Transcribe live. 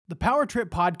The Power Trip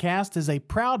Podcast is a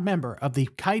proud member of the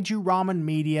Kaiju Ramen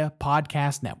Media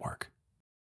Podcast Network.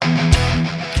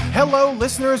 Hello,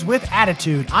 listeners with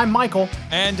attitude. I'm Michael.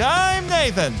 And I'm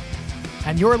Nathan.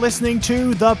 And you're listening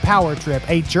to The Power Trip,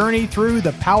 a journey through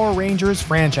the Power Rangers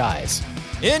franchise.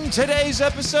 In today's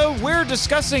episode, we're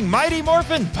discussing Mighty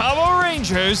Morphin Power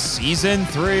Rangers Season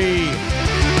 3.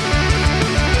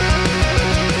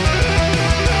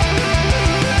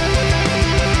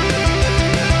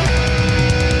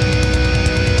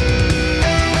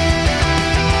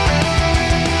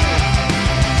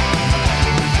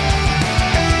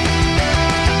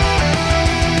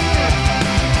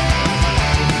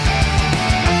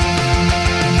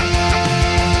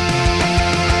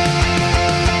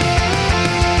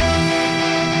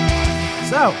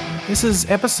 So, this is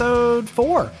episode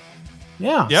 4.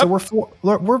 Yeah. Yep. So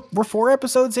we're 4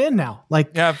 episodes in now.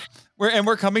 Yeah,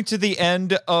 we're coming to the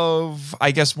end of,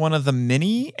 I guess, one of the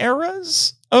mini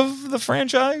eras of the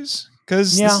franchise,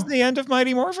 because this is the end of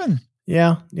Mighty Morphin.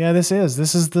 Yeah, this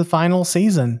is the final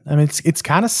season. I mean, it's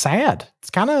kind of sad. It's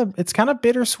kind of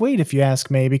bittersweet, if you ask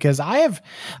me, because I've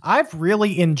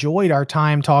really enjoyed our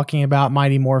time talking about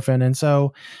Mighty Morphin, and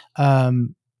so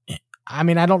I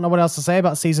mean, I don't know what else to say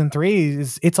about season 3.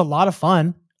 It's a lot of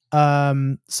fun.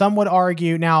 Some would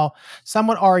argue, and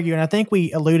I think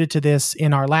we alluded to this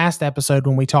in our last episode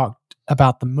when we talked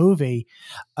about the movie.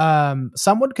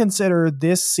 Some would consider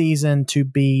this season to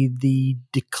be the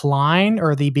decline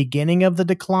or the beginning of the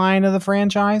decline of the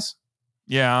franchise.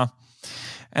 Yeah.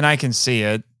 And I can see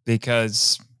it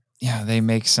because, they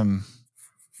make some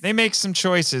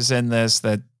choices in this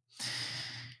that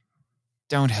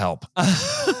don't help.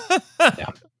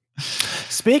 Yeah.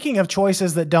 Speaking of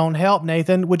choices that don't help,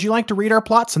 Nathan, would you like to read our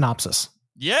plot synopsis?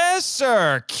 Yes,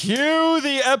 sir. Cue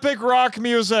the epic rock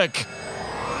music.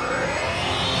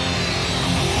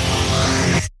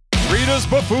 Rita's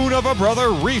buffoon of a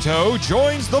brother, Rito,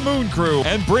 joins the Moon Crew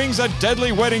and brings a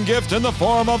deadly wedding gift in the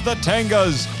form of the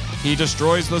Tangas. He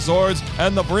destroys the Zords,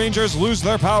 and the Rangers lose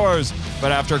their powers.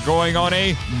 But after going on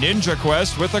a ninja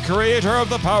quest with the creator of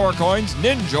the power coins,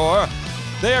 Ninjor,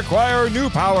 they acquire new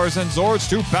powers and Zords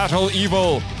to battle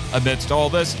evil. Amidst all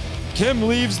this, Kim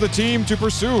leaves the team to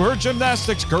pursue her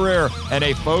gymnastics career, and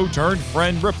a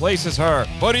foe-turned-friend replaces her.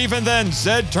 But even then,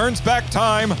 Zed turns back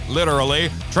time, literally,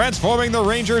 transforming the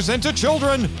Rangers into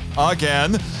children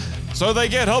again. So they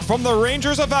get help from the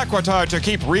Rangers of Aquitar to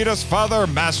keep Rita's father,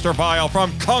 Master Vile,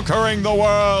 from conquering the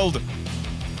world.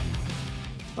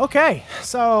 Okay,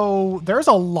 so there's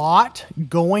a lot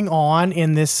going on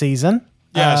in this season.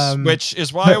 Yes, which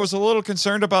is why I was a little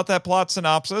concerned about that plot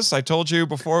synopsis. I told you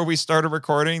before we started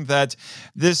recording that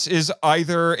this is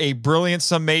either a brilliant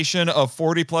summation of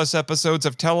 40 plus episodes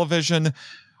of television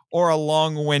or a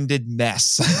long-winded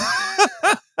mess.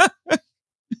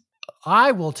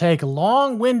 I will take a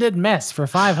long-winded mess for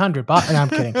 500 bucks. No, I'm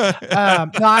kidding. No,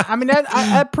 I mean,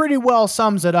 that pretty well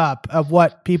sums it up of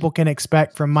what people can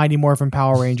expect from Mighty Morphin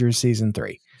Power Rangers Season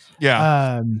 3.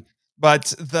 Yeah.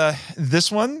 But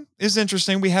this one is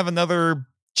interesting. We have another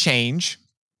change.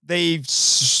 They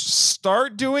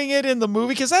start doing it in the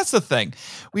movie, because that's the thing.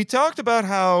 We talked about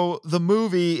how the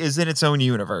movie is in its own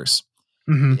universe.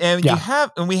 Mm-hmm.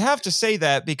 And we have to say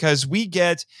that because we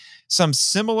get some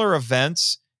similar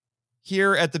events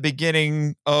here at the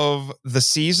beginning of the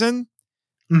season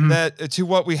that to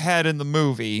what we had in the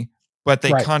movie, but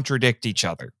they contradict each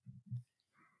other.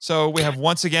 So we have,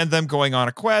 once again, them going on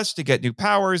a quest to get new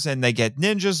powers, and they get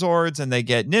ninja Zords and they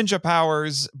get ninja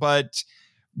powers, but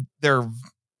they're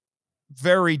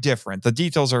very different. The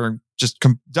details are just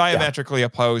diametrically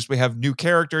opposed. We have new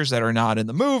characters that are not in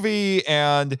the movie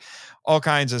and all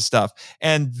kinds of stuff.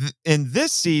 And in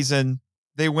this season,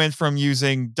 they went from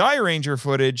using Die Ranger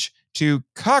footage to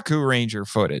Kaku Ranger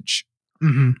footage.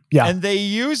 Mm-hmm. Yeah. And they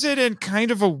use it in kind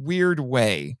of a weird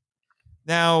way.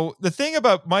 Now, the thing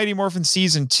about Mighty Morphin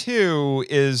Season 2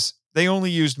 is they only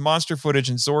used monster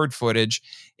footage and Zord footage.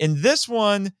 In this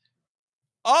one,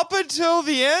 up until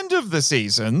the end of the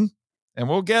season, and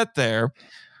we'll get there,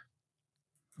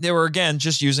 they were, again,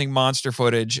 just using monster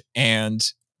footage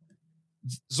and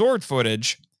Zord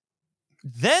footage.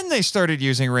 Then they started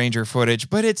using Ranger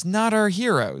footage, but it's not our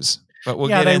heroes. But we'll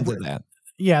get into that.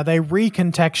 Yeah, they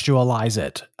recontextualize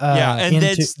it.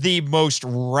 It's the most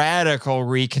radical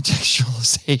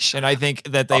recontextualization I think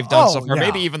that they've done so far.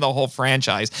 Maybe even the whole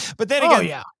franchise. But then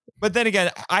again,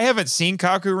 I haven't seen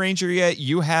Kaku Ranger yet.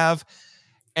 You have,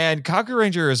 and Kaku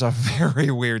Ranger is a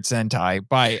very weird Sentai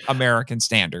by American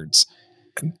standards.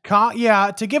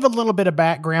 To give a little bit of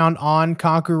background on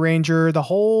Kaku Ranger, the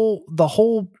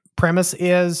whole premise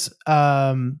is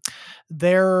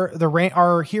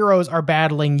our heroes are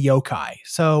battling yokai.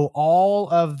 So all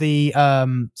of the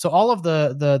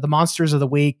monsters of the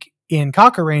week in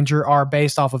Kaku Ranger are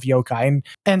based off of yokai.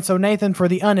 And so Nathan, for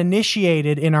the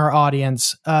uninitiated in our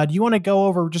audience, do you want to go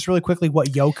over just really quickly what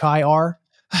yokai are?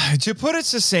 To put it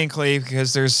succinctly,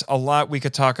 because there's a lot we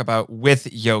could talk about with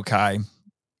yokai,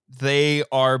 they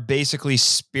are basically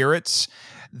spirits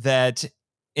that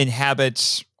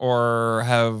inhabit or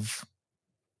have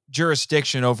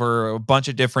jurisdiction over a bunch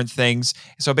of different things.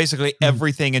 So basically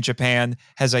everything in Japan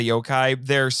has a yokai.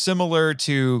 They're similar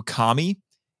to kami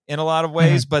in a lot of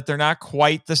ways, but they're not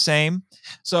quite the same.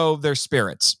 So they're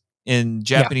spirits in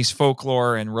Japanese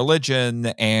folklore and religion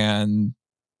and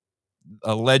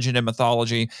a legend and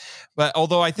mythology. But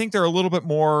although I think they're a little bit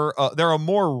more, they're a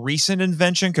more recent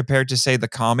invention compared to, say, the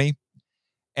kami.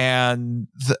 And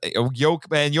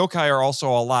yokai are also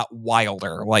a lot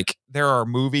wilder. Like, there are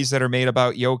movies that are made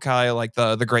about yokai, like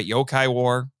the Great Yokai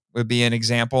War would be an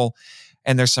example.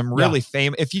 And there's some really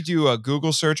famous, if you do a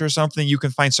Google search or something, you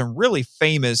can find some really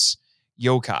famous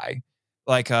yokai.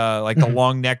 Like the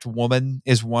long-necked woman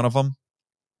is one of them.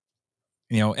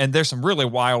 And there's some really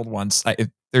wild ones.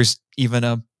 There's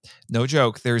even no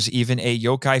joke, there's even a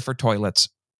yokai for toilets.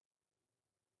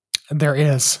 There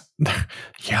is.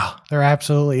 Yeah, there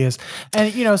absolutely is.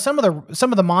 And some of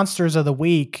the monsters of the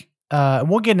week,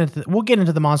 we'll get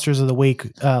into the monsters of the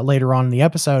week later on in the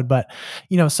episode, but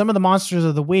some of the monsters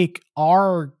of the week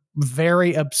are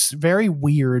very very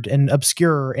weird and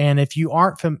obscure, and if you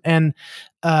aren't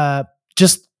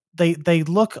just they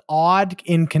look odd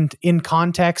in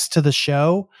context to the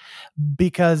show,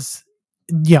 because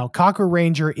Kaku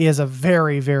Ranger is a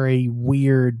very, very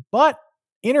weird but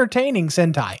entertaining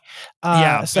Sentai.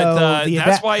 That's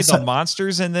why the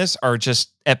monsters in this are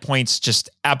just at points just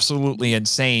absolutely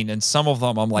insane, and some of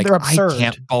them I'm like, I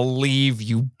can't believe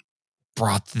you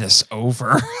brought this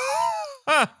over.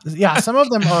 Yeah, some of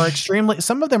them are absurd.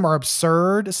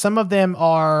 Some of them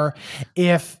are,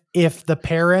 if the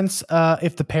parents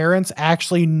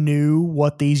actually knew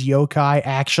what these yokai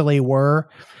actually were,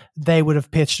 they would have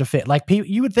pitched a fit. Like,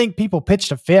 you would think people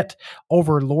pitched a fit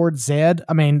over Lord Zed.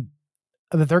 I mean,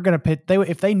 that they're going to pitch.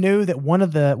 If they knew that one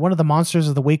of the monsters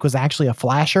of the week was actually a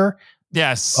flasher.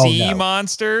 Yeah,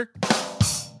 monster.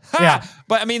 Yeah,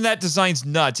 but I mean, that design's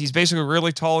nuts. He's basically a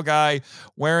really tall guy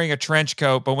wearing a trench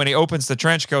coat, but when he opens the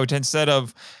trench coat, instead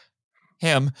of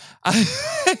him,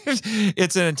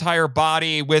 it's an entire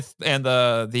body and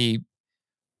the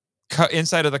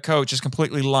inside of the coat just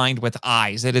completely lined with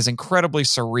eyes. It is incredibly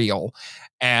surreal.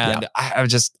 And I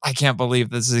can't believe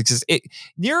this exists.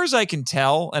 Near as I can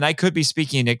tell, and I could be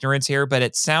speaking in ignorance here, but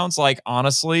it sounds like,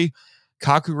 honestly,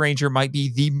 Kaku Ranger might be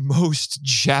the most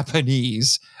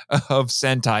Japanese of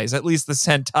Sentais, at least the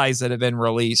Sentais that have been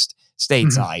released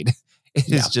stateside.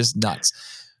 It is just nuts.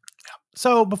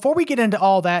 So before we get into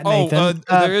all that, Nathan,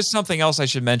 there is something else I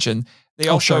should mention. They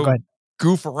also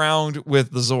goof around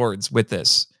with the Zords with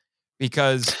this,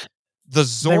 because the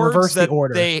Zords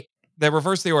they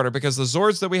reverse the order, because the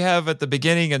Zords that we have at the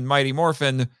beginning in Mighty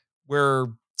Morphin were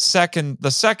the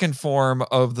second form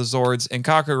of the Zords in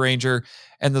Kaku Ranger,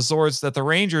 and the Zords that the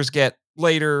Rangers get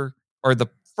later are the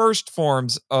first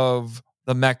forms of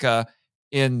the mecha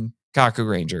in Kaku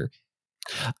Ranger.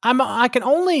 I can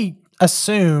only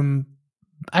assume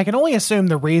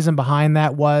the reason behind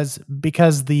that was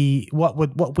because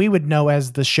what we would know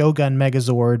as the Shogun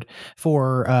Megazord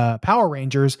for Power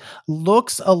Rangers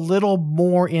looks a little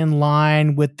more in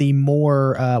line with the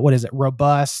more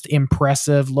robust,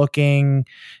 impressive looking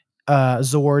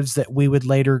Zords that we would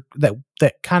later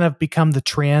that kind of become the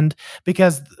trend,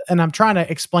 because, and I'm trying to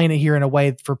explain it here in a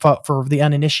way for the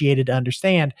uninitiated to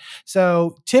understand.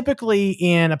 So typically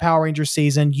in a Power Ranger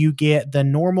season, you get the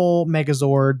normal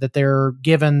Megazord that they're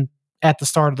given at the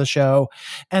start of the show,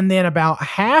 and then about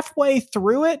halfway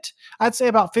through it, I'd say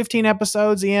about 15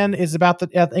 episodes in is about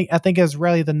I think is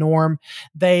really the norm.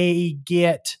 They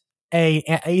get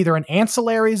either an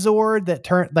ancillary Zord that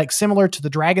turned like similar to the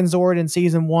Dragon Zord in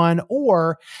season 1,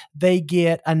 or they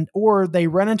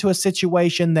run into a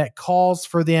situation that calls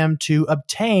for them to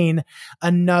obtain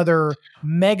another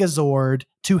Megazord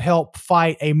to help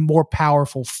fight a more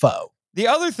powerful foe. The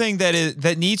other thing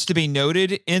that needs to be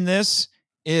noted in this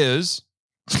is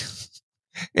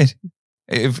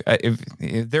if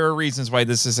there are reasons why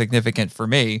this is significant for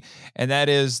me, and that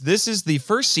is, this is the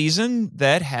first season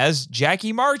that has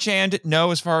Jackie Marchand.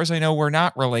 No, as far as I know, we're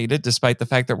not related, despite the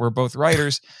fact that we're both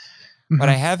writers. But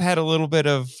I have had a little bit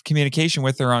of communication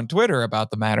with her on Twitter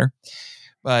about the matter.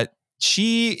 But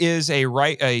she is a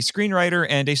screenwriter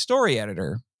and a story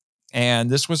editor. And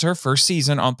this was her first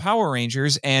season on Power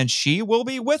Rangers, and she will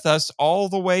be with us all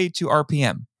the way to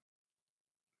RPM.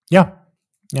 Yeah.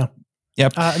 Yep.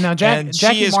 Now, and Jackie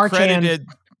she is Marchand,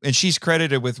 she's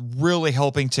credited with really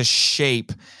helping to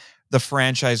shape the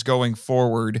franchise going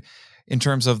forward in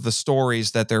terms of the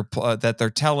stories that they're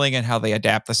telling and how they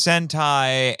adapt the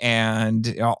Sentai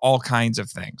and all kinds of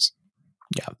things.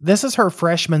 Yeah, this is her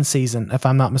freshman season, if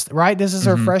I'm not mistaken. Right? This is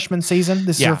her freshman season.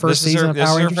 This is her first season of Power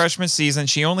Rangers. This is her freshman season.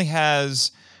 She only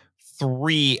has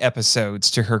 3 episodes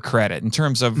to her credit in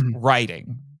terms of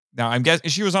writing. Now, I'm guessing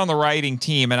she was on the writing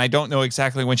team, and I don't know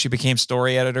exactly when she became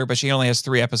story editor, but she only has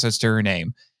 3 episodes to her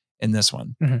name in this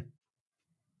one.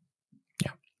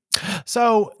 Yeah.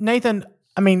 So, Nathan,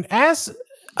 I mean, as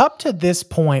up to this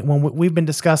point, when we've been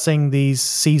discussing these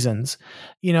seasons,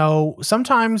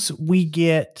 sometimes we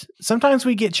get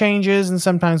changes and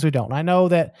sometimes we don't. I know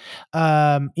that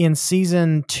in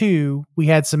season 2 we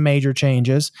had some major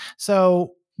changes.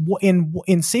 So in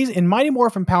Mighty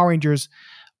Morphin Power Rangers,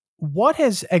 what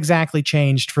has exactly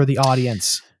changed for the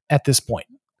audience at this point?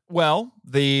 Well,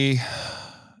 the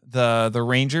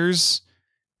Rangers.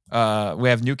 We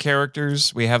have new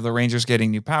characters. We have the Rangers getting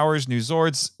new powers, new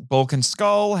Zords. Bulk and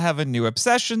Skull have a new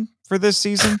obsession for this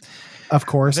season. Of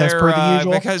course, as per the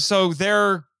usual. Because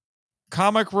their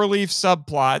comic relief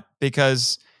subplot,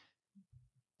 because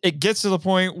it gets to the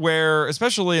point where,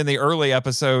 especially in the early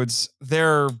episodes,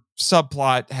 their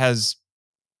subplot has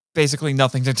basically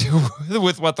nothing to do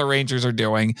with what the Rangers are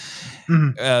doing.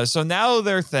 So now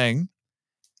their thing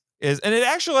is, and it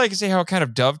actually, I can see how it kind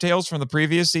of dovetails from the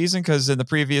previous season, because in the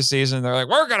previous season, they're like,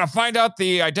 we're going to find out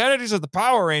the identities of the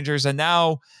Power Rangers, and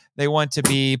now they want to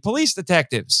be police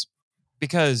detectives,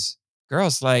 because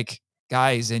girls like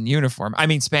guys in uniform. I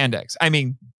mean, spandex. I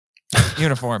mean,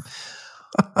 uniform.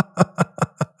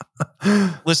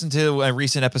 Listen to a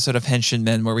recent episode of Henshin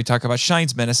Men where we talk about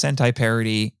Shinesmen, a Sentai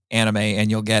parody anime,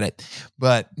 and you'll get it.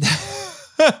 But...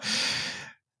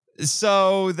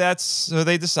 So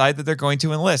they decide that they're going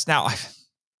to enlist. Now, I'm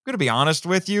going to be honest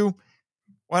with you.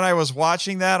 When I was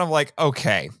watching that, I'm like,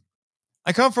 okay,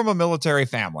 I come from a military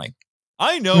family.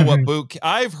 I know what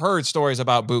I've heard stories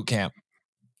about boot camp.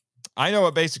 I know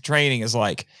what basic training is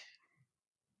like.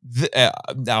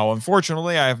 Now,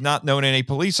 unfortunately, I have not known any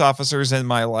police officers in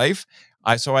my life.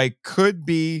 So I could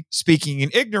be speaking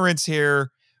in ignorance here,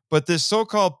 but this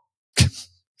so-called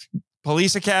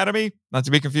police academy, not to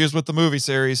be confused with the movie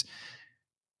series,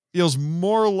 feels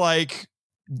more like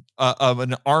of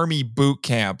an army boot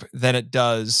camp than it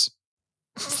does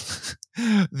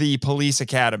the police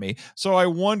academy. So I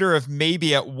wonder if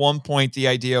maybe at one point the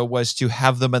idea was to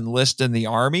have them enlist in the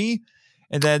army,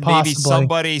 and then maybe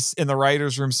somebody in the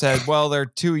writer's room said, well, they're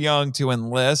too young to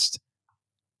enlist.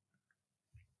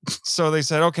 So they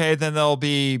said, okay, then they'll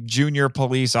be junior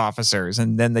police officers,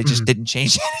 and then they just didn't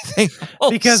change anything else.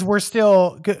 because we're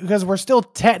still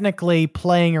technically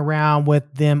playing around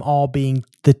with them all being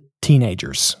the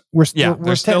teenagers. We're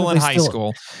still in high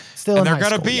school. And they're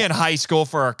going to be in high school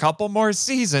for a couple more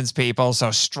seasons, people. So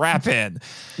strap in.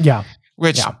 Yeah.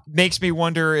 Which makes me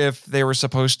wonder if they were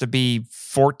supposed to be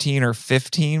 14 or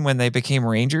 15 when they became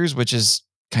Rangers, which is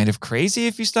kind of crazy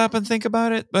if you stop and think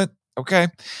about it. But okay.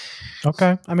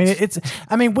 I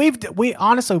mean,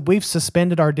 we've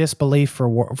suspended our disbelief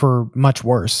for much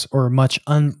worse or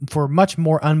for much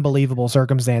more unbelievable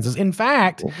circumstances. In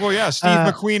fact, Steve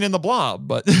McQueen in the Blob,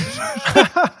 but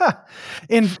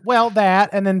in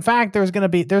fact, there's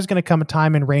going to come a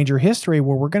time in Ranger history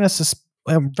where we're going to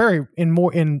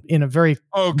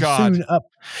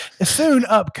soon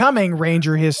upcoming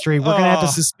Ranger history, we're going to have to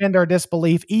suspend our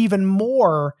disbelief even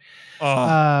more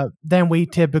than we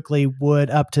typically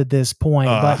would up to this point.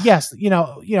 But yes,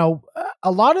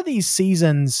 a lot of these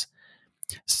seasons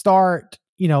start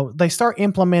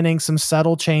implementing some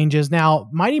subtle changes. Now,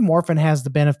 Mighty Morphin has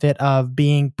the benefit of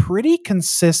being pretty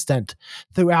consistent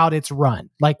throughout its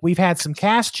run. Like, we've had some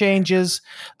cast changes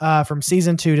from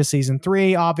season 2 to season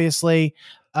 3, obviously.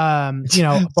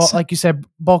 Like you said,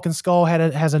 Bulk and Skull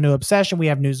has a new obsession. We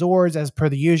have new Zords as per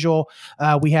the usual.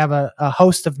 We have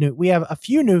we have a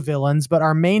few new villains, but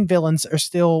our main villains are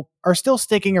still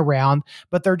sticking around,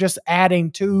 but they're just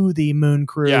adding to the Moon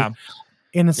Crew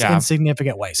in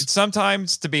significant ways.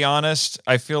 Sometimes, to be honest,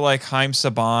 I feel like Haim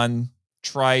Saban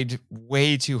tried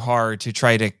way too hard to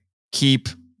try to keep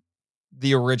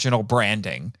the original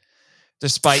branding,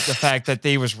 despite the fact that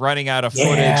they was running out of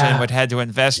footage and had to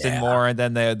invest in more, and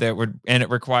then it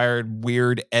required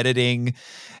weird editing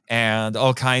and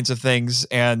all kinds of things,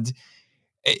 and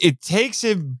it takes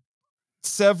him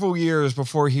several years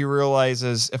before he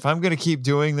realizes, if I'm going to keep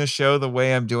doing this show the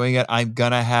way I'm doing it, I'm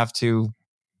going to have to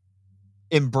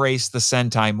embrace the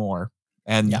Sentai more.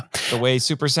 And the way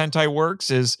Super Sentai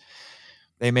works is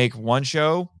they make one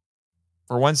show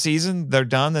for one season, they're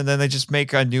done, and then they just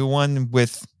make a new one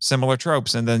with similar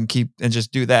tropes and then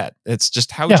just do that. It's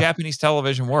just how Japanese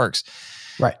television works.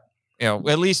 Right.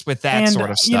 At least with that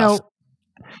sort of stuff.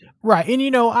 Right.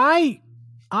 And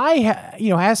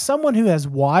as someone who has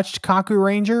watched Kaku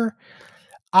Ranger,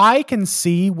 I can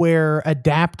see where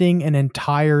adapting an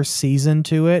entire season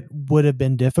to it would have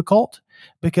been difficult,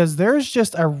 because there's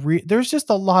just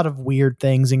a lot of weird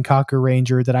things in Kaku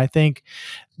Ranger that I think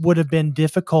would have been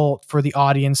difficult for the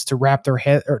audience to wrap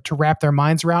their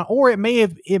minds around, or it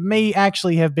may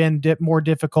actually have been more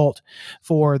difficult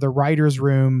for the writers'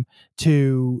 room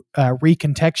to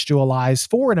recontextualize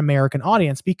for an American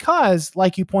audience, because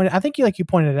like you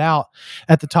pointed out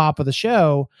at the top of the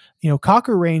show,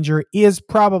 Kaku Ranger is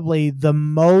probably the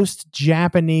most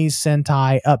Japanese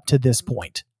Sentai up to this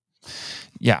point.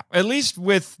 Yeah, at least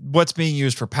with what's being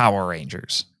used for Power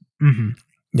Rangers. Mm-hmm.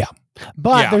 Yeah.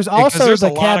 But there's also the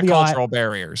caveat, lot of cultural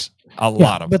barriers. A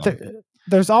lot of them.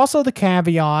 There's also the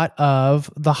caveat of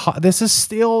this is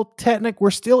still we're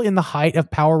still in the height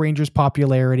of Power Rangers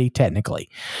popularity technically.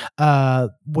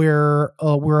 We're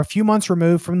a few months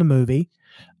removed from the movie.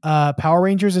 Power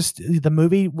Rangers the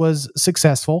movie was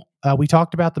successful. We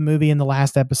talked about the movie in the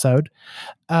last episode.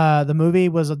 The movie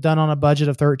was done on a budget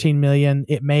of $13 million.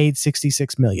 It made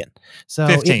 $66 million. So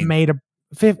 15. It made a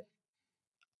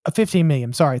 15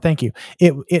 million. Sorry. Thank you.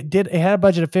 It had a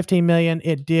budget of 15 million.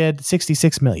 It did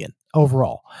 66 million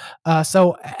overall.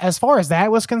 So as far as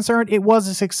that was concerned, it was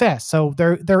a success. So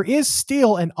there is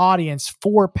still an audience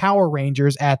for Power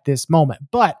Rangers at this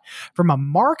moment, but from a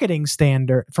marketing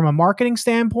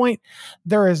standpoint,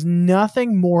 there is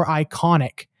nothing more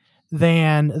iconic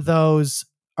than those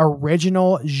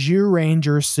original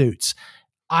Zyuranger suits.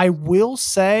 I will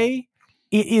say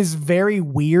it is very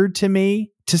weird to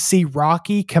me to see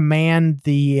Rocky command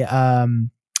the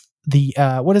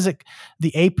what is it?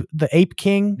 The ape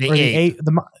king,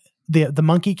 the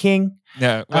monkey king.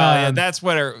 No, well, that's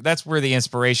where the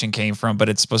inspiration came from, but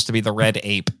it's supposed to be the red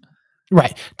ape.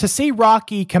 Right. To see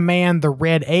Rocky command the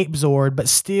red ape Zord, but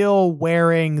still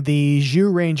wearing the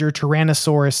Zyuranger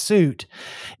Tyrannosaurus suit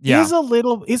is a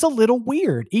little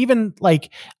weird. Even like,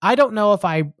 I don't know if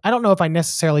I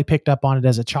necessarily picked up on it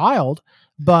as a child,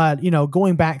 but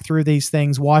going back through these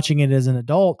things, watching it as an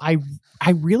adult, I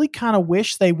really kind of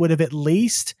wish they would have at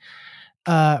least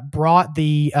brought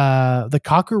the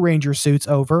Kaku Ranger suits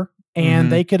over.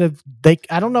 And they could have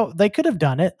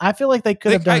done it. I feel like they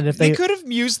could have done it if they could have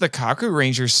used the Kaku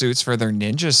Ranger suits for their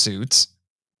ninja suits.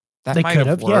 That might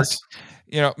have worked.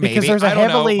 Yes. Maybe. Because there's I don't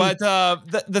know. But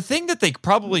the thing that they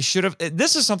probably should have,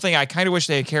 this is something I kind of wish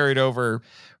they had carried over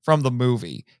from the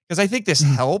movie, because I think this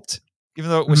helped, even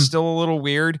though it was still a little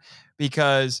weird,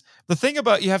 because the thing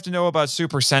you have to know about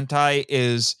Super Sentai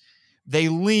is they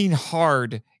lean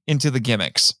hard into the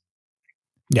gimmicks.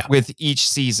 Yeah. With each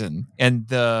season, and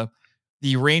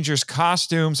the Rangers'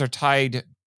 costumes are tied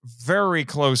very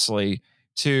closely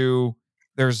to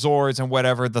their Zords and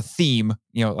whatever the theme,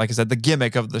 like I said, the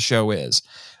gimmick of the show is.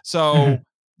 So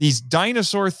these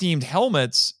dinosaur-themed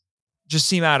helmets just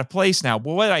seem out of place now.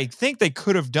 But what I think they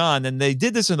could have done, and they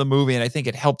did this in the movie, and I think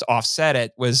it helped offset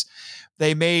it, was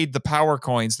they made the power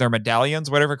coins, their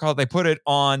medallions, whatever called, they put it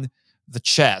on the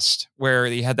chest where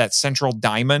they had that central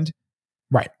diamond.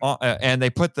 Right. And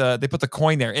they put the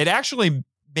coin there. It actually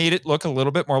made it look a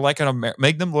little bit more like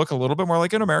make them look a little bit more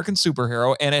like an American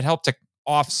superhero, and it helped to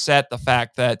offset the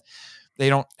fact that they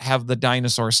don't have the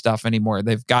dinosaur stuff anymore.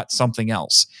 They've got something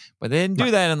else, but they didn't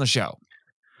do that in the show.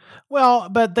 Well,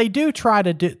 but they do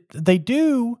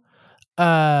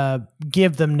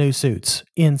give them new suits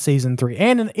in season 3,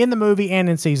 and in the movie, and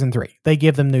in season 3 they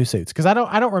give them new suits, because I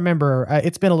don't remember,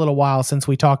 it's been a little while since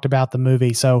we talked about the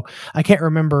movie, so I can't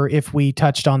remember if we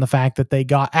touched on the fact that they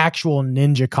got actual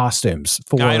ninja costumes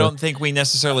for. I don't think we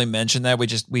necessarily mentioned that.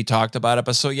 We talked about it,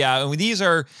 but so yeah, these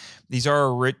are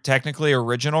technically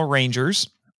original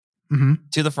Rangers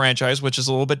to the franchise, which is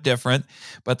a little bit different,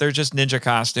 but they're just ninja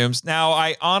costumes. Now,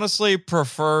 I honestly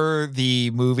prefer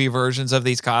the movie versions of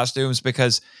these costumes,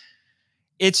 because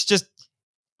it's just,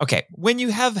 okay, when you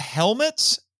have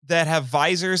helmets that have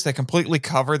visors that completely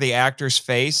cover the actor's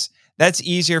face, that's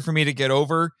easier for me to get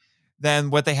over than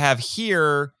what they have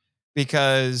here,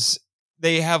 because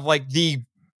they have like the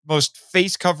most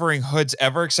face covering hoods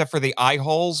ever, except for the eye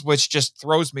holes, which just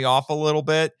throws me off a little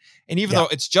bit. And even though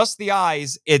it's just the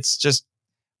eyes, it's just,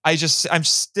 I'm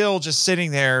still just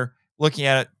sitting there looking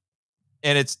at it.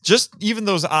 And it's just, even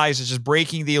those eyes is just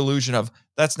breaking the illusion of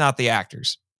that's not the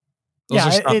actors.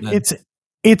 Those are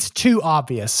It's too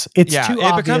obvious. It's Yeah, too it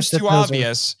obvious. becomes that too those are-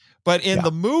 obvious. But in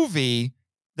the movie,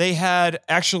 they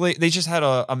just had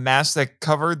a mask that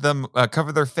covered them,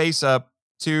 covered their face up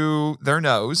to their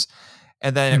nose,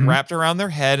 and then it Mhm. wrapped around their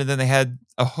head, and then they had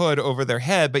a hood over their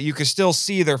head, but you could still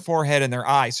see their forehead and their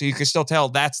eyes, so you could still tell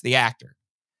that's the actor.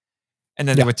 And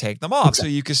then they Yeah. would take them off, so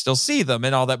Exactly. you could still see them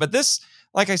and all that. But this,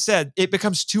 like I said, it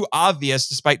becomes too obvious,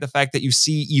 despite the fact that you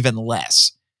see even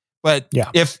less. But Yeah.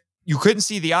 if you couldn't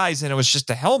see the eyes and it was just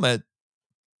a helmet,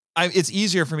 it's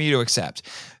easier for me to accept.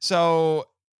 So,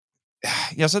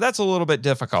 yeah, so that's a little bit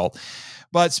difficult.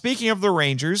 But speaking of the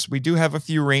Rangers, we do have a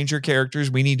few Ranger characters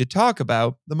we need to talk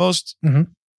about. The most Mhm.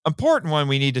 important one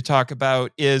we need to talk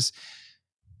about is,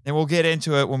 and we'll get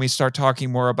into it when we start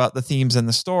talking more about the themes in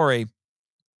the story,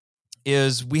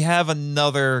 is we have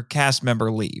another cast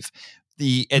member leave.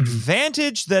 The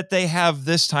advantage that they have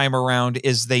this time around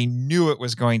is they knew it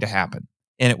was going to happen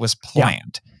and it was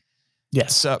planned.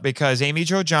 Yes. So because Amy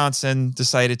Jo Johnson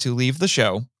decided to leave the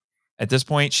show. At this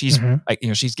point, she's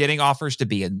she's getting offers to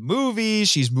be in movies.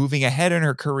 She's moving ahead in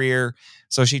her career.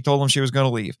 So she told them she was going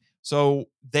to leave. So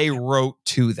they wrote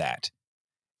to that.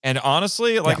 And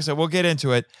honestly, like I said, we'll get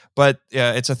into it, but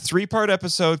it's a 3-part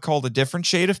episode called A Different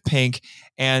Shade of Pink.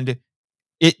 And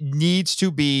it needs to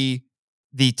be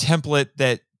the template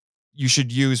that you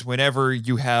should use whenever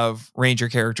you have Ranger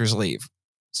characters leave.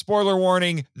 Spoiler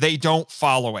warning, they don't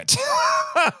follow it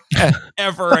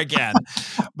ever again.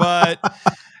 But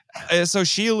so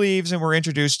she leaves and we're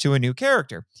introduced to a new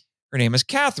character. Her name is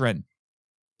Catherine,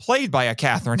 played by a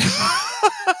Catherine.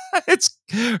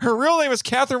 Her real name is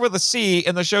Catherine with a C.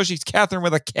 In the show, she's Catherine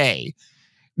with a K.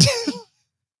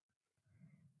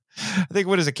 I think,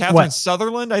 what is it? Catherine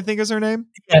Sutherland, I think is her name.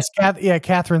 Yes.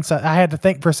 Catherine. I had to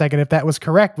think for a second if that was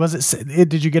correct. Was it,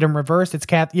 did you get them reversed? It's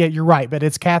yeah, you're right. But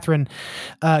it's Catherine,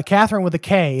 Catherine with a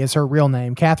K is her real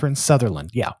name. Catherine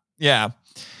Sutherland. Yeah. Yeah.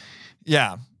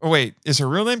 Yeah. Oh, wait, is her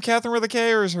real name Catherine with a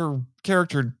K or is her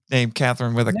character name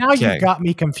Catherine with a K? Now you've got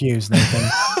me confused, Nathan.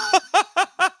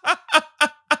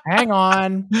 Hang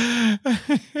on.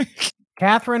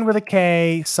 Catherine with a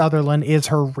K, Sutherland is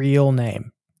her real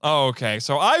name. Oh, okay.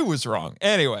 So I was wrong.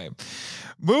 Anyway,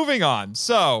 moving on.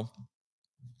 So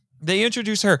they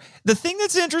introduce her. The thing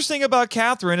that's interesting about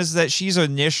Catherine is that she's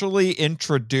initially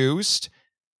introduced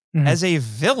as a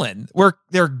villain, where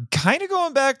they're kind of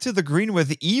going back to the Green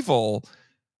with Evil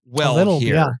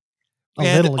here.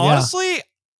 Honestly,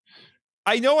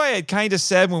 I know I had kind of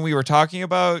said when we were talking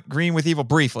about Green with Evil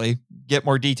briefly, get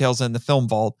more details in the film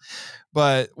vault.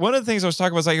 But one of the things I was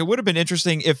talking about was like, it would have been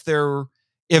interesting if the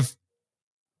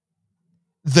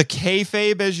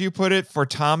kayfabe, as you put it, for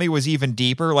Tommy was even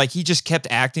deeper. Like he just kept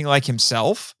acting like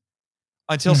himself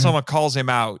until someone calls him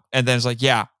out and then it's like,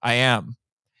 yeah, I am.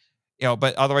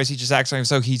 But otherwise he just acts like him.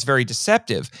 So he's very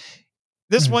deceptive.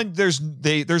 This one, there's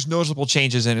noticeable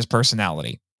changes in his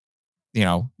personality.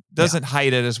 Doesn't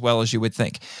hide it as well as you would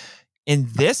think. In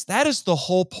this, that is the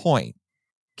whole point.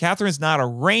 Catherine's not a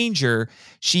ranger.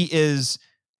 She is.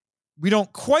 We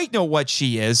don't quite know what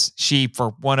she is. She,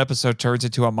 for one episode, turns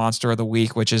into a monster of the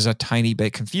week, which is a tiny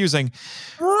bit confusing.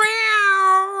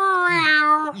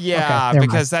 Yeah,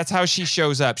 because that's how she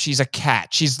shows up. She's a cat.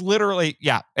 She's literally,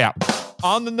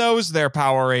 on the nose there,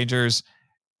 Power Rangers.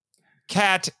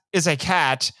 Cat is a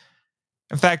cat.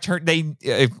 In fact,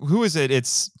 who is it?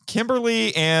 It's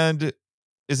Kimberly and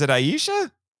is it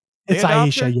Aisha? It's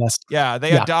Aisha, yes. Yeah,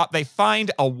 they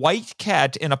find a white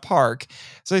cat in a park.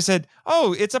 So they said,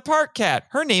 "Oh, it's a park cat.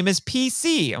 Her name is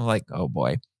PC." I'm like, "Oh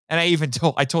boy." And I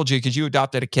told you, because you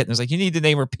adopted a kitten. I was like, you need to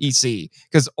name her PC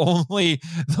because only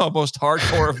the most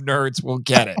hardcore of nerds will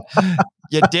get it.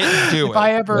 You didn't do If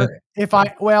I ever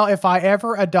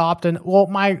adopt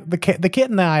the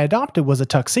kitten that I adopted was a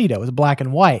tuxedo. It was black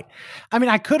and white. I mean,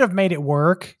 I could have made it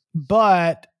work,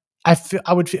 but I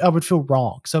would feel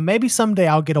wrong. So maybe someday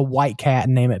I'll get a white cat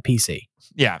and name it PC.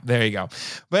 Yeah, there you go.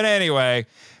 But anyway,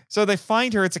 so they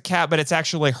find her. It's a cat, but it's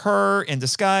actually her in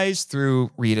disguise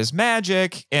through Rita's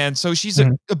magic. And so she's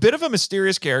a bit of a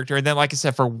mysterious character. And then, like I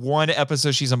said, for one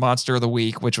episode, she's a monster of the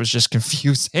week, which was just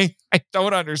confusing. I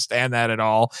don't understand that at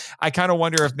all. I kind of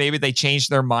wonder if maybe they changed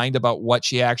their mind about what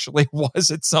she actually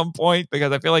was at some point,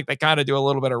 because I feel like they kind of do a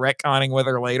little bit of retconning with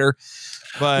her later.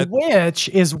 But which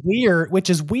is weird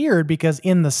because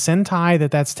in the Sentai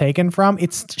that's taken from,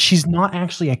 she's not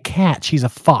actually a cat, she's a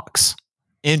fox.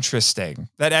 Interesting.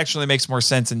 That actually makes more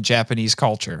sense in Japanese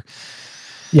culture.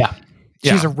 Yeah.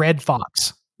 She's a red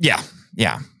fox. Yeah.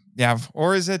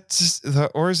 Or is it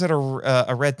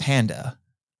a red panda?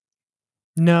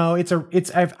 No,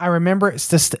 I remember it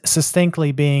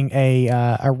distinctly being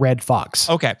a red fox.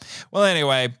 Okay. Well,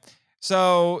 anyway,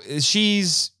 So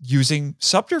she's using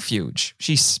subterfuge.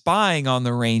 She's spying on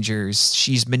the Rangers.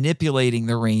 She's manipulating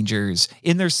the Rangers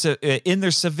in their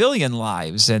civilian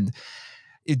lives and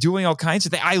doing all kinds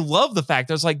of things. I love the fact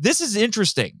that it's like, this is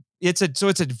interesting. It's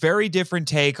a very different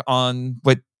take on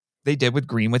what they did with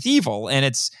Green with Evil.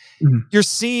 And you're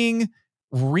seeing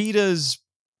Zed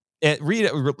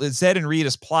and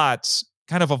Rita's plots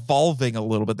kind of evolving a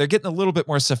little bit. They're getting a little bit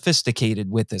more sophisticated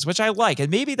with this, which I like.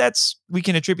 And maybe we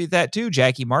can attribute that to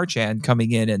Jackie Marchand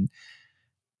coming in and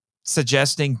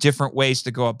suggesting different ways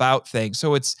to go about things.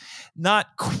 So it's not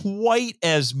quite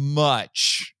as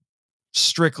much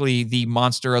strictly the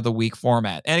Monster of the Week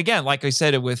format. And again, like I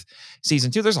said, with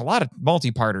season 2, there's a lot of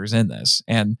multi-parters in this.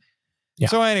 And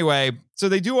so anyway, so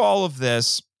they do all of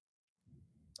this.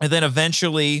 And then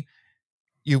eventually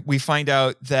we find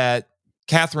out that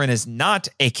Catherine is not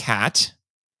a cat.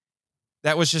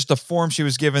 That was just a form she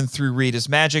was given through Rita's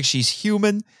magic. She's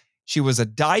human. She was a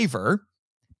diver.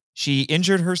 She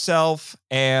injured herself,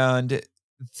 and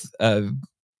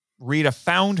Rita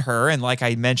found her. And like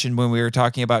I mentioned when we were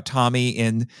talking about Tommy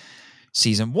in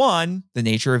season 1, the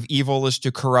nature of evil is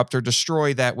to corrupt or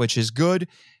destroy that which is good.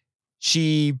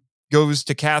 She goes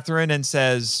to Catherine and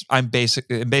says,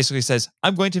 basically says,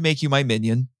 I'm going to make you my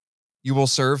minion. You will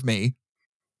serve me.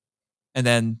 And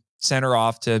then sent her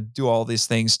off to do all these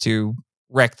things to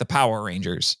wreck the Power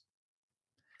Rangers.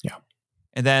 Yeah.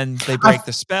 And then they break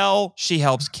the spell. She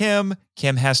helps Kim.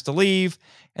 Kim has to leave.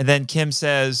 And then Kim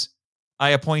says,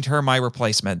 I appoint her my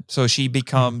replacement. So she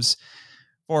becomes,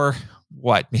 for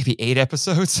maybe 8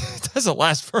 episodes? It doesn't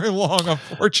last very long,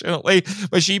 unfortunately.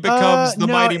 But she becomes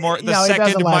the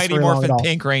second Mighty Morphin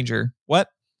Pink Ranger. What?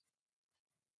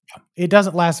 It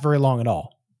doesn't last very long at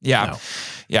all. Yeah. No.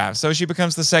 Yeah. So she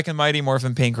becomes the second Mighty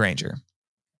Morphin Pink Ranger.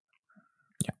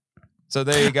 Yeah. So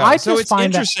there you go. So it's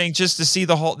interesting just to see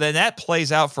the whole, then that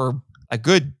plays out for a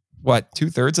good,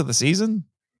 2/3 of the season?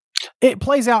 It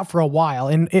plays out for a while,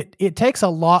 and it takes a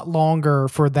lot longer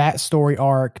for that story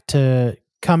arc to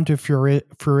come to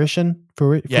fruition.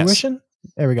 Fruition?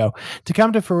 There we go. To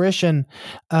come to fruition,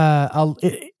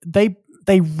 they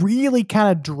really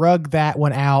kind of drug that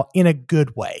one out in a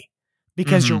good way.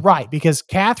 Because you're right, because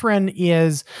Catherine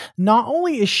is, not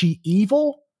only is she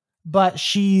evil, but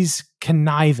she's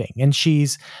conniving, and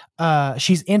she's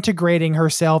integrating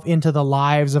herself into the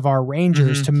lives of our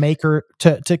Rangers to make her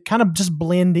to kind of just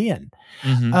blend in.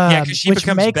 Yeah, because she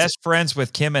becomes best friends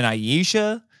with Kim and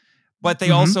Aisha, but they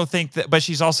also think that, but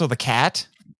she's also the cat.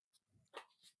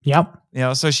 Yep.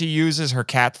 So she uses her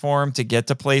cat form to get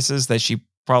to places that she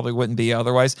probably wouldn't be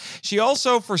otherwise. She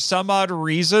also, for some odd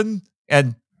reason,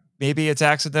 and maybe it's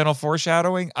accidental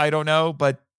foreshadowing, I don't know,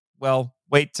 but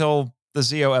wait till the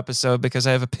Zeo episode because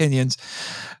I have opinions.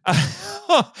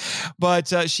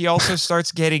 But she also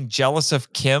starts getting jealous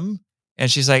of Kim,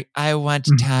 and she's like, I want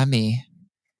Tommy.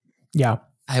 Yeah.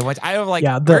 What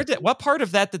part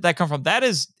of that did that come from? That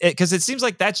is it, because it seems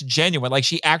like that's genuine. Like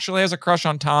she actually has a crush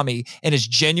on Tommy and is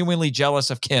genuinely jealous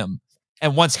of Kim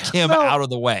and wants Kim out of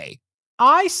the way.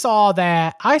 I saw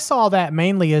that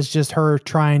mainly as just her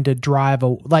trying to drive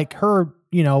her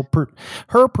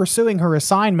pursuing her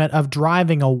assignment of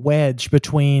driving a wedge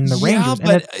between the Rangers.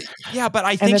 But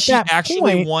I think she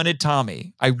actually wanted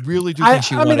Tommy. I really do think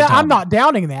she wanted Tommy. I'm not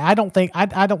doubting that. I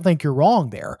don't think you're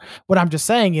wrong there. What I'm just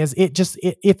saying is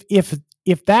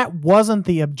if that wasn't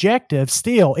the objective,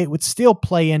 still, it would still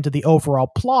play into the overall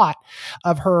plot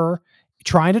of her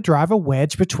trying to drive a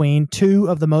wedge between two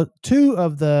of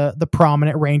the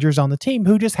prominent Rangers on the team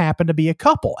who just happened to be a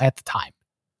couple at the time.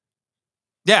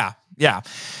 Yeah. Yeah.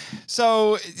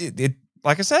 So it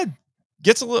like I said,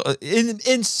 gets a little,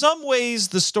 in some ways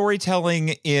the storytelling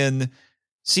in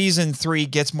season 3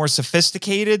 gets more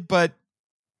sophisticated, but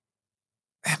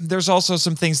there's also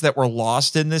some things that were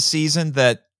lost in this season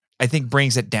that I think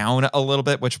brings it down a little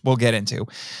bit, which we'll get into.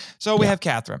 So we have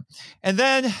Catherine, and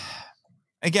then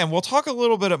again, we'll talk a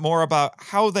little bit more about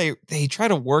how they try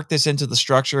to work this into the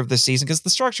structure of the season, because the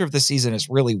structure of the season is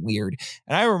really weird.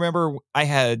 And I remember I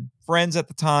had friends at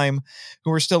the time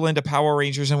who were still into Power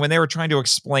Rangers, and when they were trying to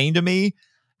explain to me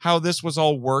how this was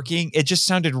all working, it just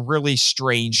sounded really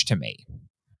strange to me.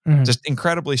 Just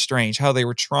incredibly strange how they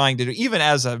were trying to do, even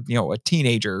as a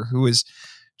teenager who is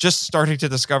just starting to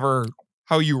discover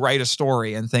how you write a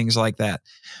story and things like that.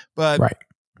 But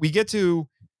we get to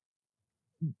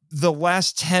the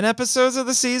last 10 episodes of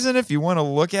the season, if you want to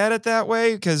look at it that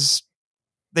way, because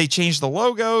they changed the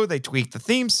logo, they tweaked the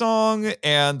theme song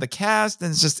and the cast,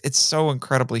 and it's so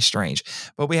incredibly strange.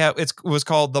 But it was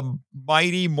called the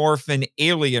Mighty Morphin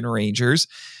Alien Rangers,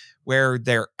 where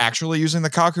they're actually using the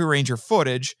Kaku Ranger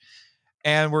footage,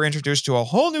 and we're introduced to a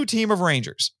whole new team of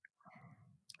Rangers.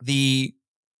 the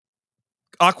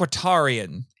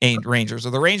Aquatarian Rangers, or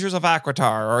the Rangers of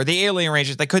Aquitar, or the Alien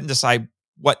Rangers. They couldn't decide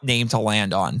what name to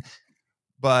land on.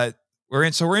 But we're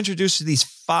introduced to these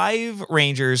 5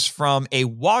 Rangers from a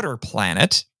water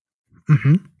planet.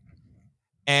 Mm-hmm.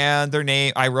 And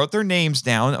I wrote their names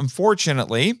down.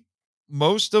 Unfortunately,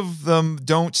 most of them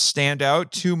don't stand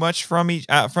out too much from each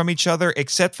other,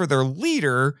 except for their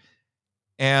leader.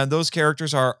 And those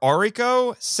characters are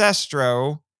Aurico,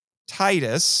 Sestro,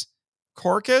 Titus,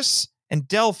 Corcus, and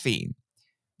Delphine.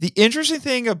 The interesting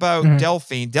thing about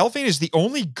Delphine is the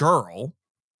only girl.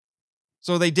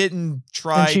 So they didn't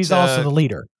try. And she's also the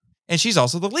leader. And she's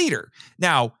also the leader.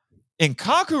 Now, in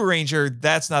Kaku Ranger,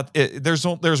 that's not.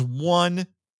 There's one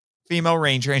female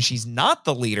ranger, and she's not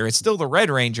the leader. It's still the Red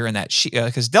Ranger, in that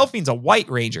because Delphine's a white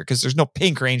ranger, because there's no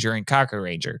pink ranger in Kaku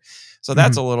Ranger, so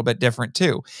that's a little bit different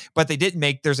too. But they didn't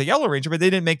make. There's a Yellow Ranger, but they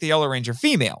didn't make the Yellow Ranger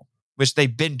female, which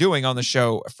they've been doing on the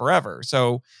show forever.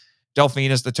 So Delphine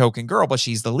is the token girl, but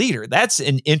she's the leader. That's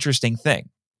an interesting thing,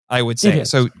 I would say.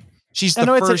 So she's the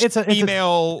first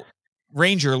female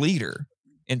ranger leader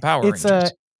in Power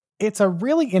Rangers. It's a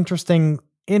really interesting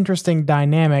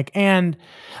dynamic, and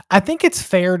I think it's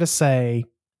fair to say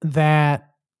that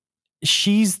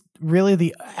she's really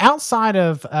the outside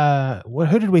of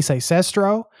who did we say?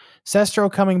 Sestro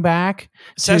coming back.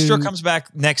 Sestro comes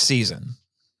back next season.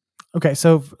 Okay,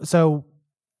 so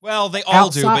well, they all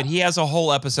do, but he has a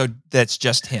whole episode that's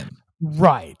just him.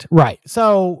 Right.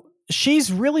 So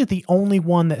she's really the only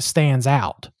one that stands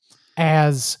out.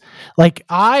 As like,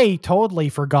 I totally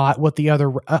forgot what the other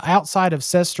outside of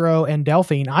Sestro and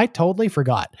Delphine, I totally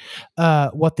forgot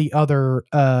what the other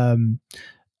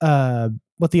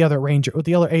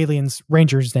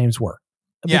rangers names were,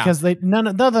 because none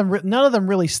of them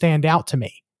really stand out to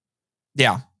me.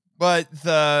 Yeah, but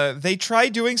they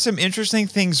tried doing some interesting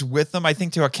things with them, I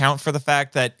think, to account for the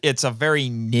fact that it's a very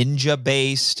ninja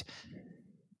based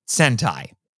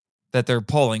Sentai that they're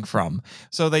pulling from.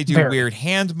 So they do weird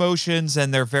hand motions,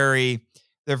 and they're very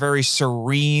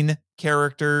serene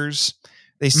characters.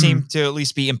 They seem to at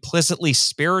least be implicitly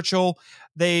spiritual.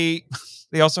 They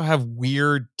also have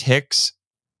weird tics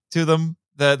to them.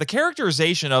 The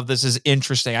characterization of this is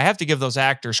interesting. I have to give those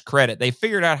actors credit. They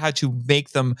figured out how to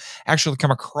make them actually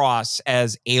come across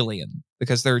as alien,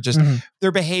 because they're just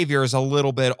their behavior is a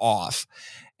little bit off.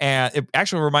 And it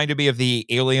actually reminded me of the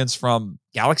aliens from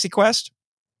Galaxy Quest.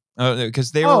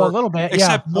 Because they were a little bit,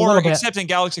 except in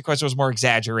Galaxy Quest, it was more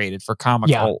exaggerated for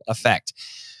comical effect.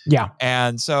 Yeah,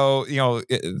 and so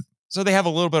so they have a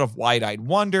little bit of wide-eyed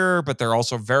wonder, but they're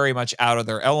also very much out of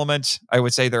their element. I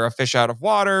would say they're a fish out of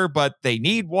water, but they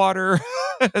need water,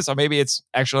 so maybe it's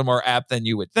actually more apt than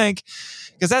you would think,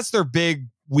 because that's their big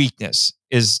weakness: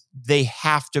 is they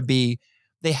have to be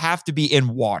in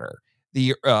water.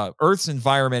 The Earth's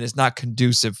environment is not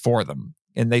conducive for them,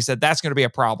 and they said that's going to be a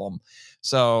problem.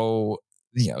 So,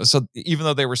 so even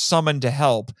though they were summoned to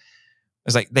help,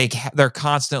 it's like they're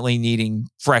constantly needing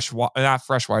not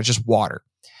fresh water, just water.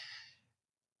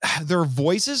 Their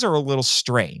voices are a little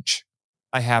strange,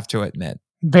 I have to admit.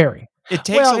 Very. It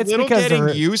takes a little getting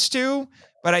used to,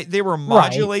 but they were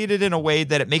modulated in a way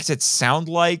that it makes it sound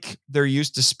like they're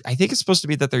used to. I think it's supposed to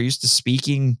be that they're used to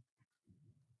speaking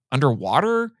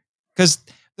underwater, because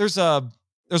there's a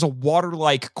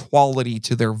water-like quality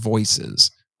to their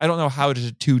voices. I don't know how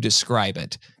to describe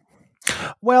it.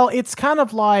 Well, it's kind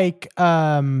of like,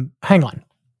 hang on.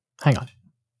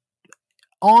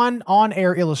 On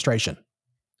air illustration.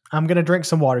 I'm going to drink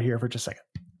some water here for just a second.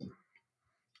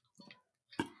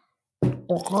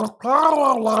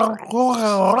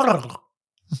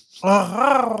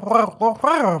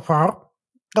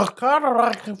 The kind of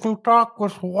like if you talk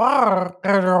with water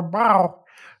in your mouth,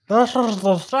 this is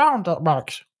the sound it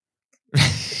makes.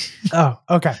 Oh,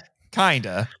 okay.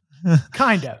 Kinda,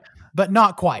 but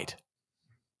not quite.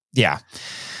 Yeah.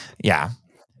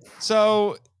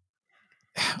 So,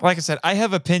 like I said, I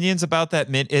have opinions about that.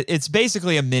 It's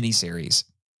basically a mini series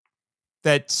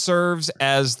that serves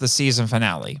as the season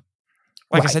finale.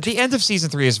 Like I said, the end of season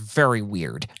 3 is very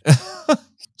weird.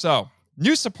 So,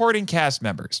 new supporting cast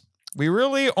members. We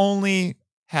really only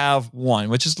have one,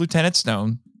 which is Lieutenant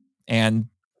Stone, and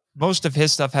most of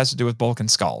his stuff has to do with Bulk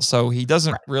and Skull, so he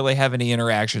doesn't really have any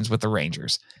interactions with the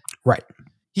Rangers. Right.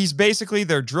 He's basically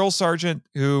their drill sergeant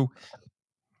who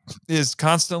is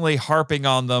constantly harping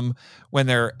on them when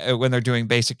they're doing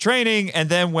basic training, and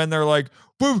then when they're like,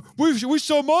 we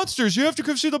saw monsters, you have to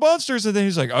come see the monsters, and then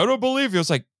he's like, I don't believe you. It's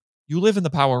like, you live in the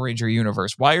Power Ranger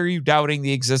universe. Why are you doubting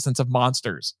the existence of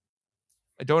monsters?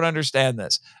 I don't understand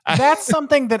this. That's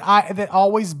something that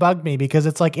always bugged me, because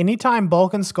it's like anytime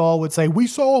Bulk and Skull would say, we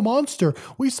saw a monster,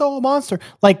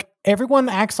 like everyone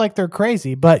acts like they're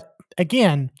crazy. But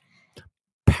again,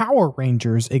 Power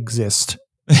Rangers exist.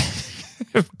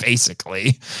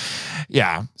 Basically.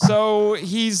 Yeah. So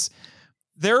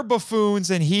they're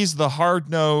buffoons, and he's the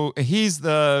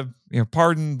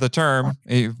pardon the term,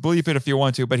 bleep it if you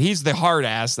want to, but he's the hard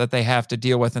ass that they have to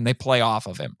deal with, and they play off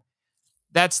of him.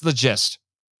 That's the gist.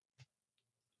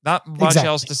 Not much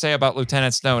else to say about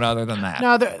Lieutenant Stone other than that.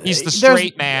 No, he's the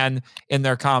straight man in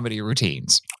their comedy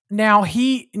routines. Now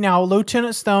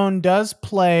Lieutenant Stone does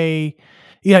play.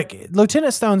 Yeah,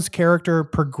 Lieutenant Stone's character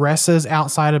progresses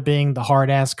outside of being the hard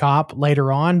ass cop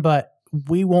later on, but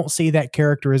we won't see that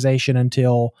characterization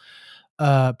until we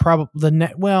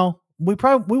won't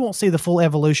see the full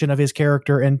evolution of his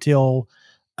character until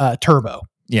Turbo.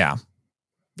 Yeah.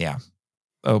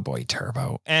 Oh boy,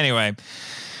 Turbo. Anyway.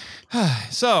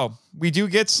 So we do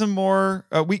get some more.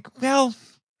 We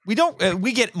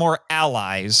get more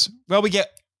allies. Well, we get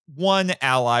one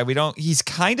ally. He's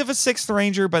kind of a sixth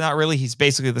ranger, but not really. He's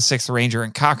basically the sixth ranger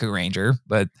and Kaku Ranger,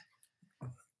 but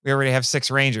we already have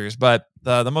six rangers. But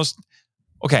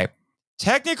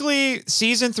technically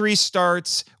season 3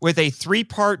 starts with a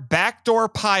 3-part backdoor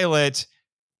pilot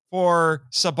for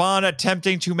Saban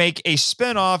attempting to make a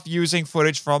spinoff using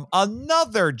footage from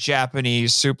another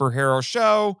Japanese superhero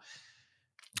show,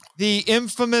 the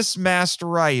infamous Masked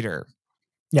Rider.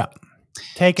 Yeah.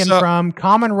 Taken from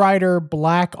Kamen Rider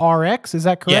Black RX. Is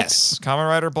that correct? Yes. Kamen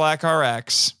Rider Black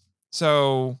RX.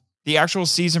 So the actual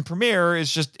season premiere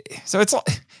is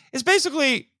it's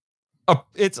basically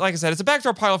it's like I said, it's a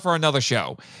backdoor pilot for another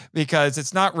show, because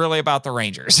it's not really about the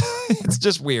Rangers. It's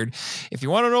just weird. If you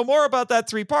want to know more about that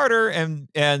 3-parter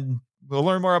and we'll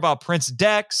learn more about Prince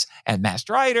Dex and Masked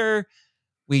Rider,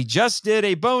 we just did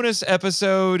a bonus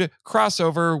episode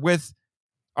crossover with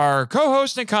our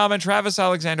co-host in common, Travis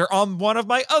Alexander, on one of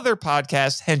my other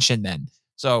podcasts, Henshin Men.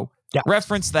 So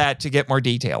reference that to get more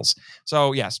details.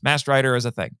 So yes, Masked Rider is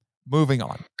a thing. Moving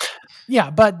on.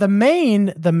 Yeah, but the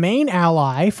main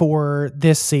ally for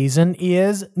this season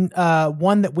is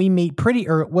one that we meet pretty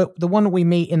early. The one we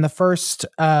meet in the first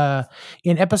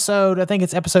in episode, I think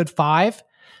it's episode 5.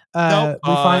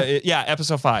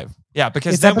 Episode 5. Yeah,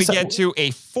 because then we get to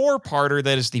a 4-parter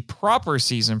that is the proper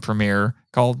season premiere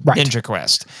called Ninja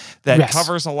Quest that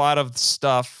covers a lot of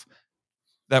stuff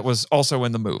that was also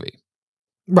in the movie.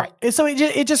 Right. So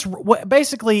it just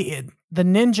basically the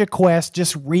Ninja Quest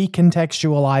just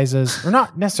recontextualizes, or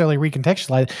not necessarily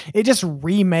recontextualizes, it just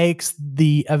remakes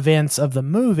the events of the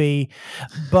movie,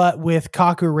 but with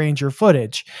Kaku Ranger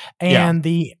footage. And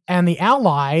the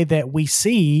ally that we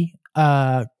see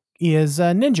is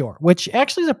Ninjor, which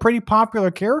actually is a pretty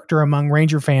popular character among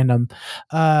Ranger fandom.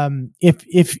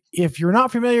 If you're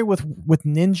not familiar with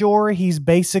Ninjor, he's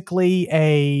basically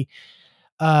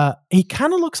he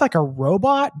kind of looks like a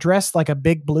robot dressed like a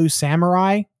big blue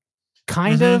samurai,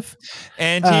 kind of.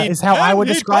 And he is how I would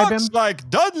describe him. Like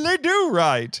Dudley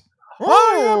Do-Right.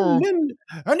 And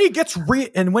he gets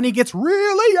and when he gets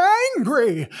really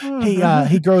angry,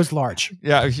 he grows large.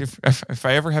 Yeah, if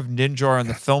I ever have Ninjor on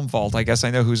the film vault, I guess I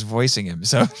know who's voicing him.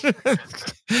 So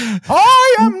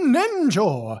I am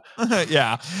Ninjor.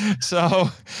 Yeah. So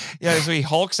he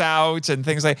hulks out and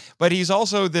things like. But he's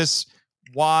also this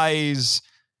wise,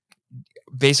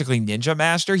 basically ninja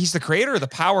master. He's the creator of the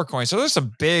power coin. So there's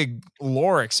some big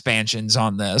lore expansions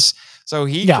on this. So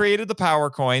he created the power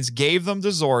coins, gave them to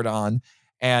Zordon,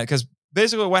 and because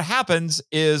basically what happens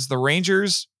is the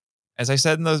Rangers, as I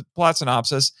said in the plot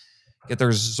synopsis, get their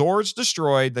Zords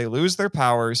destroyed. They lose their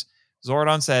powers.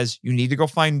 Zordon says, you need to go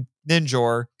find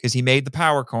Ninjor because he made the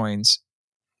power coins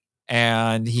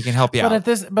and he can help you out.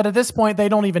 But at this point, they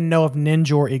don't even know if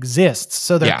Ninjor exists.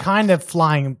 So they're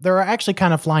they're actually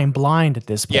kind of flying blind at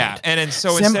this point. Yeah. And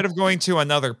so instead of going to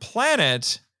another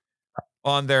planet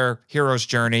on their hero's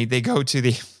journey, they go to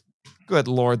the, good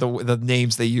Lord, the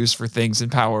names they use for things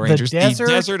in Power Rangers. The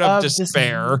Desert of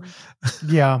Despair.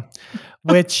 Yeah.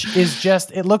 Which is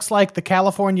just, it looks like the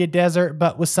California desert,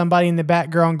 but with somebody in the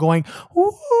background going,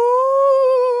 ooh.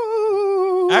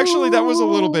 Actually, that was a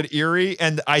little bit eerie.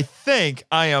 And I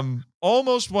am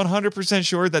almost 100%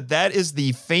 sure that is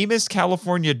the famous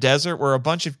California desert where a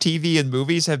bunch of TV and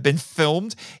movies have been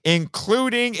filmed,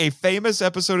 including a famous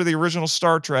episode of the original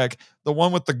Star Trek, the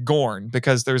one with the Gorn,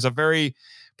 because there's a very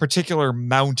particular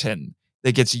mountain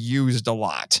that gets used a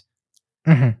lot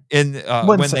in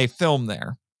when they film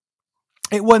there.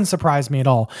 It wouldn't surprise me at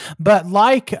all. But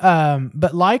like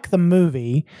the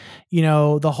movie,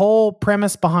 the whole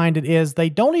premise behind it is they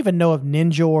don't even know if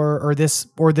Ninjor or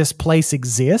this place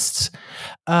exists.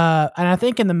 And I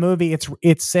think in the movie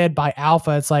it's said by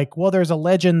Alpha. It's like, well, there's a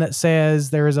legend that says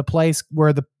there is a place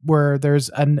where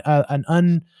there's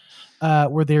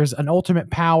where there's an ultimate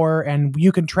power and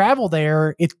you can travel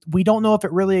there. We don't know if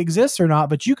it really exists or not,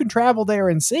 but you can travel there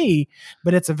and see.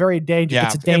 But it's a very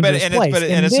dangerous. It's a dangerous place,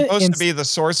 and it's supposed to be the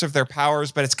source of their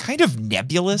powers, but it's kind of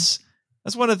nebulous.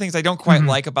 That's one of the things I don't quite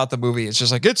like about the movie. It's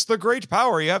just like, it's the great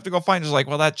power. You have to go find. It's like,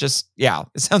 well, that just, it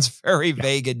sounds very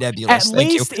vague and nebulous. At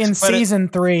least in season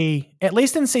three,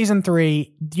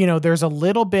 there's a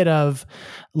little bit of,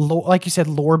 like you said,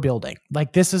 lore building.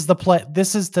 Like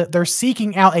they're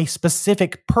seeking out a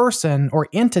specific person or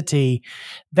entity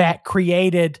that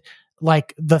created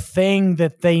like the thing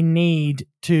that they need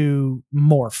to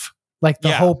morph, like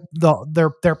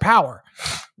their power.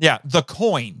 Yeah. The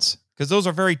coins. Because those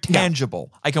are very tangible.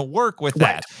 Yeah. I can work with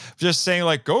that. Just saying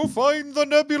like, go find the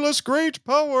nebulous great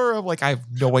power. I'm like, I have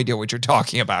no idea what you're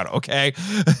talking about. Okay.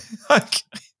 Like,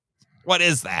 what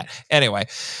is that? Anyway,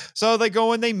 so they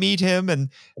go and they meet him. And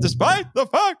despite the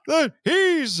fact that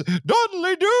he's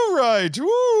Dudley Do-Right,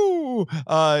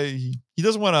 he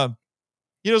doesn't want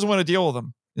to deal with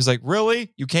them. He's like,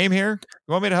 really? You came here?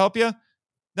 You want me to help you?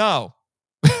 No.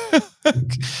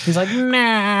 He's like,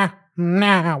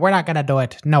 nah, we're not gonna do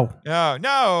it. No.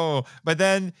 But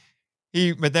then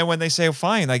when they say,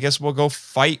 fine, I guess we'll go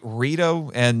fight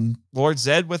Rito and Lord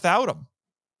Zed without him.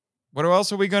 What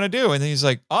else are we gonna do? And then he's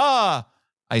like, I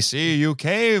see you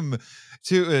came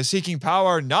to seeking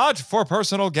power not for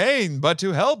personal gain, but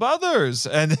to help others.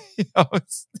 And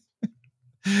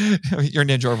your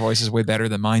Ninjor voice is way better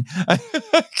than mine.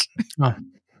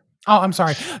 Oh, I'm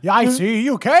sorry. I see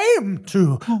you came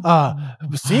to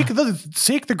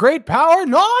seek the great power,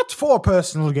 not for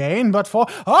personal gain, but for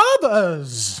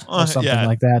others, or something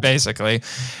like that. Basically.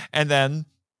 And then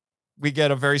we get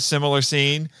a very similar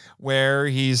scene where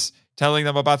he's telling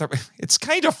them about it's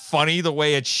kind of funny the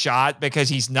way it's shot because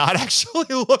he's not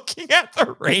actually looking at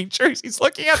the Rangers. He's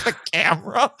looking at the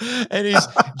camera and he's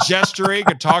gesturing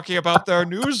and talking about their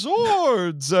new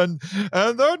Zords and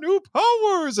their new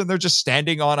powers. And they're just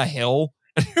standing on a hill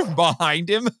behind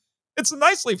him. It's a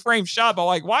nicely framed shot, but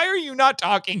like, why are you not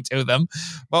talking to them?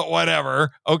 But whatever.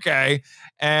 Okay.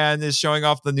 And is showing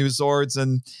off the new Zords.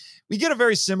 And we get a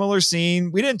very similar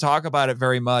scene. We didn't talk about it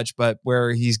very much, but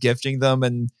where he's gifting them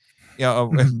and,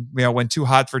 when too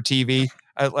hot for TV,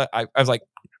 I was like,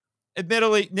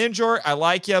 admittedly, Ninjor, I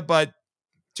like you, but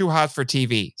too hot for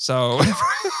TV. So a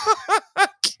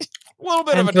little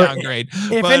bit of a downgrade.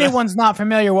 If anyone's not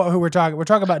familiar with who we're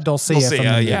talking about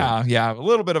Dulcea. Yeah, a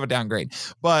little bit of a downgrade.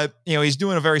 But he's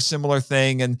doing a very similar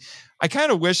thing, and I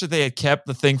kind of wish that they had kept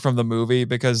the thing from the movie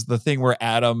because the thing where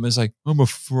Adam is like, I'm a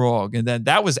frog, and then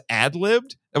that was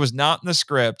ad-libbed. That was not in the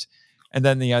script. And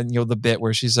then the bit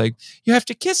where she's like, you have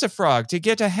to kiss a frog to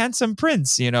get a handsome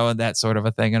prince, and that sort of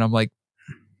a thing. And I'm like,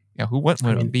 who wouldn't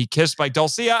want to be kissed by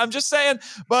Dulcea? I'm just saying.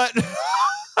 But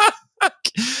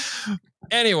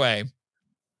anyway.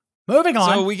 Moving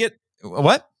on. So we get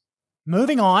what?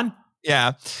 Moving on.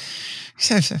 Yeah.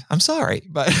 I'm sorry,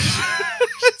 but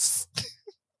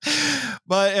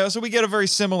so we get a very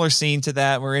similar scene to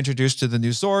that. We're introduced to the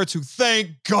new Zords, who, thank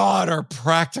God, are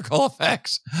practical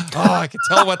effects. Oh, I can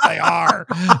tell what they are.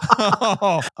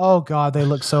 Oh God, they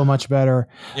look so much better.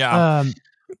 Yeah.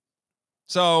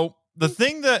 So the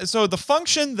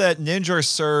function that Ninjor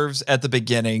serves at the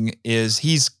beginning is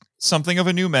he's something of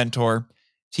a new mentor,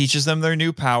 teaches them their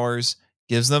new powers,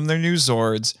 gives them their new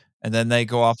Zords, and then they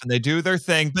go off and they do their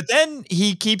thing. But then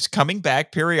he keeps coming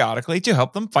back periodically to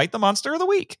help them fight the monster of the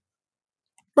week.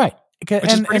 Right.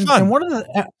 Which is pretty fun. And one of the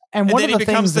he becomes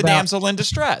things the damsel in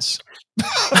distress.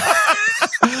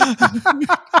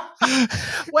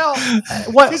 Well,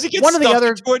 because he gets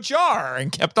stuffed into a jar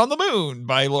and kept on the moon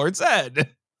by Lord Zed.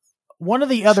 One of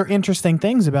the other interesting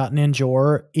things about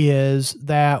Ninjor is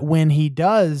that when he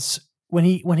does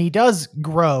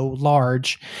grow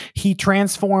large, he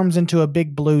transforms into a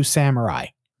big blue samurai,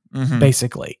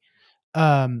 basically.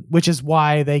 Which is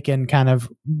why they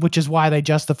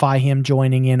justify him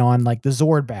joining in on like the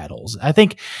Zord battles. I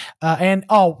think,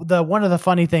 one of the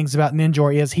funny things about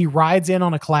Ninjor is he rides in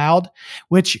on a cloud,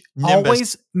 which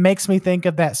always makes me think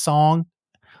of that song.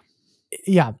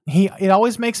 Yeah, it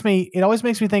always makes me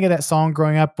think of that song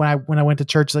growing up when I went to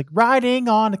church, like riding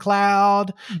on a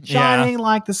cloud, shining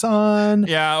like the sun.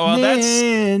 Yeah, well,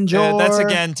 that's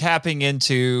again tapping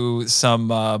into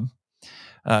some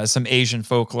Asian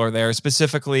folklore there,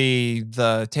 specifically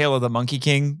the Tale of the Monkey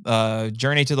King,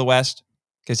 Journey to the West.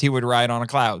 because he would ride on a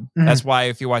cloud. Mm-hmm. That's why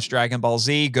if you watch Dragon Ball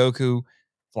Z, Goku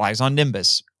flies on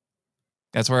Nimbus.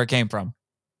 That's where it came from.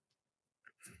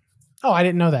 Oh, I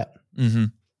didn't know that. Mm-hmm.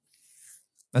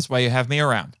 That's why you have me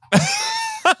around.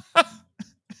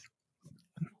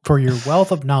 For your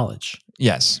wealth of knowledge.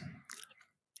 Yes.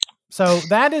 So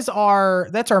that's our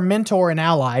mentor and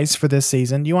allies for this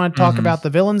season. Do you want to talk about the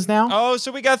villains now? Oh,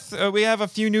 so we have a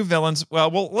few new villains.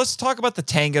 Well, let's talk about the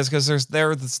Tengas because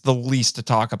they're the least to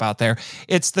talk about there.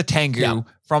 It's the Tengu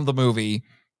from the movie,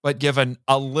 but given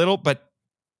a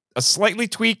slightly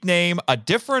tweaked name, a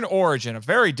different origin, a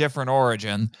very different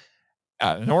origin,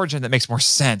 an origin that makes more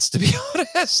sense, to be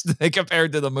honest,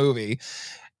 compared to the movie.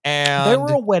 And they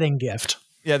were a wedding gift.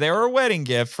 Yeah, they were a wedding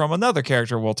gift from another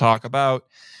character we'll talk about.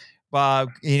 And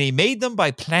he made them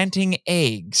by planting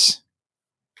eggs,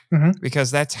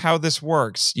 because that's how this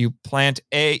works. You plant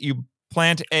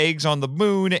eggs on the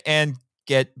moon and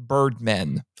get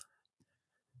birdmen,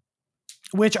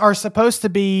 which are supposed to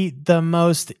be the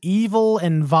most evil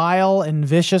and vile and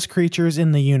vicious creatures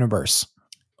in the universe.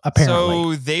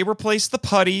 Apparently, so they replaced the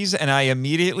putties, and I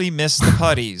immediately missed the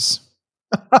putties.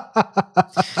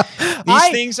 These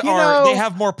things they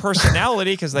have more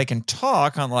personality because they can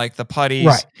talk, unlike the putties,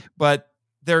 right. But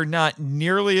they're not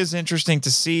nearly as interesting to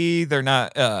see. They're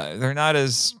not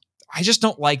as, I just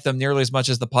don't like them nearly as much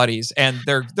as the putties, and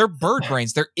they're bird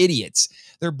brains. They're idiots.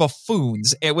 They're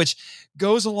buffoons, which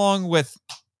goes along with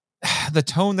the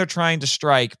tone they're trying to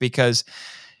strike, because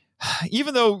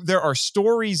even though there are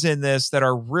stories in this that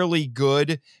are really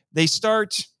good, they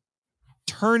start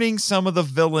turning some of the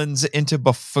villains into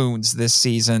buffoons this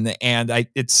season, and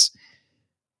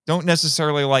don't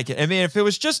necessarily like it. I mean, if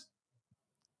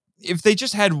they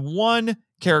just had one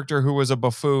character who was a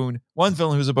buffoon, one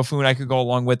villain who's a buffoon, I could go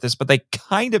along with this, but they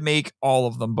kind of make all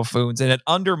of them buffoons, and it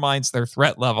undermines their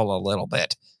threat level a little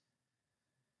bit.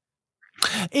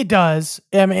 It does.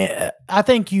 I mean, I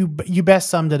think you best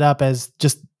summed it up as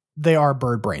just they are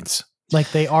bird brains. Like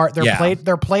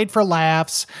they're played for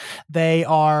laughs. They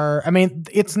are. I mean,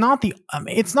 it's not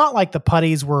like the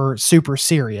putties were super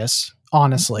serious,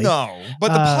 honestly. No, but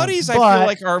the putties I feel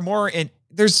like are more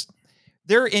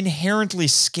they're inherently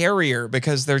scarier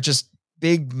because they're just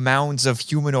big mounds of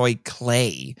humanoid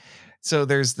clay. So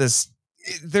there's this.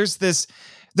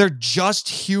 They're just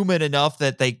human enough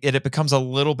that it becomes a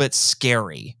little bit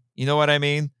scary. You know what I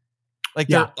mean? Like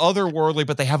they're otherworldly,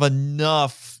 but they have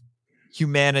enough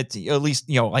humanity, at least,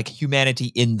 like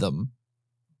humanity in them.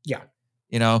 Yeah.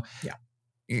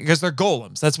 Because they're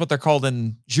golems. That's what they're called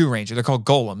in Zyuranger. They're called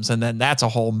golems. And then that's a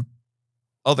whole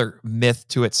other myth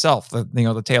to itself,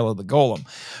 the tale of the golem.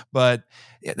 But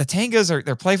the Tengas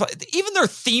they're playful. Even their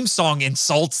theme song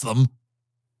insults them.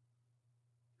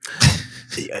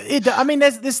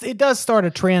 It does start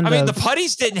a trend. I mean, the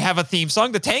putties didn't have a theme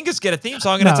song. The Tengas get a theme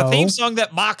song, and it's a theme song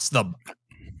that mocks them.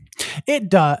 It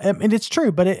does. I mean, it's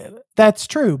true, that's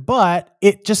true. But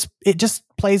it just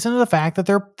plays into the fact that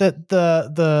they're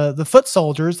the foot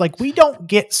soldiers. Like, we don't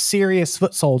get serious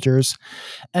foot soldiers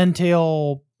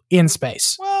until in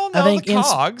space. Well, no, I think the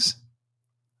cogs.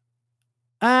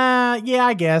 Yeah,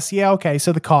 I guess. Yeah, okay.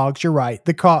 So the cogs, you're right.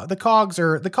 The cogs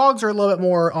are a little bit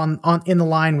more in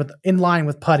line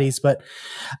with putties, but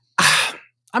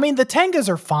I mean, the Tengas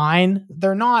are fine.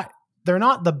 They're not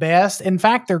the best. In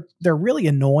fact, they're really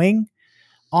annoying.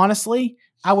 Honestly,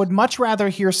 I would much rather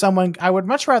hear than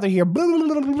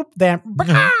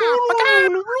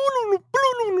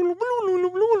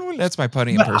that's my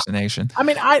putty impersonation. I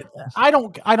mean, I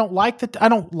don't like the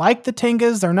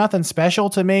Tengas. They're nothing special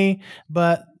to me,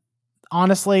 but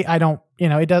honestly, I don't,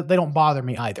 they don't bother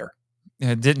me either.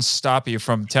 It didn't stop you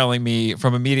from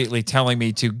immediately telling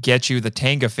me to get you the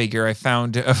Tenga figure I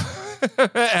found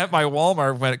at my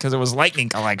Walmart because it was Lightning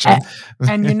Collection.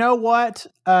 And you know what?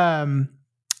 The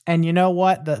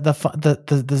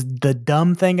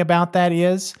dumb thing about that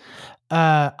is,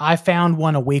 I found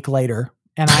one a week later,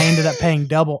 and I ended up paying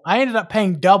double. I ended up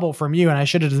paying double from you, and I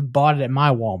should have just bought it at my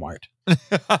Walmart.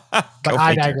 But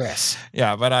I digress.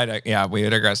 Yeah, we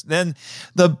digress. Then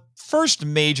the first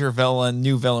major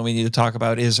new villain we need to talk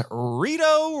about is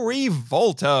Rito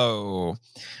Revolto.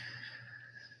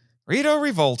 Rito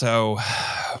Revolto.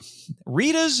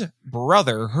 Rita's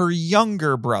brother, her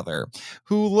younger brother,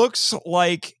 who looks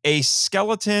like a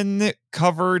skeleton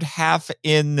covered half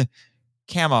in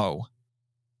camo.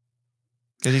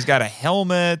 Because he's got a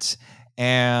helmet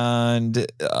and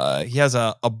he has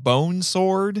a bone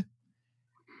sword.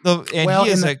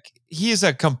 He is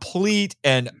a complete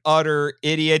and utter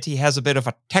idiot. He has a bit of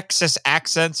a Texas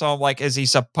accent, so I'm like, is he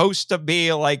supposed to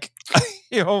be like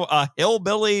a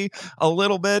hillbilly a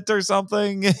little bit or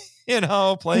something, playing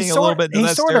a little bit into he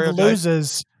that sort of stereotype.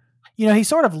 loses, he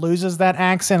sort of loses that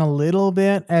accent a little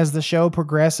bit as the show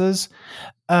progresses.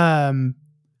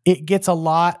 It gets a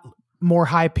lot more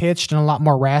high pitched and a lot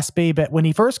more raspy, but when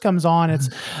he first comes on, it's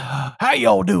how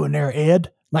y'all doing there,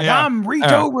 Ed? Like, I'm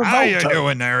Rito Revolto. How you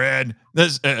doing there, Ed?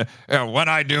 This when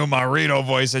I do my Rito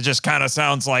voice, it just kind of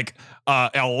sounds like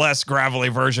a less gravelly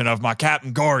version of my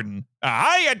Captain Gordon.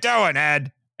 How you doing,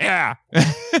 Ed? Yeah.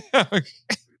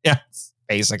 Yeah,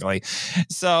 basically.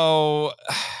 So,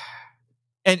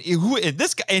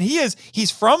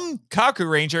 he's from Kaku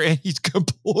Ranger, and he's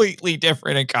completely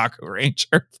different in Kaku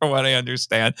Ranger, from what I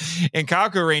understand. In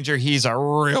Kaku Ranger, he's a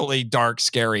really dark,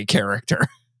 scary character.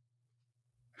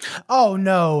 Oh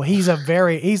no, he's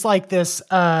like this.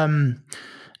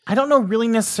 I don't know really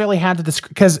necessarily how to describe,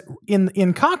 because in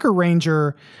Kaku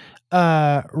Ranger,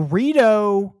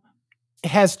 Rito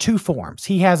has two forms.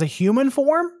 He has a human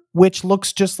form, which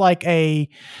looks just like a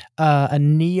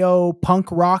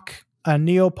neo-punk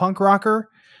rocker,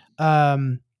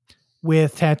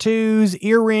 with tattoos,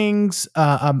 earrings,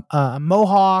 a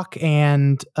mohawk,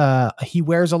 and he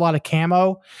wears a lot of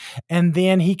camo. And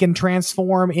then he can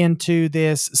transform into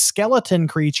this skeleton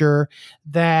creature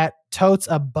that totes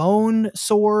a bone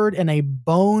sword and a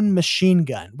bone machine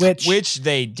gun, which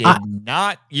they did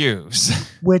not use.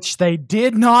 Which they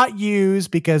did not use,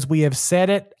 because we have said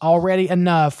it already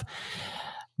enough.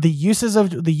 The use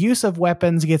of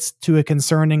weapons gets to a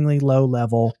concerningly low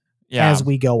level as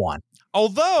we go on.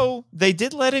 Although they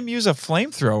did let him use a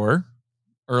flamethrower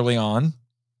early on.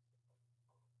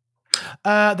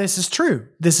 This is true.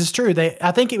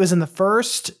 I think it was in the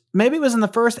first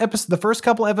episode, the first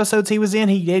couple episodes he was in,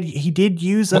 he did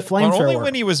use a flamethrower. Only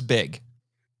when he was big.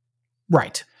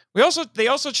 Right. They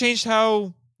also changed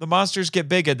how the monsters get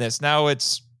big in this. Now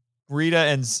it's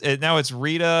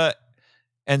Rita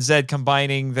and Zed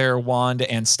combining their wand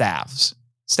and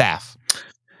staff.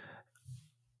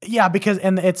 Yeah, because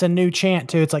it's a new chant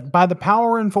too. It's like, by the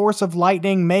power and force of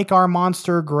lightning, make our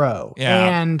monster grow.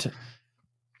 Yeah. And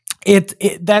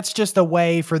that's just a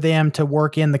way for them to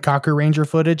work in the Kaku Ranger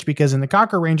footage, because in the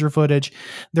Kaku Ranger footage,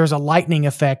 there's a lightning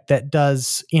effect that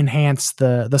does enhance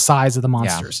the size of the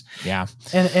monsters. Yeah.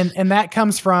 And that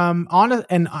comes from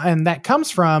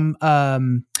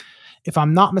if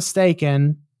I'm not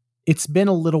mistaken, it's been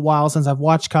a little while since I've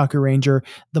watched Kaku Ranger.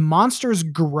 The monsters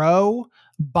grow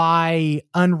by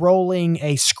unrolling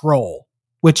a scroll,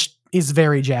 which is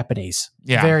very Japanese.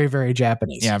 Yeah. Very, very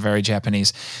Japanese. Yeah, very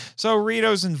Japanese. So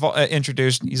Rito's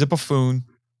introduced. He's a buffoon,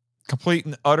 complete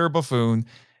and utter buffoon.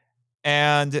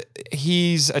 And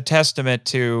he's a testament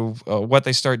to what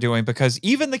they start doing, because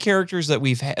even the characters that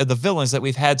the villains that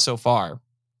we've had so far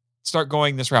start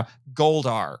going this route.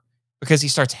 Goldar, because he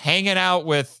starts hanging out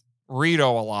with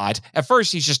Rito a lot. At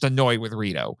first, he's just annoyed with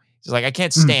Rito. He's like, I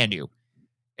can't stand you.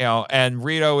 And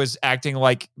Rito is acting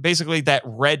like basically that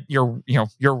your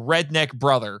redneck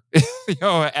brother,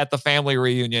 at the family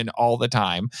reunion all the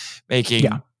time, making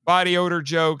body odor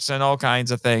jokes and all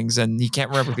kinds of things. And he can't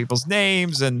remember people's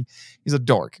names, and he's a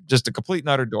dork, just a complete and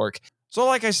utter dork. So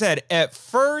like I said, at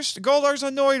first, Goldar's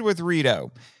annoyed with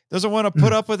Rito, doesn't want to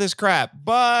put up with his crap.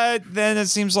 But then it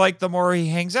seems like the more he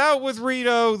hangs out with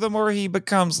Rito, the more he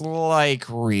becomes like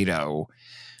Rito.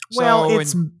 Well,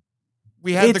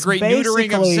 we had the great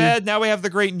neutering of Zed. Now we have the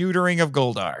great neutering of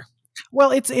Goldar. Well,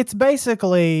 it's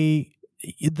basically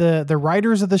the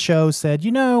writers of the show said,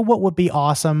 what would be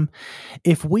awesome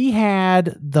if we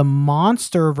had the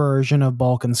monster version of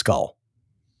Bulk and Skull.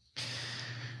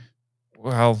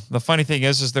 Well, the funny thing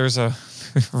is there's a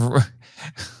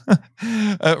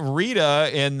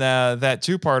Rita in that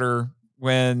two-parter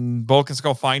when Bulk and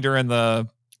Skull find her in the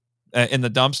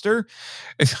dumpster.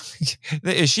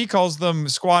 She calls them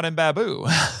Squat and Babu.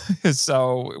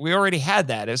 So we already had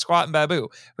that as Squat and Babu.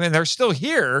 I mean, they're still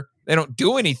here. They don't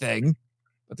do anything,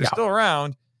 but they're still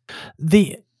around.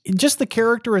 Just the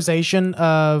characterization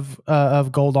of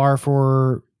Goldar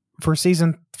from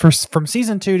season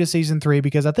 2 to season 3,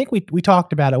 because I think we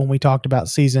talked about it when we talked about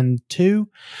season 2,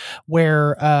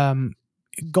 where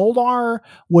Goldar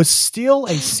was still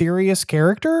a serious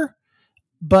character,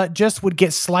 but just would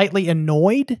get slightly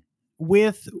annoyed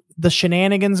with the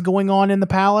shenanigans going on in the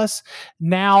palace.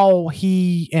 Now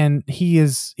he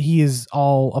is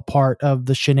all a part of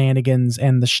the shenanigans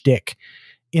and the shtick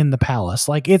in the palace.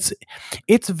 Like it's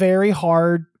very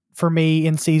hard for me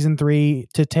in season 3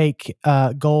 to take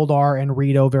Goldar and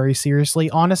Rito very seriously.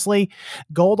 Honestly,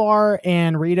 Goldar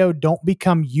and Rito don't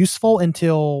become useful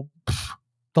until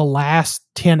the last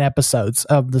 10 episodes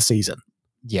of the season.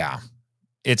 Yeah.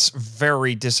 It's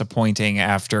very disappointing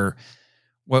after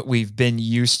what we've been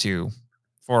used to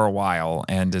for a while,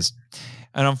 and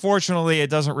unfortunately, it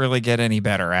doesn't really get any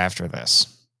better after this.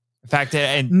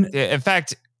 In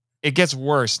fact, it gets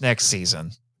worse next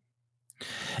season.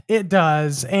 It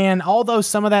does, and although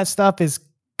some of that stuff is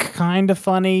kind of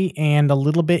funny and a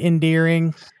little bit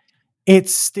endearing, I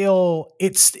still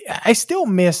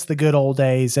miss the good old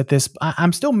days.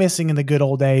 I'm still missing in the good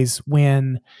old days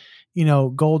when,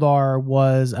 Goldar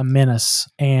was a menace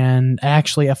and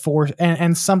actually a force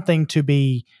and something to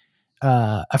be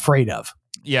afraid of.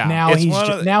 Yeah. Now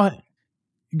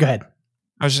go ahead.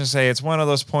 I was going to say, it's one of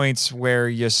those points where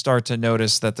you start to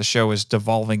notice that the show is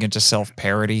devolving into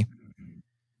self-parody.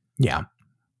 Yeah.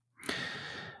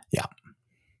 Yeah.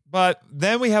 But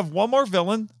then we have one more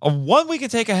villain, one we can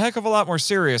take a heck of a lot more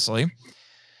seriously.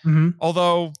 Mm-hmm.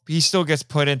 Although he still gets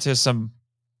put into some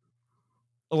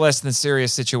less than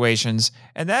serious situations,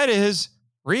 and that is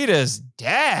Rita's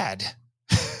dad.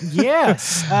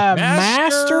 Yes,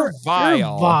 Master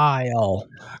Vile,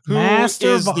 who is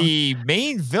the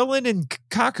main villain in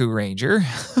Kaku Ranger.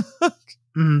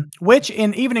 Which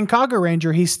even in Kaku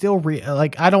Ranger, he's still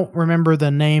I don't remember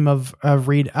the name of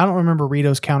Rita. I don't remember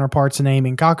Rito's counterpart's name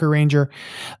in Kaku Ranger,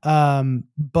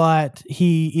 but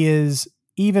he is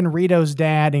even Rito's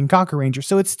dad in Kaku Ranger.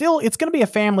 So it's going to be a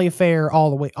family affair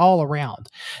all around.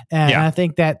 And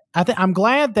I'm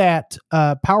glad that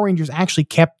Power Rangers actually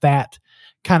kept that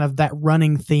kind of that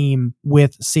running theme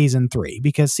with season 3,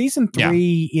 because season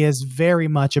 3 is very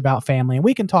much about family. And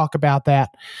we can talk about that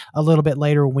a little bit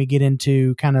later when we get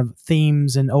into kind of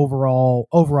themes and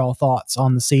overall thoughts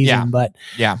on the season. But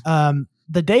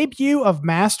the debut of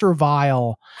Master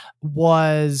Vile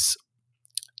was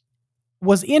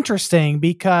interesting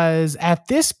because at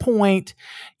this point,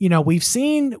 we've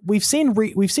seen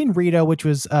Rito, which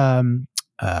was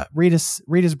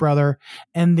Rita's brother,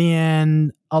 and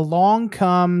then along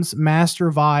comes Master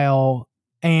Vile,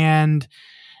 and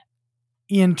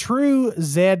in true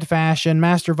Zed fashion,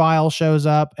 Master Vile shows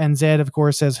up, and Zed, of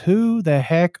course, says, "Who the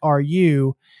heck are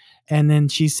you?" And then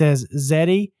she says,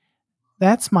 "Zeddy,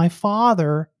 that's my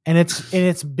father." And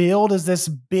it's billed as this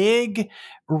big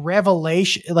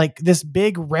revelation, like this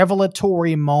big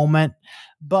revelatory moment.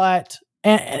 But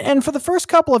and for the first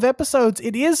couple of episodes,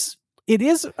 it is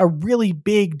a really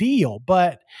big deal,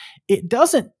 but it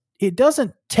doesn't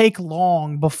take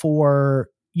long before,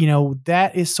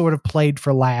 that is sort of played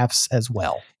for laughs as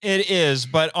well. It is,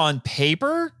 but on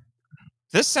paper,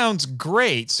 this sounds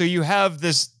great. So you have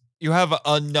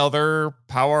another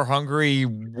power hungry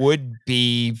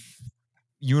would-be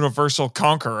universal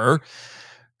conqueror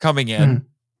coming in. Mm-hmm.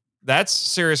 That's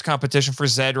serious competition for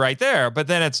Zed right there. But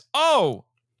then it's,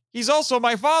 he's also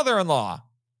my father-in-law.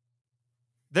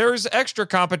 There's extra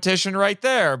competition right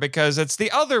there because it's the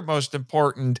other most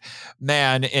important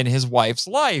man in his wife's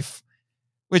life,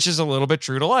 which is a little bit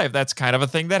true to life. That's kind of a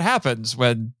thing that happens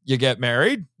when you get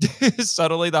married.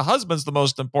 Suddenly the husband's the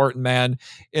most important man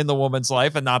in the woman's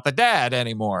life and not the dad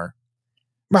anymore.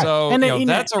 Right. So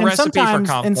that's a recipe for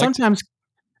conflict. And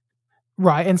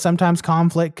sometimes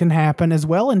conflict can happen as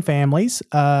well in families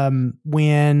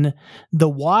when the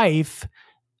wife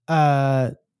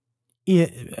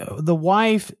the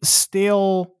wife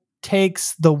still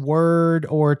takes the word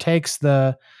or takes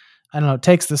the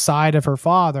side of her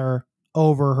father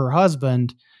over her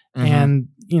husband. Mm-hmm. And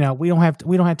we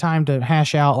don't have time to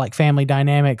hash out like family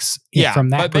dynamics from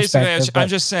that perspective. I'm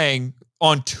just saying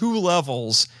on two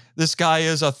levels, this guy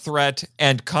is a threat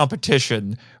and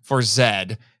competition for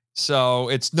Zed. So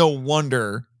it's no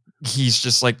wonder he's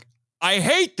just like, I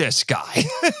hate this guy.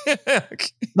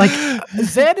 Like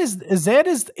Zed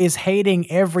is hating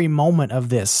every moment of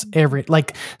this.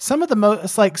 Some of the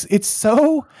most, like it's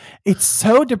so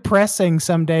depressing.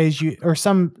 Some days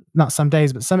not some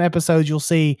days, but some episodes you'll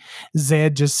see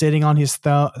Zed just sitting on his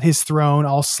throne,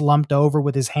 all slumped over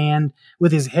with his head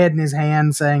in his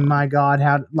hand, saying, "My God,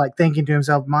 thinking to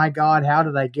himself, my God, how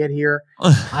did I get here?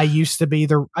 I used to be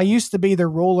the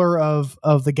ruler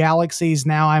of the galaxies.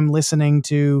 Now I'm listening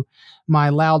to my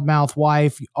loudmouth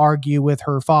wife argue with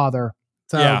her father."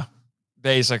 So, yeah,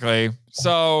 basically.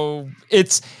 So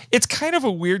it's kind of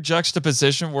a weird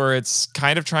juxtaposition where it's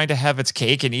kind of trying to have its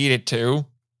cake and eat it too.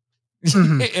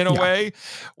 Mm-hmm. In a way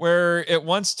where it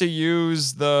wants to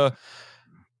use it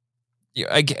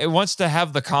wants to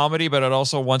have the comedy, but it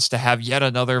also wants to have yet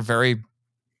another very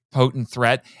potent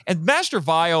threat. And Master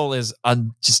Vile is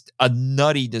just a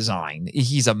nutty design.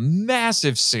 He's a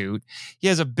massive suit. He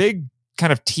has a big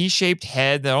kind of T-shaped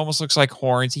head that almost looks like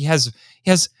horns. He has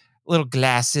little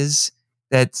glasses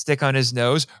that stick on his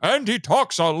nose, and he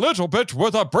talks a little bit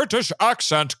with a British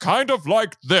accent, kind of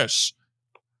like this.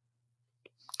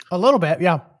 A little bit,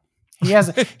 yeah. He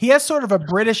has sort of a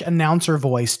British announcer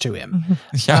voice to him.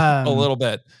 Yeah, a little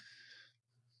bit.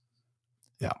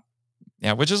 Yeah.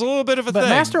 Yeah, which is a little bit of a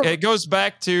thing. It goes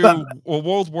back to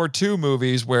World War II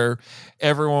movies where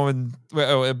everyone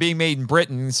being made in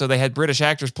Britain, so they had British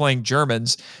actors playing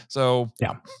Germans. So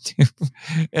yeah,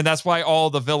 and that's why all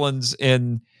the villains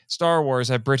in Star Wars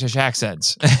have British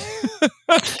accents.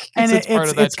 And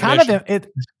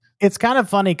it's kind of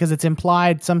funny because it's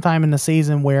implied sometime in the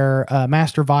season where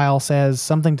Master Vile says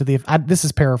something to the this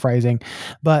is paraphrasing,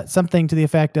 but something to the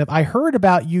effect of, I heard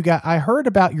about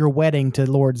your wedding to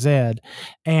Lord Zed,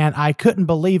 and I couldn't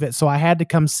believe it, so I had to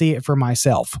come see it for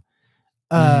myself.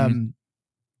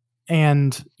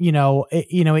 And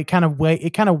it kind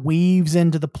of weaves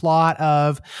into the plot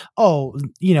of,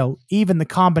 even the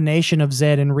combination of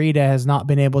Zed and Rita has not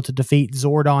been able to defeat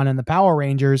Zordon and the Power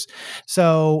Rangers,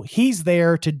 so he's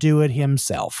there to do it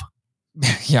himself.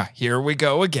 Yeah, here we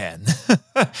go again.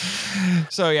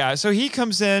 So he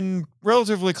comes in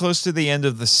relatively close to the end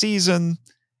of the season,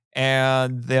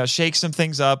 and they'll shake some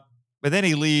things up, but then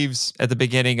he leaves at the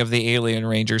beginning of the Alien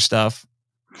Ranger stuff.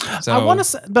 So I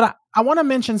want to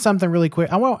mention something really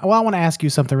quick. I want to ask you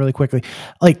something really quickly.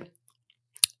 Like,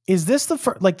 is this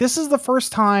this is the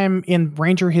first time in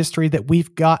Ranger history that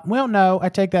we've got? Well, no, I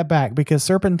take that back, because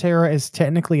Serpentera is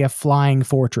technically a flying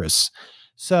fortress.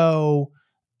 So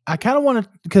I kind of want to,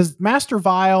 because Master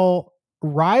Vile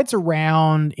rides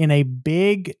around in a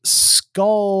big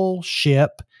skull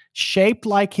ship shaped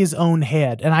like his own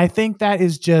head, and I think that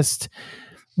is just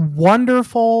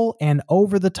wonderful and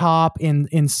over the top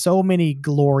in so many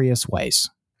glorious ways.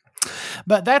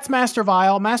 But that's Master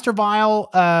Vile. Master Vile,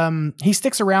 he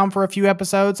sticks around for a few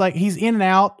episodes. Like, he's in and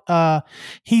out.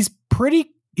 He's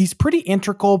pretty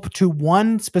integral to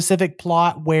one specific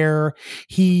plot where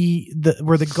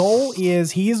the goal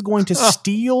is he is going to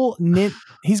steal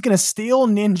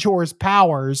Ninjor's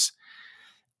powers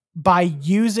by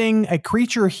using a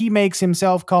creature he makes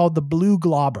himself called the Blue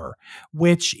Globber,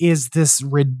 which is this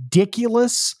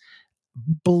ridiculous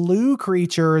blue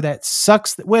creature that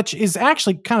sucks, which is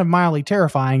actually kind of mildly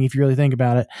terrifying if you really think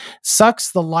about it,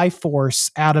 sucks the life force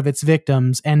out of its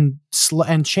victims and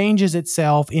changes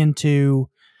itself into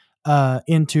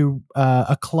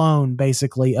a clone,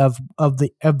 basically, of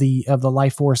the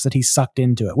life force that he sucked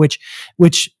into it,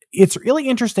 which it's really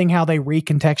interesting how they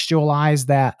recontextualize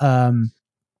that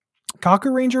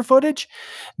Kaku Ranger footage,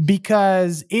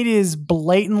 because it is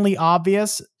blatantly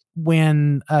obvious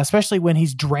especially when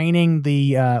he's draining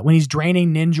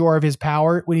Ninjor of his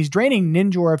power. When he's draining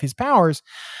Ninjor of his powers,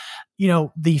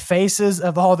 the faces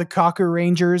of all the Kaku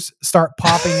Rangers start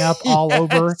popping up all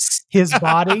over his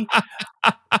body.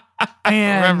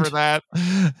 And remember that.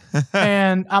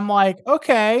 And I'm like,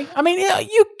 okay. I mean,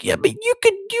 you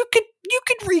could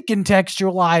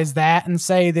recontextualize that and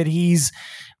say that he's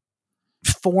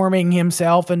forming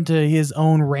himself into his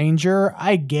own Ranger,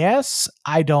 I guess.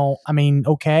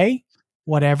 Okay,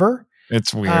 whatever.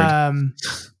 It's weird.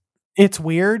 It's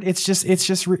weird. It's just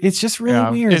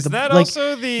really weird. Is that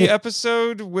also the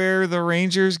episode where the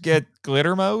Rangers get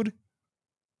glitter mode?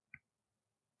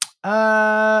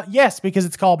 Yes, because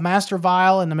it's called Master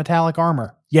Vile and the Metallic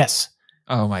Armor. Yes.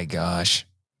 Oh my gosh.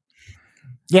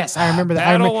 Yes, I remember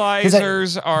that.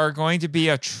 Battleizers are going to be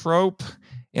a trope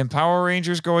in Power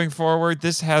Rangers going forward.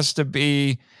 This has to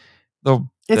be the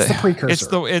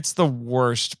precursor. It's the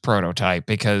worst prototype,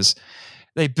 because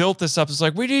they built this up. It's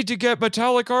like, we need to get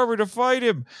Metallic Armor to fight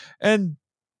him, and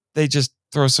they just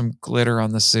throw some glitter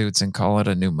on the suits and call it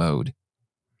a new mode.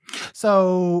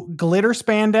 So glitter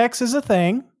spandex is a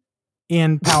thing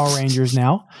in Power Rangers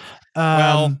now.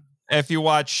 Well, if you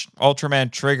watch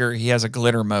Ultraman Trigger, he has a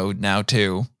glitter mode now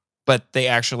too, but they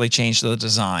actually changed the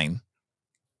design.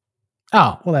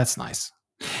 Oh, well, that's nice.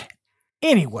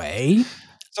 Anyway.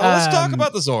 So let's talk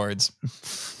about the Zords.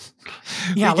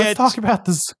 Yeah, let's talk about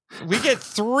this. We get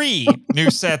 3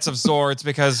 new sets of Zords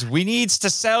because we needs to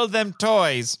sell them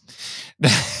toys.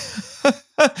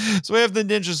 So we have the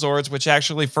Ninja Zords, which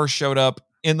actually first showed up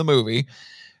in the movie.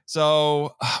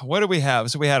 So what do we have?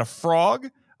 So we had a frog,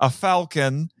 a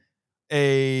falcon,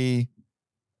 the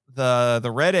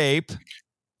red ape,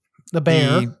 the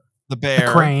bear, the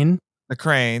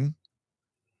crane.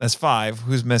 That's 5.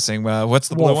 Who's missing? What's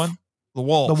the blue one? The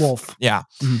wolf. The wolf. Yeah.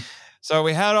 Mm-hmm. So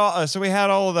we had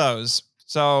all of those.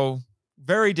 So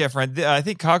very different. I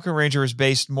think Kaku Ranger is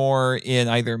based more in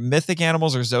either mythic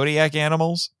animals or zodiac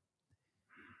animals.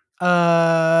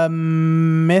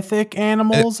 Mythic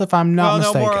animals, if I'm not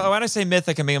mistaken. When I say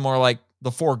mythic, I mean more like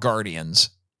the 4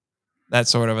 guardians. That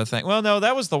sort of a thing. Well, no,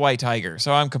 that was the white tiger.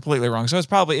 So I'm completely wrong. So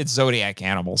it's zodiac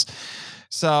animals.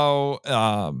 So,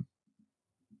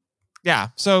 Yeah.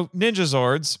 So Ninja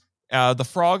Zords. The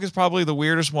frog is probably the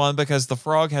weirdest one because the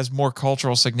frog has more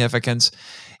cultural significance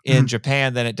in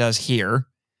Japan than it does here.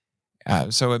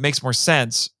 So it makes more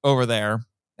sense over there.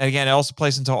 And again, it also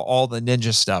plays into all the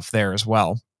ninja stuff there as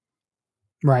well.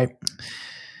 Right.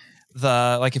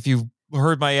 If you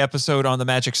heard my episode on the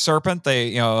magic serpent, they,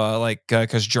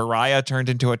 because Jiraiya turned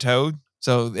into a toad.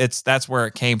 So that's where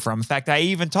it came from. In fact, I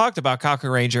even talked about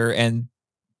Kaku Ranger and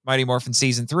Mighty Morphin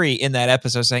Season 3 in that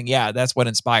episode saying, yeah, that's what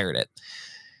inspired it.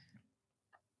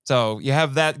 So you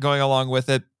have that going along with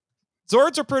it.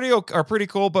 Zords are pretty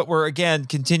cool, but we're again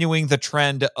continuing the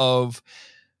trend of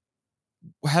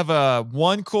have a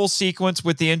one cool sequence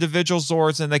with the individual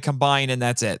Zords and they combine and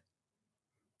that's it.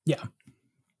 Yeah.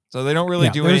 So they don't really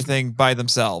do anything by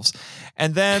themselves.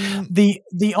 And then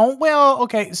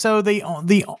so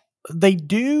they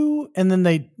do, and then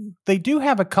they do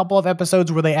have a couple of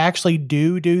episodes where they actually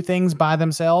do things by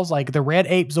themselves. Like the Red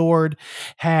Ape Zord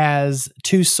has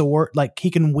two sword, like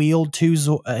he can wield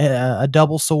a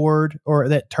double sword, or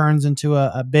that turns into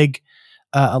a big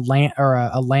a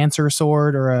lancer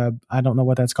sword, or I don't know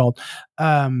what that's called.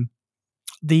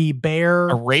 The bear,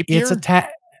 a rapier? It's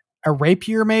a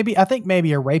rapier, maybe. I think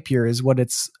maybe a rapier is what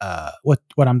it's what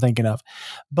I'm thinking of.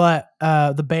 But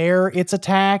the bear, its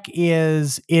attack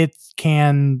is it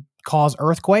can cause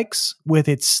earthquakes with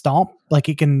its stomp. Like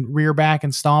it can rear back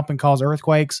and stomp and cause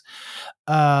earthquakes.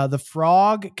 The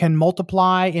frog can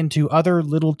multiply into other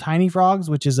little tiny frogs,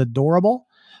 which is adorable.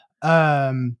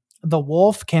 The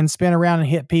wolf can spin around and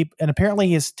hit people, and apparently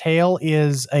his tail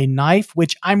is a knife,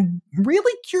 which I'm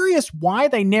really curious why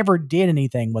they never did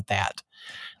anything with that.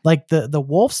 Like the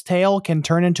wolf's tail can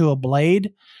turn into a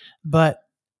blade, but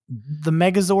the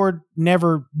Megazord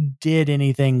never did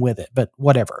anything with it, but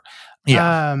whatever.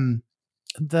 Yeah.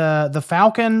 The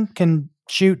Falcon can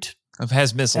shoot. It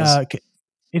has missiles.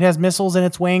 It has missiles in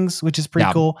its wings, which is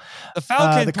pretty cool. The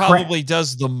Falcon probably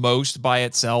does the most by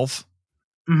itself.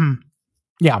 Mm-hmm.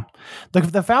 Yeah.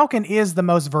 The Falcon is the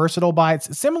most versatile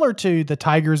similar to the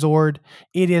Tiger Zord.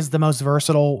 It is the most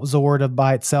versatile Zord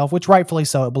by itself, which rightfully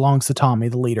so. It belongs to Tommy,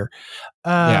 the leader.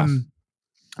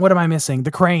 What am I missing?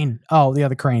 The crane. Oh, the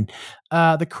other crane.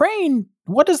 The crane,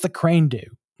 what does the crane do?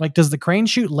 Like, does the crane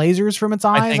shoot lasers from its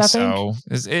eyes? I think so.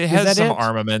 It has some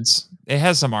armaments. It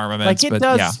has some armaments, like it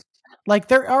does. Yeah. Like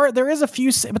there is a few.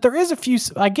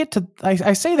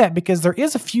 I say that because there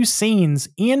is a few scenes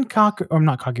in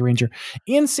Kaku Ranger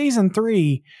in season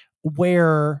 3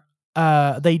 where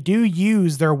they do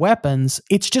use their weapons.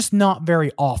 It's just not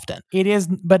very often. It is,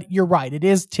 but you're right. It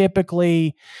is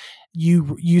typically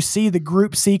you see the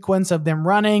group sequence of them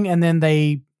running and then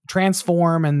they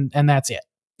transform and that's it.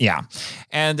 Yeah.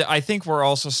 And I think we're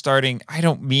also starting, I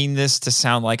don't mean this to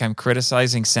sound like I'm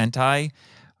criticizing Sentai.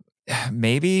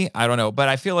 Maybe, I don't know, but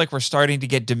I feel like we're starting to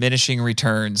get diminishing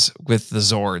returns with the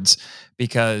Zords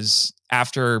because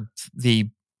after the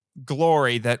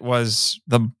glory that was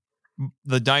the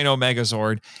Dino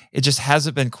Megazord, it just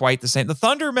hasn't been quite the same. The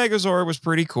Thunder Megazord was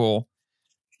pretty cool.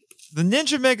 The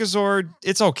Ninja Megazord,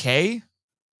 it's okay.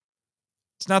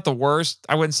 It's not the worst.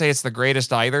 I wouldn't say it's the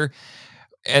greatest either.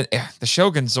 And the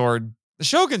Shogun Zords,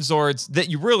 that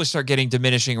you really start getting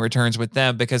diminishing returns with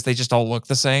them because they just all look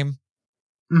the same.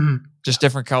 Mm-hmm. Just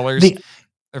different colors.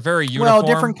 They're very uniform.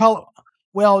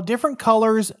 Different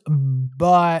colors,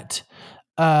 but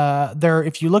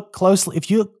if you look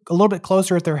a little bit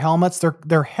closer at their helmets,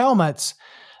 their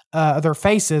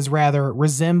faces rather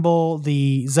resemble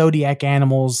the zodiac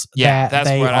animals. Yeah,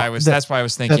 that's why I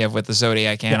was thinking of with the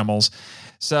zodiac animals.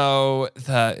 So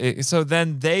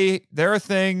then they're a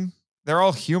thing. They're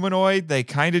all humanoid. They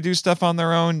kind of do stuff on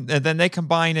their own, and then they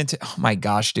combine into. Oh my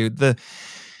gosh, dude!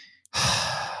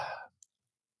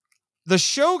 The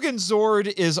Shogun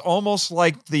Zord is almost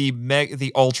like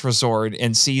the Ultra Zord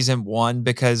in season 1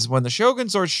 because when the Shogun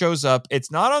Zord shows up, it's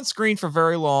not on screen for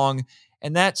very long,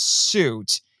 and that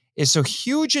suit is so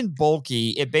huge and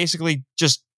bulky, it basically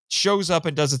just shows up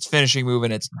and does its finishing move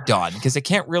and it's done because it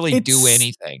can't really do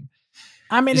anything.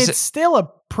 I mean, it's still a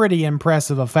pretty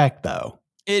impressive effect, though.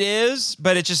 It is,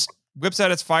 but it just whips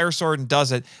out its fire sword and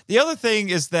does it. The other thing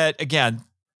is that, again,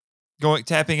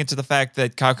 tapping into the fact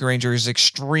that Kaku Ranger is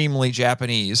extremely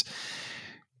Japanese.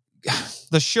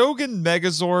 The Shogun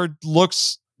Megazord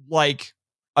looks like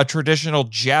a traditional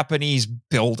Japanese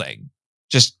building,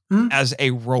 just as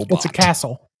a robot. It's a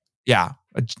castle. Yeah,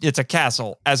 it's a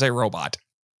castle as a robot.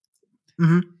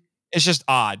 Mm-hmm. It's just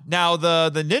odd. Now, the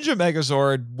Ninja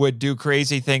Megazord would do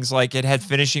crazy things like it had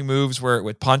finishing moves where it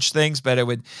would punch things, but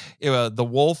the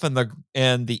wolf and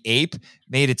the ape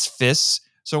made its fists.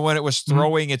 So when it was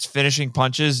throwing its finishing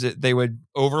punches, they would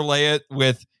overlay it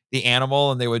with the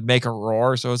animal and they would make a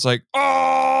roar. So it's like,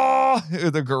 oh,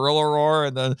 the gorilla roar,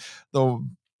 and then the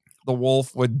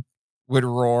wolf would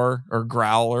roar or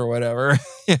growl or whatever.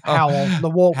 Howl. The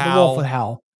wolf would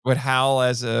howl. Would howl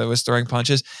as was throwing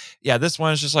punches. Yeah, this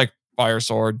one is just like fire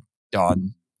sword,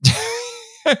 done.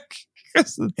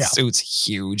 The suit's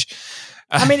huge.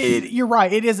 I mean, you're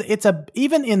right. It is. It's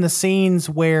even in the scenes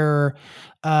where,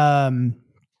 even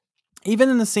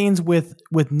in the scenes with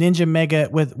Ninja Mega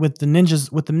with the Ninja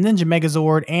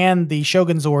Megazord and the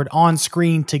Shogun Zord on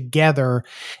screen together.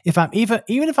 If I'm even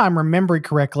if I'm remembering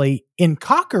correctly, in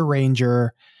Kaku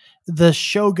Ranger, the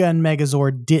Shogun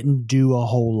Megazord didn't do a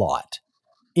whole lot.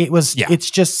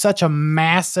 It's just such a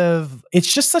massive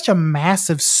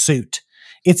suit.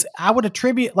 I would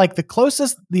attribute like the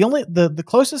closest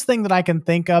thing that I can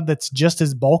think of that's just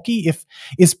as bulky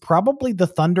is probably the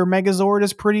Thunder Megazord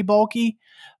is pretty bulky.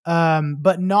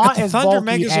 But not as Thunder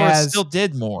bulky Megazord as still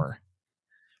did more.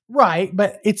 Right,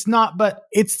 but it's not, but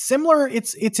it's similar.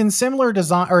 It's in similar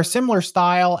design or similar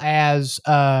style as,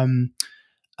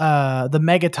 the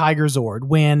Mega Tiger Zord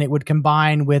when it would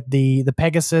combine with the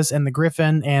Pegasus and the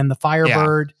Griffin and the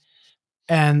Firebird.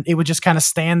 And it would just kind of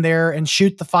stand there and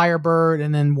shoot the Firebird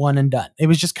and then one and done. It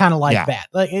was just kind of like that.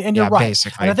 And you're right.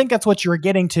 Basically. And I think that's what you were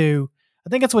getting to. I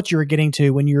think that's what you were getting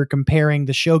to when you were comparing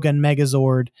the Shogun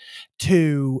Megazord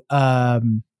to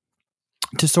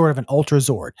sort of an Ultra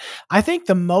Zord. I think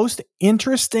the most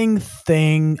interesting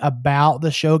thing about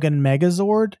the Shogun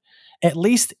Megazord, at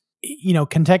least,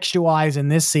 contextualized in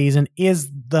this season, is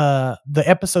the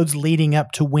episodes leading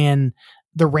up to when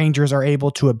the Rangers are able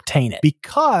to obtain it,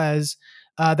 because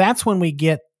that's when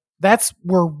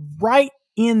we're right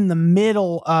in the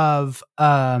middle of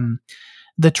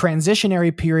the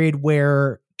transitionary period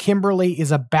where Kimberly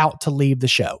is about to leave the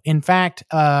show. In fact,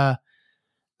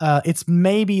 it's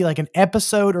maybe like an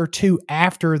episode or two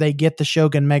after they get the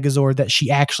Shogun Megazord that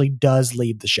she actually does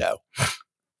leave the show.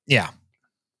 Yeah.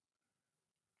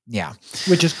 One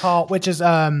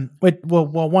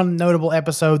notable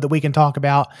episode that we can talk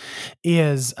about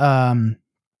is the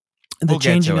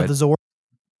changing of the Zord.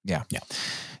 Yeah,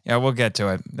 we'll get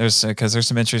to it. There's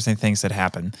some interesting things that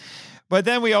happen, but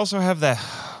then we also have the.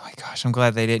 Oh my gosh, I'm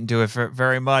glad they didn't do it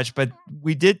very much, but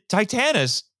we did.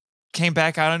 Titanus came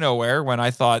back out of nowhere when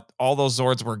I thought all those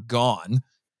Zords were gone,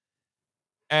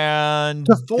 and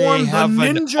to form the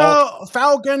Ninja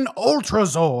Falcon Ultra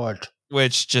Zord,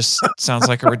 which just sounds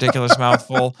like a ridiculous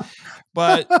mouthful.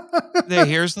 But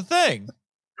here's the thing: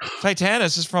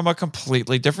 Titanus is from a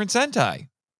completely different Sentai.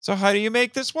 So how do you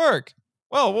make this work?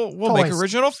 Well, we'll make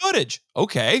original footage.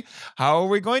 Okay. How are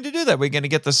we going to do that? We're going to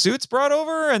get the suits brought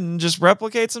over and just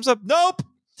replicate some stuff? Nope.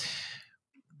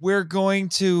 We're going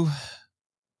to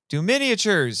do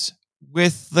miniatures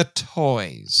with the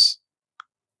toys.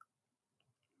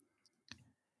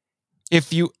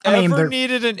 If you ever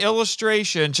needed an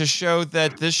illustration to show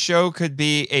that this show could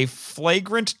be a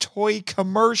flagrant toy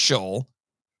commercial,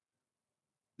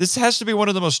 this has to be one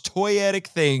of the most toyetic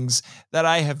things that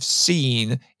I have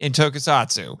seen in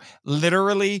Tokusatsu.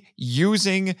 Literally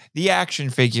using the action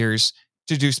figures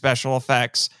to do special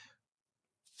effects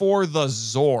for the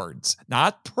Zords.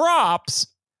 Not props,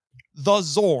 the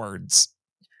Zords.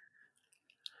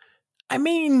 I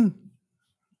mean,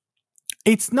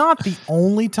 it's not the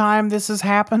only time this has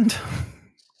happened.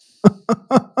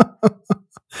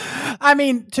 I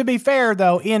mean, to be fair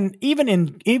though, even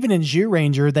in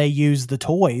Zyuranger, they used the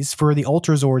toys for the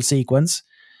Ultra Zord sequence.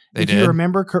 They did. You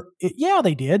remember, yeah,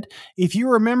 they did. If you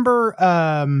remember,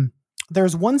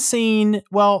 there's one scene.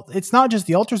 Well, it's not just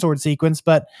the Ultra Zord sequence,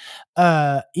 but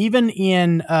even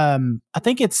in, I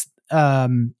think it's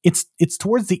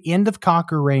towards the end of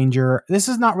Kaku Ranger. This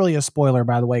is not really a spoiler,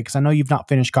 by the way, because I know you've not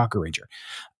finished Kaku Ranger,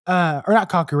 or not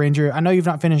Kaku Ranger. I know you've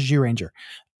not finished Zyuranger.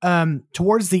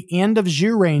 Towards the end of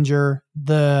Zyuranger,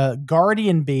 the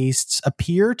Guardian Beasts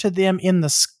appear to them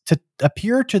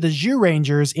appear to the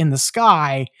Zyurangers in the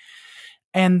sky,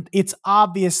 and it's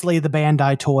obviously the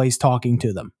Bandai toys talking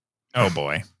to them. Oh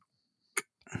boy.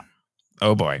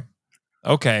 Oh boy.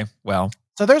 Okay, well.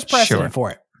 So there's precedent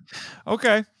for it.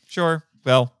 Okay, sure.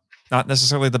 Well, not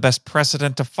necessarily the best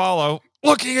precedent to follow.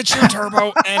 Looking at you,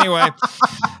 Turbo. Anyway.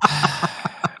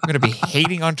 I'm going to be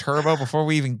hating on Turbo before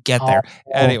we even get there.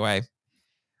 Anyway.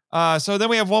 So then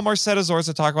we have one more set of Zords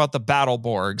to talk about, the Battle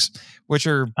Borgs, which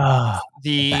are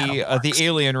the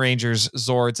Alien Rangers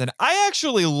Zords. And I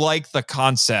actually like the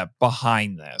concept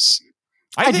behind this.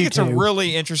 I think it's a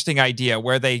really interesting idea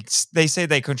where they say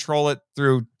they control it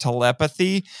through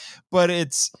telepathy, but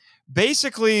it's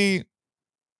basically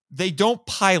they don't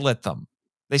pilot them.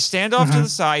 They stand off to the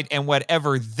side, and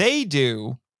whatever they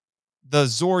do, the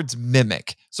Zords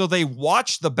mimic. So they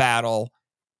watch the battle,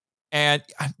 and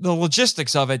the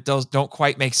logistics of it don't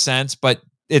quite make sense, but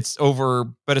it's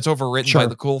overwritten by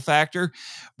the cool factor.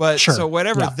 But so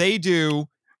whatever they do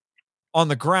on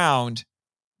the ground,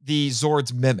 the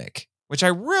Zords mimic, which I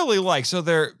really like. So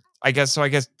I guess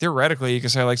theoretically you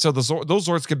could say, like, so those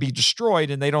Zords could be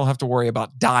destroyed and they don't have to worry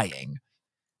about dying.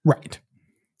 Right.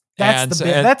 That's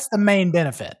the main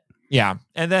benefit. Yeah.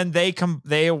 And then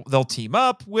they'll team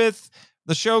up with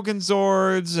the Shogun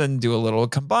Zords and do a little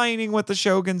combining with the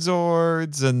Shogun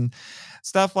Zords and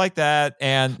stuff like that.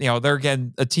 And, they're,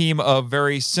 again, a team of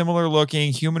very similar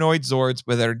looking humanoid Zords,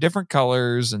 but they're different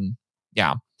colors. And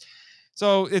yeah.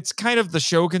 So it's kind of the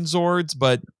Shogun Zords,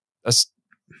 but,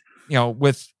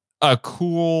 with a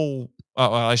cool,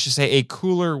 I should say a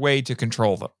cooler way to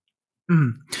control them.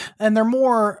 And they're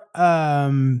more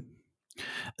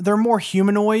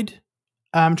humanoid.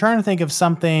 I'm trying to think of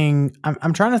something.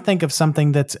 I'm trying to think of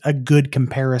something that's a good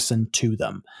comparison to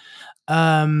them.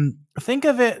 Think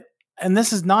of it, and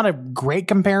this is not a great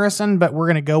comparison, but we're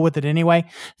going to go with it anyway.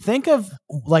 Think of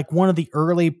like one of the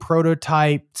early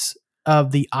prototypes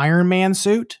of the Iron Man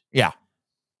suit. Yeah.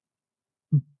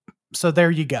 So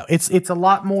there you go. It's a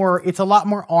lot more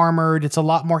armored. It's a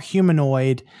lot more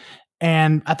humanoid.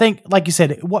 And I think, like you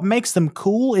said, what makes them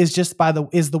cool is just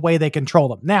the way they control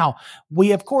them. Now,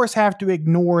 we of course have to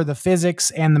ignore the physics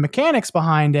and the mechanics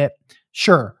behind it.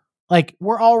 Sure. Like,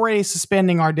 we're already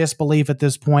suspending our disbelief at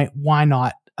this point. Why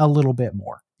not a little bit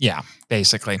more? Yeah,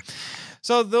 basically.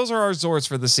 So those are our Zords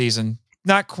for the season.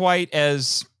 Not quite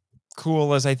as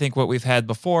cool as I think what we've had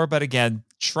before, but again,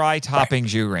 try topping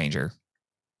Zhu Ranger.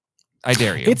 I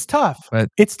dare you. It's tough.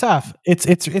 It's tough.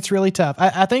 It's really tough.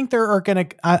 I think there are going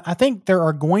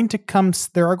to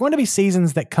be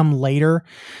seasons that come later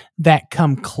that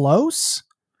come close.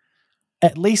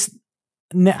 At least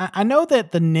I know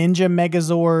that the Ninja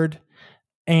Megazord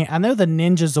and I know the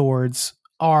Ninja Zords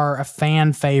are a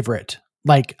fan favorite.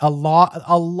 Like a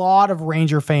lot of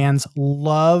Ranger fans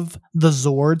love the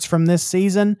Zords from this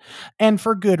season, and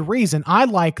for good reason. I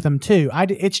like them too.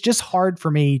 It's just hard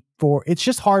for me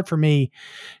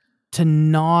to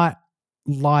not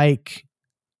like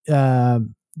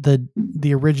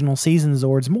the original season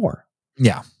Zords more.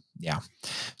 Yeah. Yeah.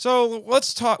 So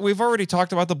let's talk. We've already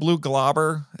talked about the blue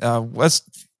globber. Let's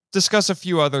discuss a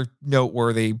few other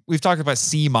noteworthy. We've talked about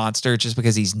Sea Monster just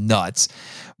because he's nuts.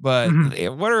 But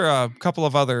what are a couple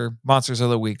of other monsters of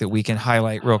the week that we can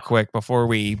highlight real quick before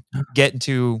we get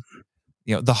into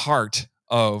the heart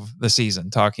of the season,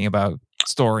 talking about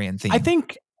story and theme? I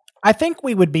think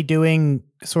we would be doing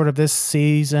sort of this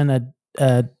season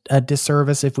a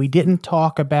disservice if we didn't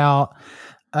talk about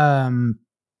one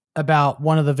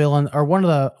of the villain or one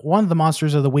of the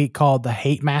monsters of the week called the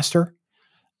Hate Master.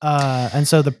 And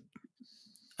so the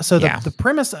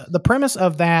premise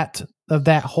of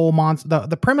that whole monster,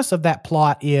 the premise of that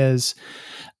plot is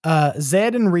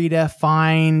Zed and Rita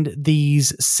find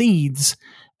these seeds,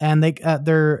 and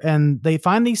they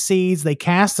find these seeds. They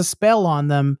cast a spell on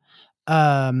them,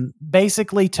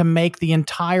 basically to make the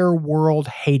entire world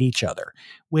hate each other,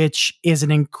 which is an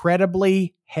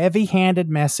incredibly heavy-handed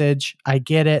message. I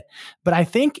get it. But I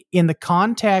think in the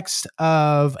context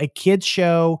of a kid's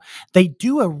show, they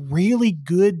do a really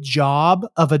good job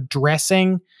of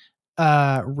addressing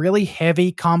really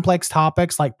heavy, complex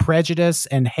topics like prejudice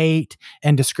and hate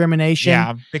and discrimination.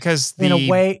 Yeah, because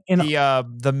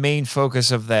the main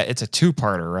focus of that, it's a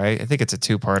two-parter, right? I think it's a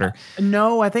two-parter.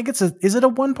 No, I think is it a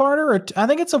one-parter? I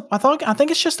think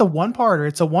it's just a one-parter.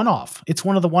 It's a one-off. It's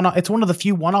one of the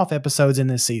few one-off episodes in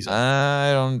this season.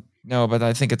 I don't know, but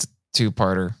I think it's a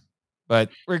two-parter.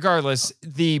 But regardless,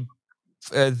 the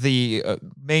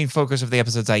main focus of the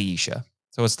episode is Aisha.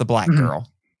 So it's the black girl.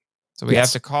 So we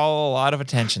have to call a lot of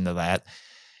attention to that.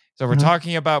 So we're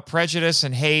talking about prejudice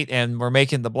and hate, and we're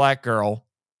making the black girl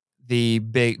the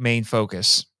big main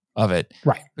focus of it.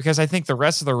 Right. Because I think the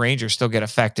rest of the Rangers still get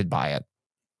affected by it.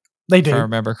 They do. If I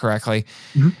remember correctly.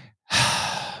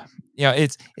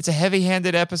 It's a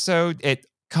heavy-handed episode. It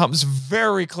comes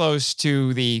very close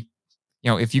to the,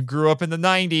 if you grew up in the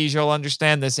 90s, you'll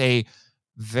understand this, a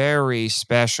very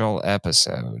special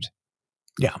episode.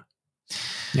 Yeah.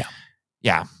 Yeah.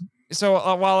 Yeah. So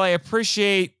while I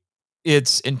appreciate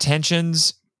its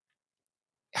intentions,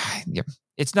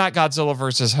 it's not Godzilla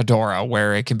versus Hedorah,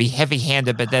 where it can be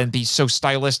heavy-handed but then be so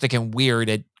stylistic and weird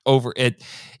it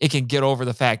can get over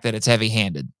the fact that it's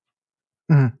heavy-handed.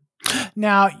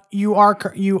 Now you are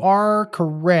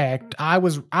correct. I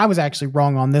was actually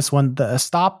wrong on this one.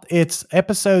 It's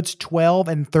episodes 12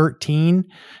 and 13.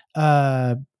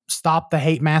 Stop the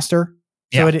Hate Master.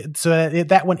 So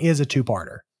that one is a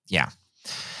two-parter. Yeah.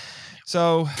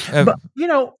 So,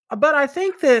 but I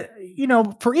think that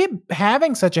for it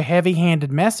having such a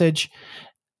heavy-handed message,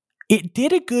 it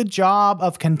did a good job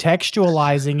of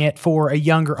contextualizing it for a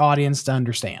younger audience to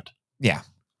understand. Yeah,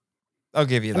 I'll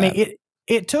give you that. I mean,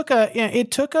 it took a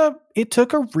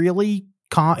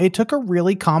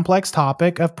really complex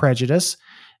topic of prejudice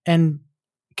and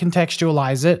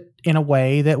contextualize it in a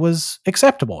way that was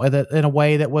acceptable, in a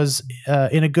way that was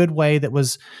in a good way that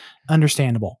was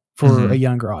understandable for a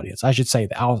younger audience. I should say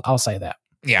that. I'll say that.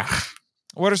 Yeah.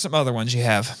 What are some other ones you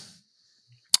have?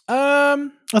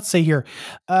 Let's see here.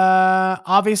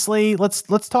 Obviously,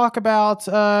 let's talk about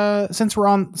since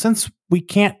we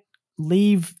can't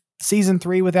leave season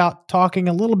 3 without talking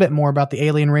a little bit more about the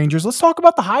Alien Rangers. Let's talk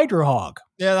about the Hydro Hog.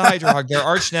 Yeah, the Hydro Hog, their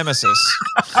arch nemesis.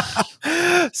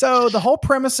 So the whole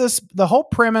premise of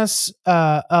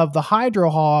the Hydro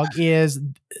Hog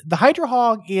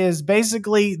is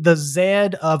basically the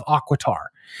Zed of Aquitar.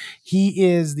 He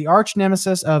is the arch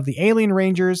nemesis of the Alien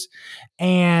Rangers,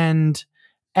 and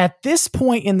at this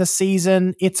point in the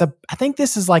season, I think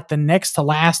this is like the next to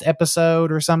last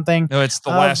episode or something. No, it's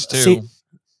the last two.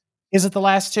 Is it the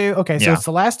last two? Okay, so it's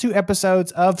the last 2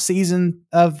 episodes of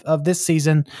this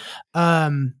season.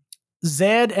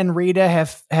 Zed and Rita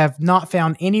have not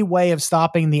found any way of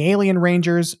stopping the Alien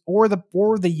Rangers or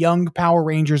the young Power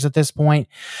Rangers at this point.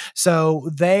 So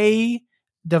they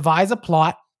devise a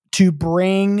plot to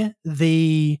bring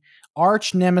the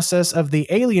arch nemesis of the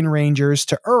Alien Rangers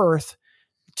to Earth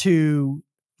to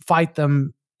fight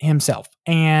them himself.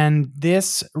 And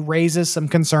this raises some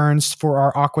concerns for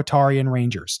our Aquatarian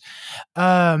Rangers.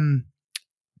 To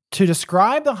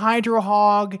describe the Hydro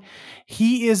Hog,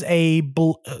 he is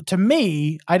to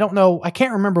me, I don't know, I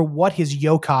can't remember what his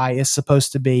yokai is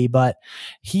supposed to be, but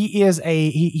he is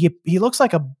he looks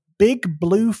like a big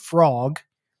blue frog.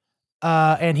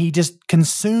 And he just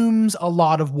consumes a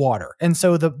lot of water. And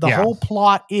so the whole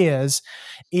plot is,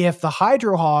 if the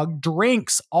Hydro Hog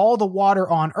drinks all the water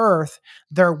on Earth,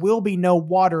 there will be no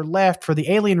water left for the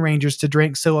Alien Rangers to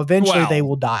drink. So eventually they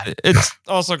will die. It's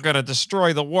also going to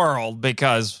destroy the world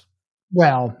because,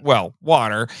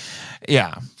 water.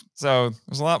 Yeah. So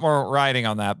there's a lot more riding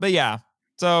on that. But yeah,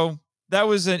 so that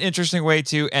was an interesting way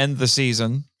to end the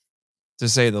season, to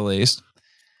say the least.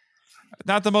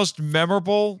 Not the most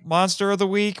memorable monster of the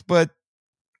week, but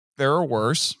there are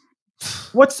worse.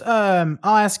 What's I'll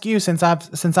ask you, since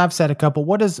I've said a couple.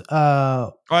 What is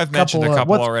I've mentioned a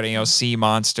couple already. Sea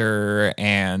monster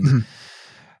and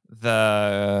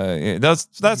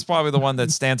that's probably the one that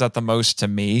stands out the most to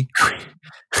me.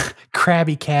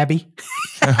 Krabby Cabby.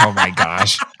 Oh my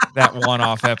gosh, that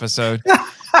one-off episode.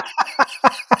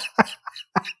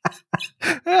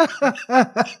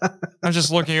 I'm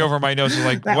just looking over my notes,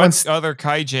 like what other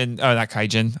kaijin? Oh, not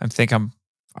kaijin. I think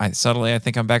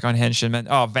I'm back on Henshin.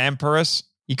 Oh, Vampirus.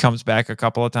 He comes back a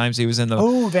couple of times. He was in the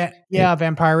Vampirus. Yeah,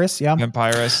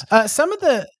 Vampirus.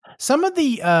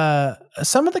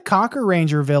 Some of the Conquer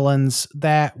Ranger villains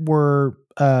that were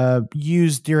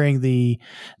used during the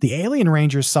Alien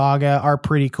Rangers saga are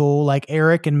pretty cool, like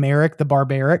Eric and Merrick the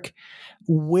Barbaric,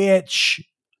 which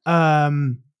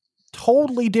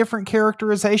totally different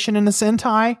characterization in the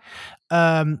Sentai.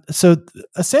 So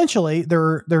essentially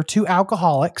they're 2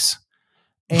 alcoholics,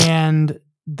 and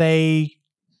they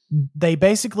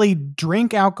basically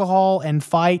drink alcohol and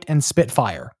fight and spit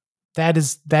fire. That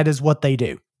is what they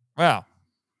do. Wow.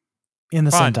 In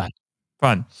the Sentai.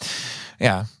 Fun.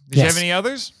 Yeah. Did you have any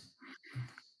others?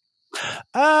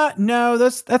 No,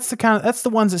 that's the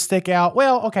ones that stick out.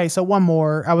 Well, okay, so one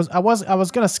more. I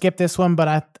was gonna skip this one,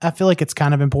 but I feel like it's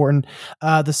kind of important.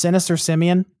 The Sinister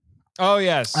Simian. Oh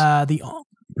yes.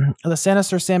 The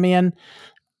Sinister Simian,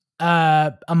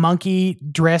 a monkey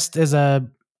dressed as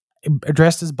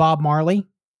Bob Marley.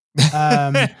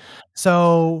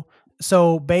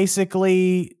 So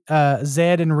basically,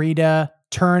 Zed and Rita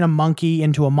turn a monkey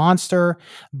into a monster,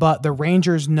 but the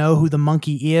Rangers know who the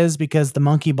monkey is because the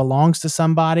monkey belongs to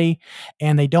somebody,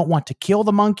 and they don't want to kill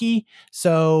the monkey.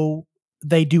 So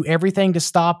they do everything to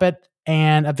stop it.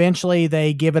 And eventually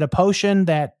they give it a potion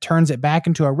that turns it back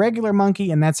into a regular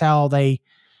monkey. And that's how they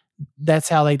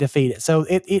defeat it. So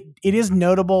it is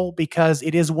notable because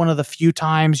it is one of the few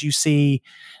times you see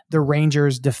the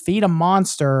Rangers defeat a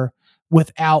monster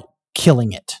without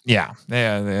killing it. Yeah.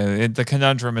 The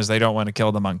conundrum is they don't want to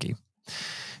kill the monkey.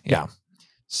 Yeah.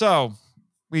 So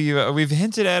we've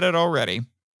hinted at it already,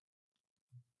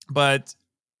 but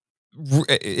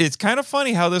it's kind of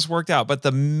funny how this worked out. But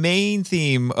the main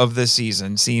theme of this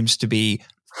season seems to be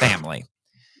family.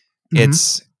 Mm-hmm.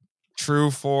 It's true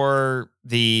for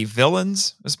the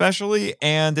villains, especially,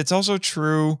 and it's also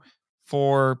true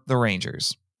for the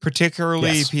Rangers.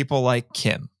 particularly people like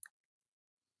Kim.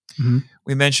 Mm-hmm.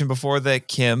 We mentioned before that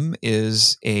Kim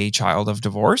is a child of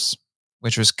divorce,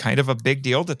 which was kind of a big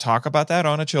deal to talk about that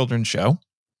on a children's show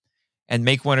and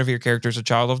make one of your characters a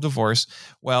child of divorce.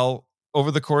 Well,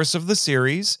 over the course of the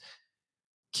series,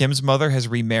 Kim's mother has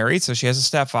remarried, so she has a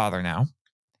stepfather now.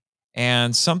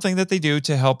 And something that they do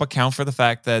to help account for the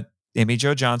fact that Amy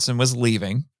Jo Johnson was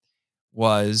leaving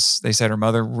was they said her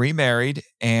mother remarried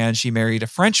and she married a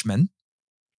Frenchman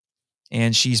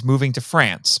and she's moving to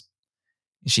France.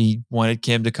 She wanted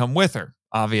Kim to come with her,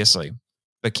 obviously.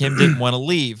 But Kim didn't want to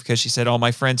leave because she said, all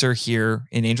my friends are here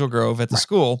in Angel Grove at the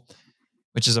school,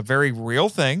 which is a very real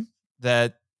thing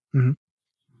that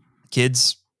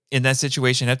kids in that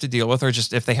situation have to deal with, or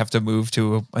just if they have to move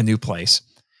to a new place.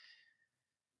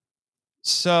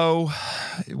 So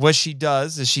what she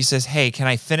does is she says, hey, can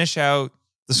I finish out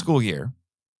the school year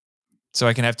so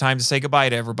I can have time to say goodbye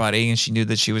to everybody? And she knew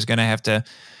that she was going to have to,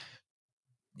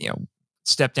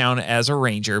 step down as a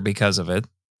ranger because of it,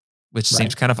 which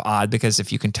seems kind of odd because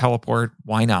if you can teleport,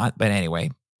 why not? But anyway,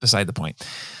 beside the point.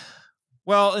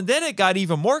 Well, and then it got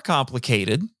even more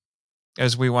complicated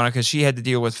as we want to, because she had to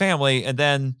deal with family. And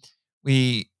then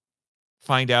we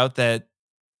find out that,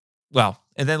 and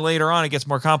then later on it gets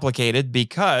more complicated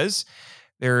because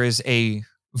there is the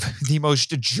most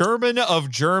German of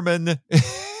German,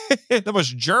 the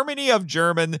most Germany of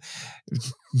German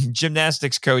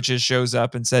gymnastics coaches shows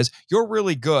up and says, you're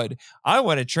really good. I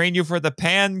want to train you for the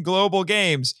Pan Global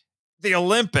Games, the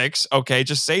Olympics. Okay,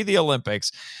 just say the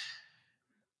Olympics.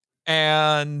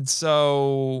 And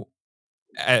so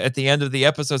at the end of the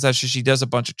episodes, after she does a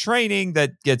bunch of training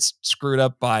that gets screwed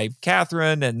up by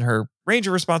Catherine and her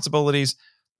ranger responsibilities,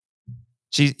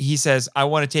 he says, I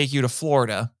want to take you to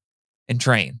Florida and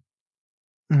train.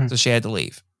 So she had to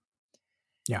leave.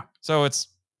 Yeah. So it's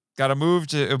got to move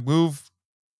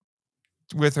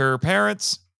with her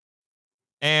parents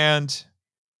and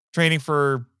training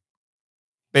for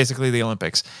basically the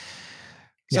Olympics.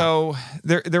 So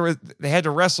they had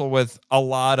to wrestle with a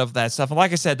lot of that stuff. And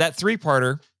like I said, that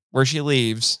 3-parter where she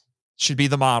leaves should be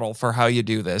the model for how you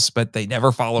do this, but they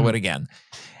never follow it again.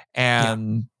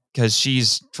 And because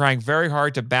she's trying very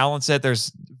hard to balance it,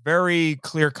 there's very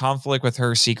clear conflict with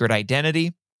her secret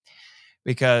identity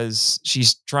because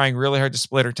she's trying really hard to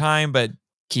split her time, but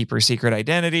keep her secret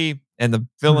identity. And the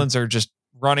villains are just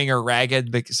running her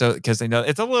ragged because they know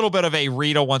it's a little bit of a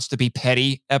Rita wants to be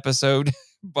petty episode,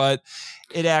 but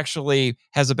it actually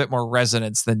has a bit more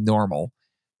resonance than normal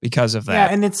because of that.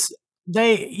 Yeah. And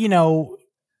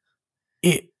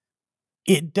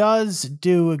it does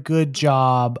do a good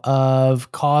job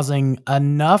of causing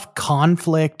enough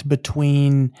conflict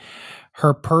between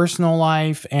her personal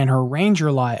life and her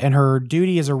ranger life and her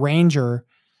duty as a ranger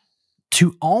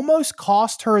to almost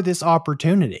cost her this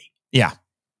opportunity. Yeah.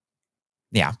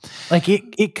 Yeah. Like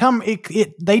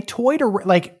they toyed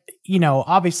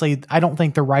obviously I don't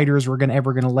think the writers were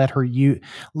ever going to let her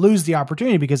lose the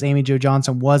opportunity because Amy Jo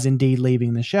Johnson was indeed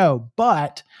leaving the show,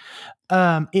 but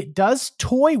it does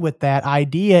toy with that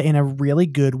idea in a really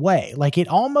good way. Like it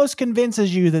almost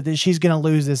convinces you that she's going to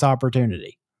lose this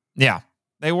opportunity. Yeah.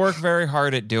 They work very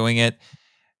hard at doing it.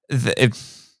 The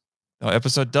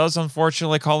episode does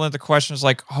unfortunately call into questions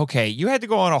like, okay, you had to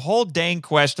go on a whole dang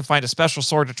quest to find a special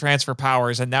sword to transfer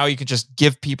powers, and now you can just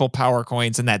give people power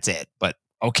coins and that's it. But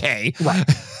okay. Right.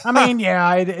 I mean,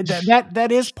 yeah,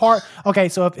 that is part. Okay.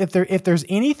 So if there's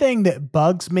anything that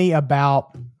bugs me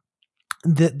about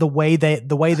the way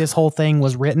this whole thing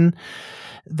was written,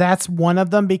 that's one of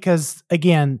them, because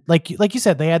again, like you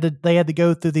said, they had to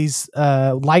go through these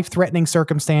life-threatening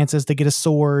circumstances to get a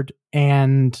sword,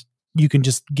 and you can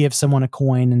just give someone a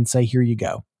coin and say, here you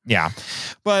go. Yeah.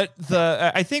 But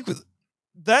I think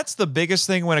that's the biggest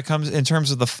thing when it comes in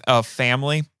terms of the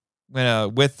family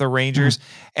with the Rangers.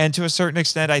 And to a certain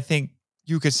extent, I think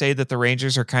you could say that the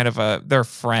Rangers are kind of they're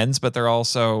friends, but they're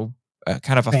also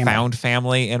kind of a found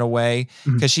family in a way,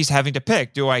 because she's having to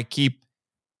pick, do I keep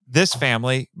this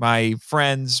family, my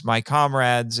friends, my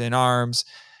comrades in arms,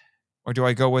 or do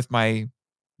I go with my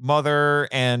mother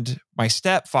and my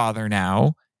stepfather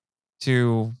now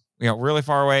to, really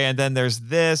far away? And then there's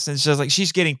this, and it's just like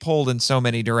she's getting pulled in so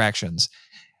many directions.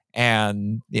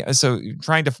 And so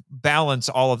trying to balance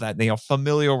all of that,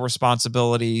 familial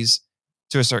responsibilities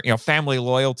to a certain, family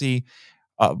loyalty,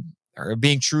 or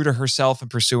being true to herself and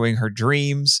pursuing her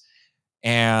dreams.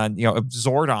 And,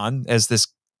 Zordon, as this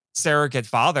surrogate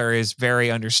father, is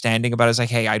very understanding about it. It's like,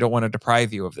 hey, I don't want to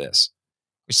deprive you of this.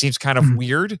 It seems kind of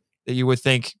weird that you would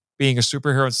think being a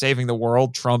superhero and saving the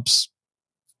world trumps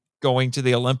going to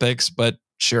the Olympics, but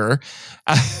sure.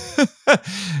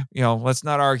 Let's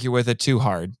not argue with it too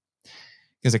hard.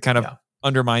 because it kind of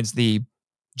undermines the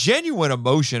genuine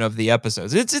emotion of the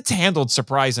episodes. It's handled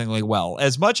surprisingly well.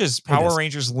 As much as Power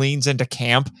Rangers leans into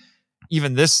camp,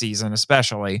 even this season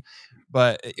especially,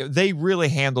 but they really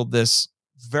handled this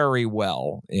very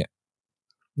well. Yeah.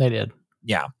 They did.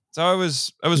 Yeah. So I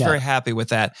was very happy with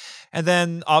that. And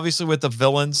then obviously with the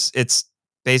villains, it's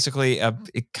basically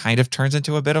it kind of turns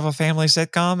into a bit of a family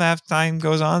sitcom as time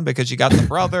goes on, because you got the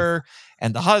brother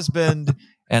and the husband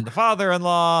and the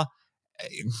father-in-law,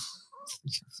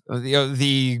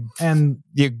 the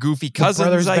goofy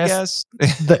cousins, I guess.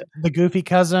 the goofy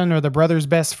cousin, or the brother's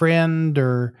best friend,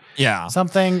 or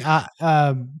something.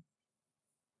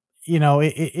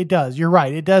 It does. You're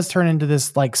right. It does turn into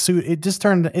this like suit. It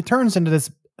turns into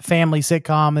this family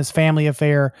sitcom, this family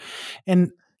affair,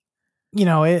 and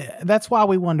that's why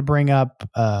we wanted to bring up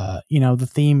the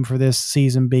theme for this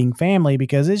season being family,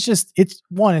 because it's just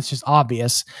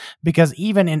obvious, because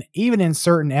even in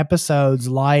certain episodes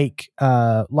like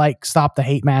Stop the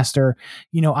Hate Master,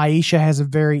 Aisha has a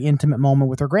very intimate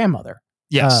moment with her grandmother.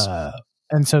 Yes.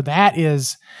 And so that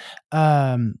is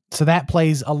so that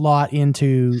plays a lot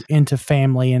into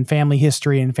family and family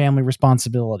history and family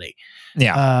responsibility.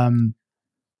 Yeah.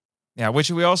 Yeah,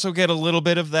 which we also get a little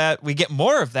bit of that. We get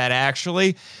more of that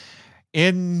actually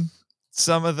in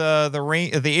some of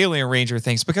the Alien Ranger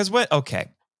things, because to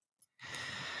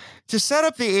set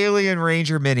up the Alien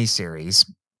Ranger miniseries,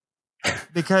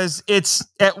 because it's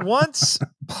at once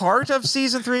part of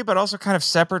season 3, but also kind of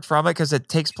separate from it because it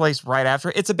takes place right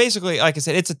after. It's basically, like I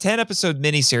said, it's a 10-episode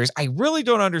miniseries. I really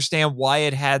don't understand why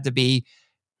it had to be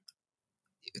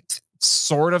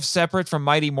sort of separate from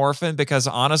Mighty Morphin, because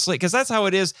honestly, because that's how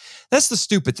it is. That's the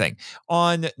stupid thing.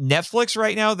 On Netflix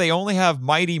right now, they only have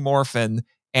Mighty Morphin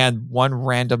and one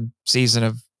random season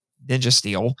of Ninja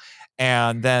Steel,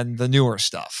 and then the newer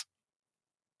stuff.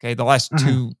 Okay, the last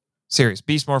two series,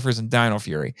 Beast Morphers and Dino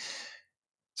Fury.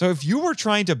 So if you were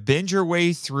trying to binge your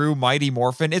way through Mighty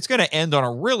Morphin, it's going to end on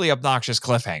a really obnoxious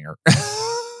cliffhanger.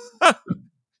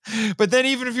 But then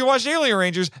even if you watch Alien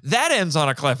Rangers, that ends on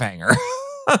a cliffhanger.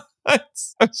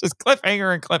 It's just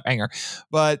cliffhanger and cliffhanger.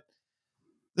 But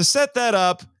to set that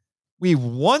up, we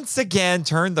once again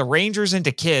turned the Rangers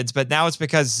into kids, but now it's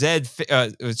because Zed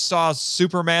saw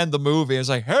Superman the movie and was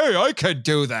like, hey, I could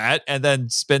do that, and then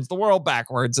spins the world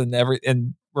backwards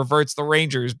and reverts the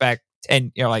Rangers back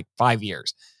 5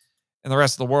 years. And the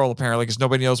rest of the world, apparently, because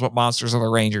nobody knows what monsters of the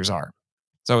Rangers are.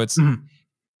 So it's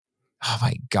oh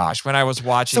my gosh. When I was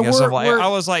watching this, I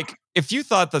was like, if you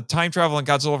thought the time travel in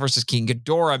Godzilla vs. King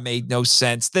Ghidorah made no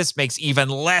sense, this makes even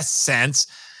less sense.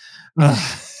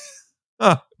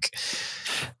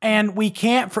 And we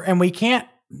can't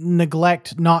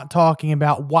neglect not talking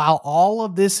about, while all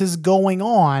of this is going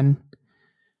on,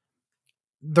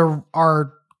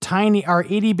 our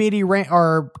itty bitty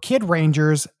our kid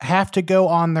Rangers have to go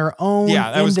on their own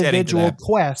individual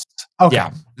quest. Okay.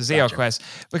 Yeah, the Zeo quest.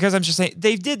 Because I'm just saying,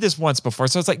 they did this once before.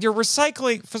 So it's like you're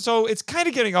recycling. So it's kind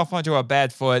of getting off onto a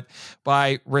bad foot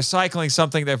by recycling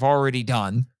something they've already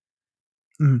done.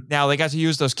 Now they got to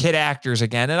use those kid actors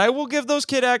again. And I will give those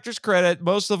kid actors credit.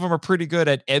 Most of them are pretty good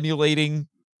at emulating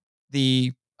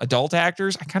the adult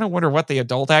actors. I kind of wonder what the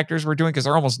adult actors were doing, because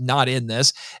they're almost not in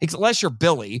this, unless you're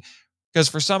Billy. Because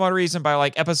for some odd reason, by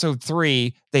like episode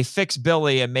 3, they fix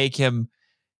Billy and make him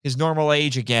his normal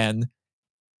age again.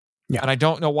 Yeah. And I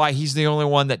don't know why he's the only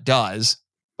one that does,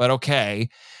 but okay.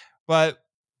 But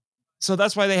so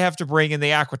that's why they have to bring in the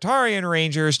Aquatarian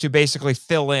Rangers to basically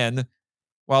fill in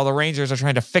while the Rangers are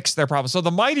trying to fix their problems. So the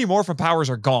Mighty Morphin powers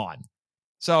are gone.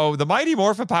 So the Mighty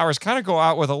Morphin powers kind of go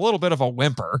out with a little bit of a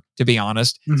whimper, to be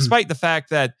honest, despite the fact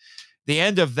that the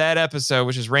end of that episode,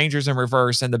 which is Rangers in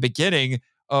Reverse, and the beginning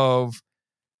of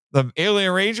the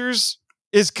Alien Rangers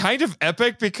is kind of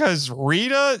epic, because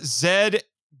Rita, Zed,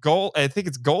 I think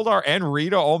it's Goldar and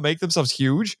Rita all make themselves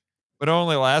huge, but it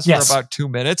only lasts for about 2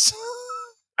 minutes.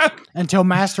 Until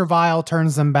Master Vile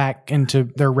turns them back into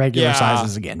their regular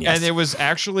sizes again. Yes. And it was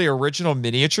actually original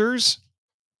miniatures,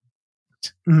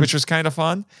 which was kind of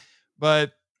fun.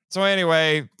 But so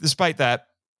anyway, despite that,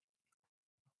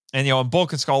 and and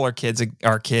Bulk and Skull are kids,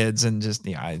 and just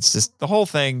it's just the whole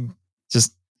thing.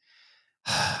 Just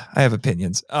I have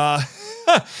opinions. But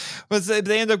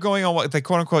they end up going on what the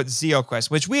quote unquote Zeo quest,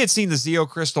 which we had seen the Zeo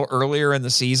crystal earlier in the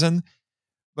season,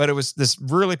 but it was this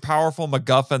really powerful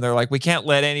MacGuffin. They're like, we can't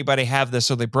let anybody have this.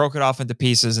 So they broke it off into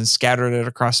pieces and scattered it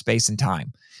across space and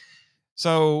time.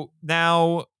 So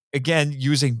now, again,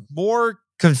 using more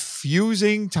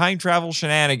confusing time travel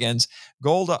shenanigans,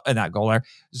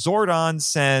 Zordon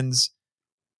sends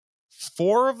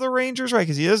 4 of the Rangers, right?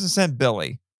 Because he doesn't send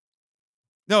Billy.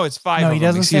 No, it's 5 No, of he them.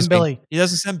 doesn't Excuse send me. Billy. He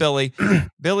doesn't send Billy.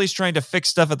 Billy's trying to fix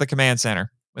stuff at the command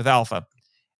center with Alpha.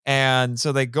 And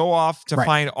so they go off to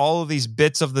find all of these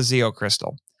bits of the Zeo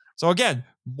crystal. So again,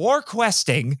 more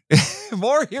questing,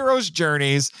 more heroes'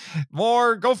 journeys,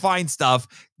 more go find stuff.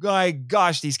 My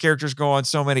gosh, these characters go on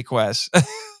so many quests.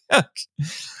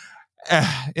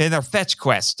 And their fetch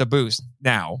quests to boost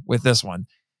now with this one.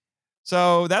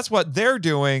 So that's what they're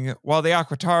doing while the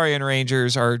Aquatarian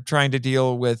Rangers are trying to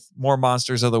deal with more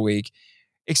monsters of the week.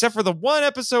 Except for the one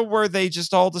episode where they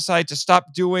just all decide to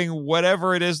stop doing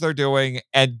whatever it is they're doing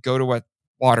and go to a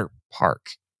water park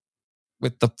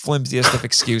with the flimsiest of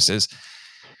excuses.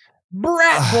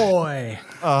 Brat Boy.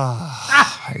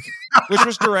 Which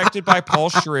was directed by Paul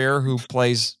Schreier, who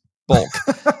plays Bulk,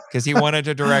 because he wanted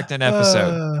to direct an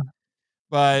episode.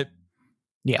 But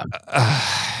yeah.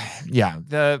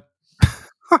 The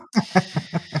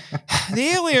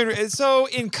alien. So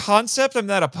in concept, I'm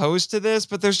not opposed to this,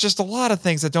 but there's just a lot of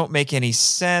things that don't make any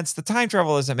sense. The time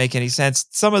travel doesn't make any sense.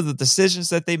 Some of the decisions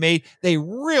that they made, they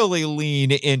really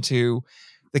lean into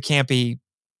the campy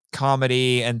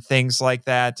comedy and things like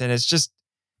that. And it's just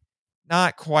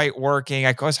not quite working.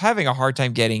 I was having a hard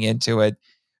time getting into it.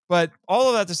 But all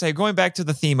of that to say, going back to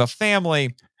the theme of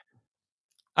family,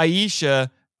 Aisha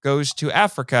goes to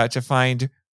Africa to find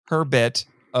her bit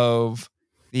of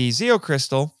the Zeo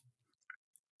crystal.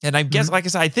 And I guess, like I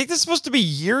said, I think this is supposed to be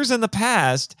years in the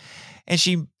past. And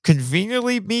she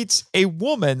conveniently meets a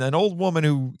woman, an old woman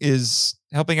who is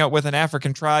helping out with an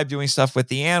African tribe, doing stuff with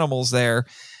the animals there.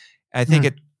 I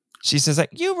think she says, like,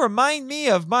 you remind me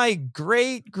of my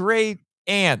great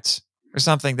aunt or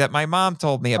something that my mom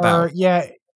told me about.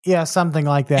 Yeah, something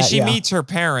like that. And she meets her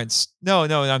parents. No,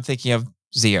 I'm thinking of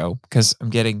Zeo because I'm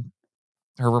getting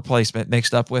her replacement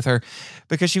mixed up with her,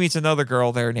 because she meets another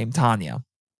girl there named Tanya.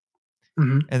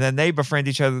 And then they befriend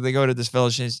each other. They go to this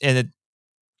village, and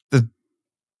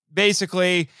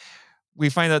basically we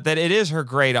find out that it is her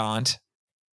great aunt,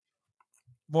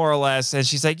 more or less. And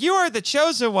she's like, you are the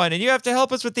chosen one and you have to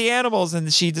help us with the animals.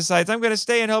 And she decides, I'm going to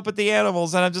stay and help with the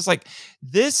animals. And I'm just like,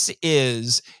 this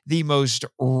is the most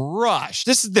rushed.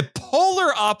 This is the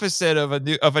polar opposite of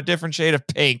a different shade of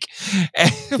pink.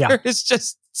 And it's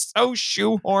just so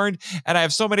shoehorned. And I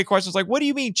have so many questions like, what do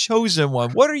you mean chosen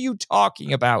one? What are you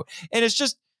talking about? And it's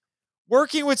just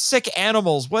working with sick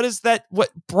animals. What is that?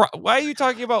 Why are you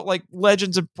talking about like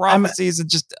legends and prophecies and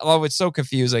just, it's so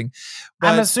confusing. But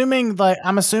I'm assuming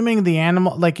the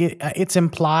animal, like it's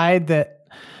implied that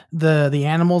the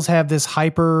animals have this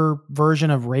hyper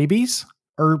version of rabies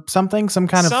or something, some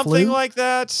kind of flu like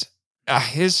that.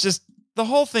 It's just, the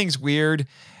whole thing's weird.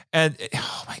 And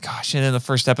oh my gosh. And in the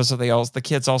first episode, the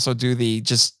kids also do the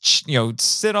just,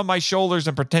 sit on my shoulders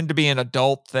and pretend to be an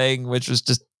adult thing, which was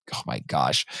just, oh my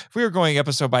gosh. If we were going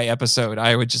episode by episode,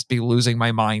 I would just be losing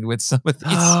my mind with some of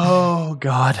these. Oh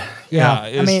God. Yeah.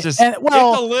 It's just it's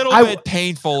a little bit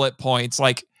painful at points.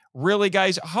 Like, really,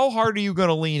 guys, how hard are you going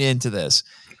to lean into this?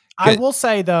 I will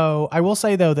say though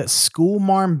that School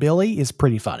Marm Billy is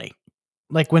pretty funny.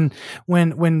 Like when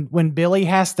Billy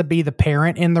has to be the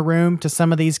parent in the room to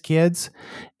some of these kids,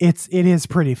 it is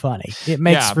pretty funny. It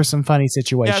makes for some funny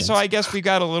situations. Yeah, so I guess we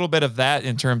got a little bit of that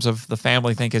in terms of the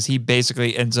family thing, because he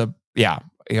basically ends up,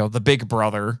 the big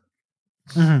brother,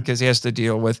 because he has to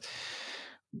deal with,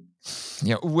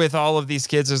 with all of these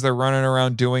kids as they're running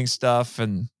around doing stuff.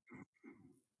 And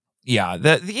the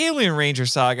Alien Ranger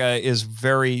saga is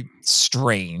very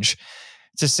strange,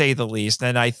 to say the least.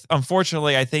 And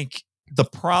unfortunately, I think the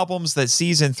problems that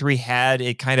season 3 had,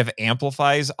 it kind of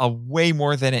amplifies a way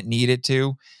more than it needed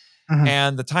to.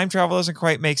 And the time travel doesn't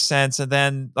quite make sense. And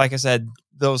then, like I said,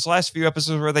 those last few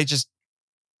episodes where they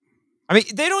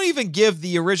don't even give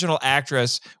the original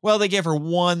actress, they gave her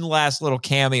one last little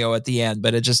cameo at the end,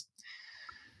 but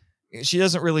she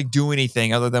doesn't really do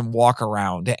anything other than walk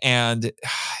around. And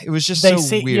it was just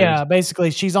weird. Yeah,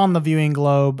 basically she's on the viewing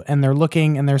globe and they're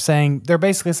looking and they're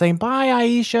basically saying, bye,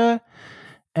 Aisha.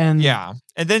 And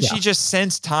then she just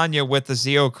sends Tanya with the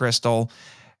Zeo crystal,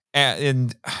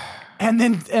 and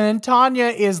then Tanya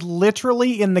is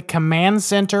literally in the command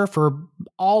center for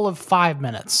all of 5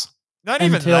 minutes. Not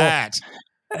even that.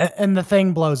 And the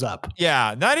thing blows up.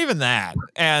 Yeah, not even that.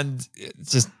 And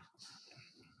it's just,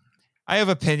 I have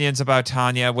opinions about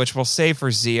Tanya, which we'll save for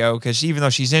Zeo, because even though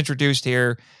she's introduced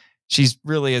here, she's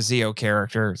really a Zeo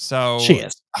character. So she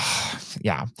is.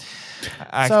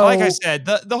 Like I said,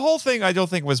 the whole thing I don't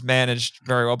think was managed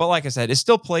very well. But like I said, it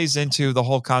still plays into the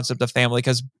whole concept of family,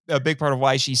 because a big part of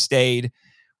why she stayed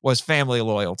was family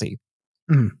loyalty.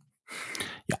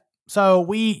 Yeah. So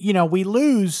we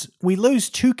lose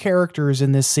 2 characters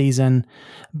in this season,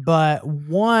 but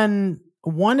one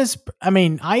one is, I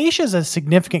mean, Aisha is a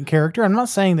significant character. I'm not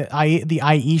saying that the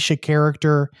Aisha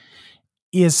character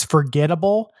is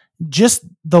forgettable.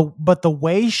 But the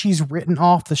way she's written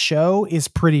off the show is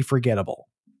pretty forgettable.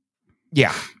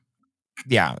 Yeah.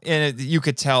 And you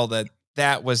could tell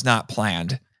that was not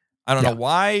planned. I don't know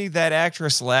why that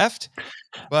actress left,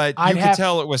 but you could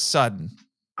tell it was sudden.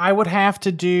 I would have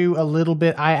to do a little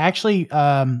bit. I actually,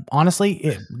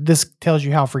 honestly, this tells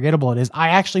you how forgettable it is. I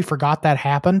actually forgot that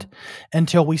happened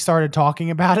until we started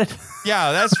talking about it.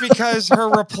 Yeah, that's because her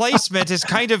replacement is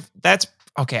that's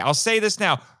okay. I'll say this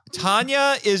now.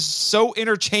 Tanya is so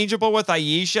interchangeable with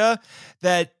Aisha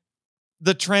that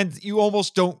the trend, you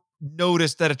almost don't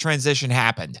notice that a transition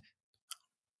happened.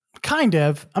 Kind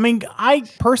of. I mean, I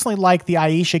personally like the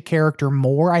Aisha character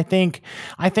more. I think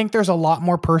there's a lot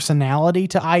more personality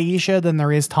to Aisha than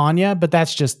there is Tanya, but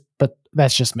that's just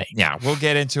me. Yeah, we'll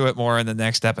get into it more in the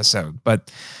next episode.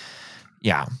 But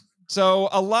yeah. So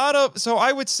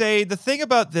I would say the thing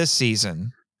about this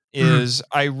season is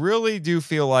I really do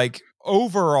feel like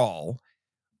overall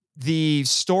the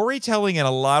storytelling in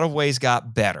a lot of ways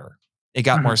got better. It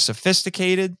got more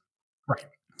sophisticated. Right.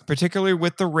 Particularly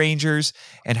with the Rangers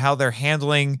and how they're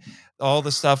handling all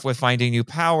the stuff with finding new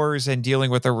powers and dealing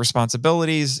with their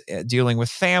responsibilities, dealing with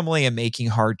family and making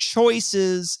hard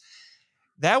choices.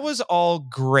 That was all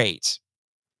great.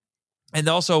 And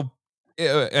also,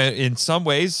 in some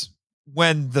ways,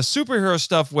 when the superhero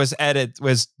stuff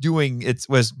was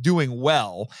doing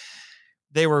well,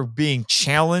 they were being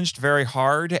challenged very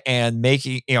hard and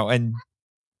making, and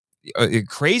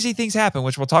crazy things happen,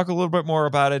 which we'll talk a little bit more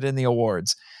about it in the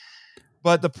awards.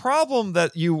 But the problem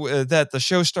that the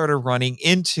show started running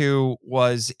into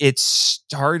was it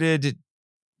started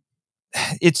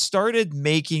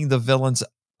making the villains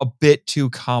a bit too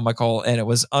comical, and it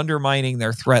was undermining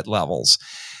their threat levels.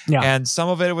 Yeah. And some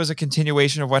of it was a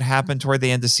continuation of what happened toward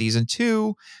the end of season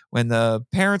 2 when the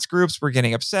parents groups were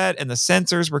getting upset and the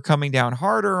censors were coming down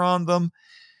harder on them.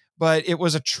 But it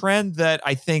was a trend that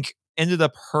I think ended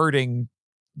up hurting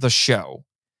the show,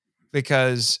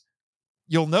 because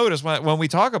you'll notice when we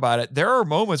talk about it, there are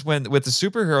moments with the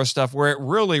superhero stuff where it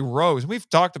really rose. We've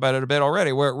talked about it a bit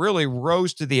already, where it really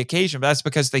rose to the occasion. But that's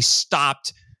because they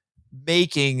stopped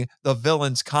making the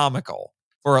villains comical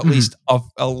for at least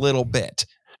a little bit.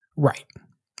 Right.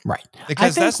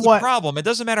 Because that's the problem. It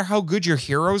doesn't matter how good your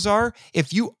heroes are.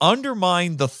 If you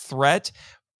undermine the threat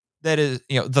that is,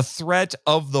 the threat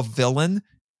of the villain,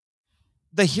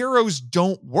 the heroes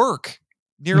don't work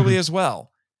nearly as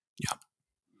well.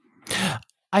 Yeah.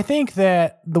 I think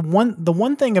that the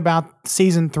one thing about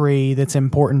season 3 that's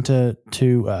important to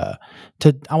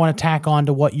I want to tack on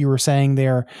to what you were saying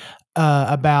there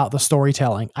about the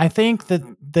storytelling. I think that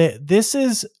this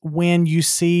is when you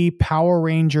see Power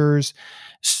Rangers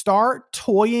start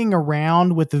toying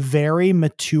around with very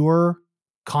mature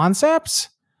concepts,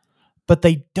 but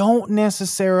they don't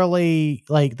necessarily,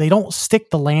 they don't stick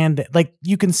the land. Like,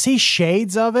 you can see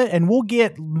shades of it, and we'll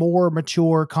get more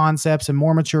mature concepts and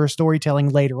more mature storytelling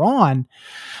later on,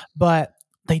 but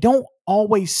they don't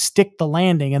always stick the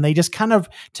landing. And they just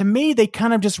to me, they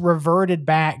just reverted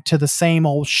back to the same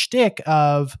old shtick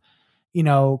of,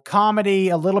 comedy,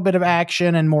 a little bit of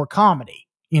action, and more comedy,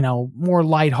 more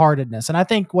lightheartedness. And I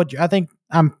think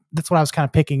that's what I was kind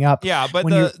of picking up. Yeah, but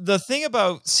the thing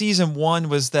about season 1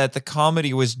 was that the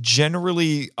comedy was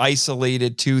generally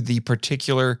isolated to the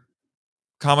particular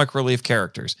comic relief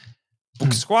characters.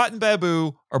 Squat and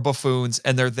Babu are buffoons,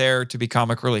 and they're there to be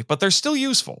comic relief, but they're still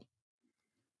useful.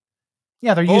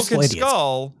 Yeah, they're Bulk useful and idiots.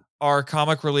 Skull are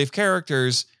comic relief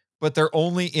characters, but they're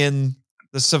only in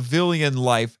the civilian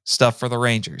life stuff for the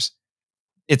Rangers.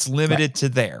 It's limited to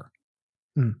there.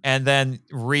 And then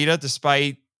Rita,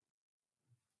 despite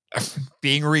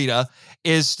being Rita,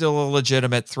 is still a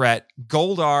legitimate threat.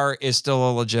 Goldar is still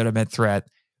a legitimate threat.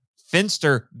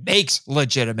 Finster makes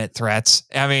legitimate threats.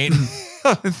 I mean,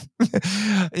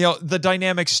 the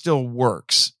dynamic still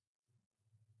works.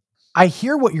 I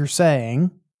hear what you're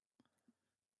saying.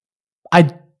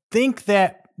 I think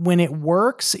that when it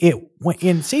works,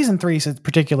 in season 3,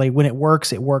 particularly when it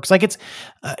works, it works. Like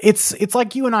it's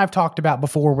like you and I have talked about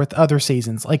before with other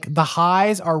seasons. Like, the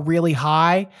highs are really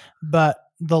high, but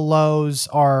the lows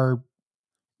are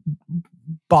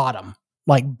bottom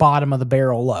of the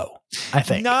barrel low, I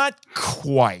think. Not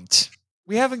quite.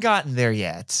 We haven't gotten there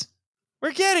yet.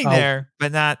 We're getting there,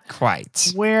 but not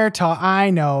quite.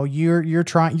 I know you're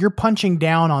punching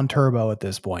down on turbo at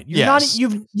this point.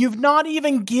 You've not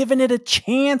even given it a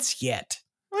chance yet.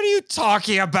 What are you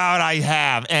talking about? I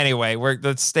have. Anyway,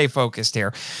 let's stay focused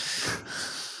here.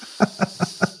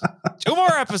 2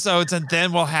 more episodes and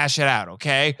then we'll hash it out,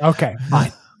 okay? Okay,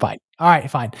 fine. Fine. All right,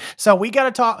 fine. So we got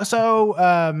to talk.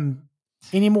 So,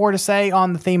 any more to say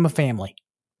on the theme of family?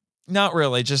 Not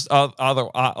really. Just other,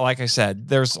 like I said,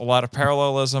 there's a lot of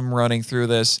parallelism running through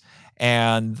this,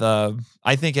 and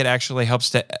I think it actually helps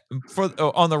to,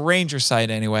 on the Ranger side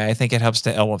anyway. I think it helps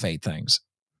to elevate things.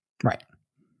 Right.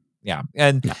 Yeah,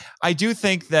 and I do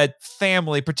think that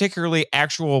family, particularly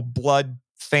actual blood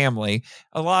family,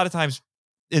 a lot of times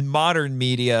in modern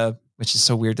media, which is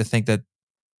so weird to think that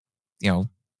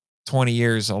 20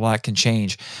 years, a lot can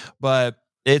change. But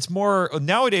it's more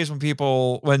nowadays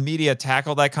when media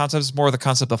tackle that concept, it's more the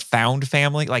concept of found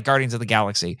family, like Guardians of the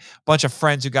Galaxy, a bunch of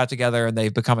friends who got together and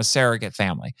they've become a surrogate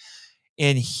family.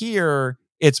 In here,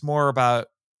 it's more about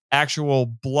actual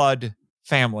blood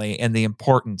family and the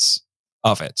importance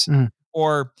of it,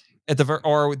 or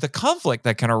the conflict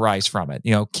that can arise from it.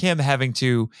 Kim having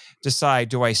to decide,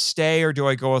 do I stay or do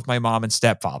I go with my mom and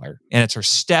stepfather? And it's her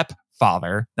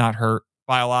stepfather, not her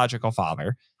biological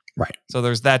father. Right. So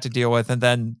there's that to deal with. And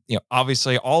then,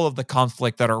 obviously all of the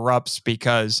conflict that erupts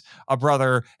because a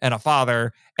brother and a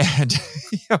father and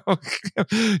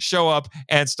show up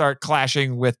and start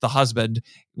clashing with the husband,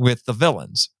 with the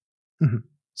villains. Mm-hmm.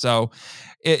 So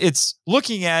it's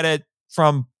looking at it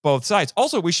from both sides.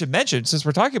 Also, we should mention, since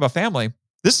we're talking about family,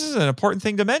 this is an important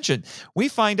thing to mention. We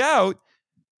find out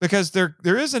because there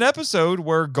is an episode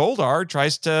where Goldar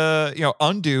tries to,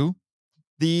 undo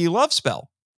the love spell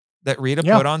that Rita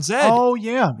put on Zed. Oh,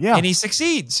 yeah. And he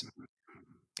succeeds.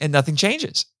 And nothing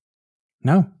changes.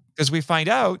 No. Because we find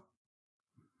out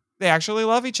they actually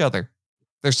love each other.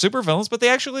 They're super villains, but they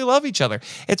actually love each other.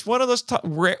 It's one of those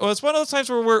times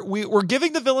where we're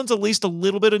giving the villains at least a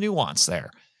little bit of nuance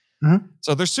there. Mm-hmm.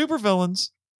 So they're super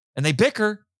villains and they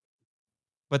bicker,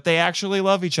 but they actually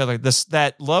love each other.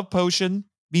 That love potion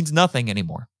means nothing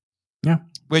anymore. Yeah.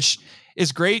 Which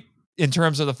is great in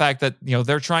terms of the fact that,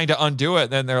 they're trying to undo it.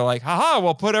 Then they're like, haha,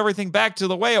 we'll put everything back to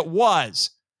the way it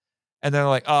was. And they're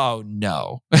like, oh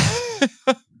no.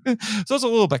 So it's a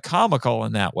little bit comical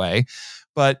in that way,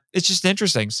 but it's just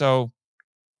interesting. So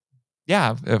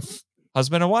yeah, if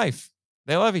husband and wife,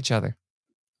 they love each other.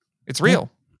 It's real.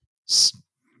 It's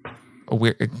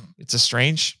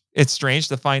strange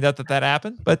to find out that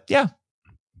happened, but yeah.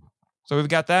 So we've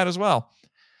got that as well.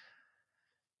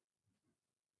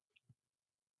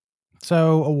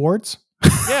 So awards?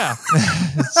 Yeah.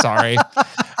 Sorry.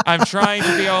 I'm trying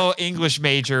to be all English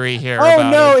majory here.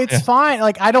 It's fine.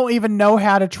 Like, I don't even know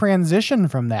how to transition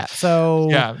from that. So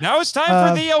yeah, now it's time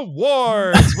for the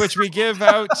awards, which we give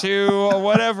out to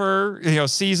whatever,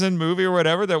 season, movie, or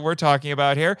whatever that we're talking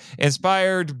about here,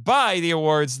 inspired by the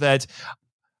awards that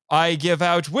I give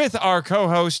out with our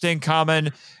co-host in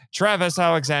common, Travis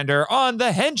Alexander, on the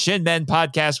Henshin Men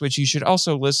podcast, which you should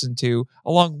also listen to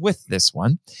along with this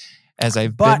one.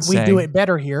 But we do it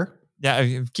better here. Yeah,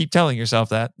 you keep telling yourself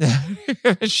that.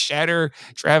 Shatter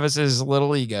Travis's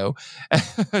little ego.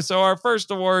 So our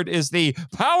first award is the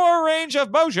Power Range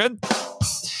of Motion.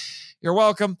 You're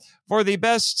welcome. For the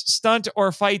best stunt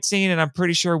or fight scene, and I'm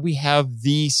pretty sure we have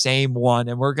the same one,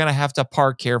 and we're going to have to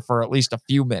park here for at least a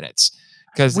few minutes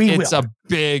because it's a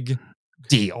big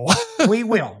deal. We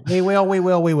will.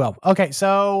 Okay,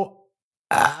 so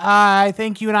I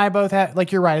think you and I both have,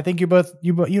 like, you're right. I think you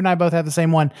and I both have the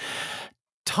same one.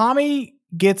 Tommy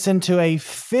gets into a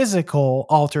physical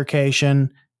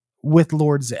altercation with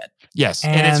Lord Zed. Yes,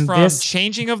 and it's from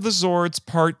Changing of the Zords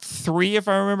Part 3, if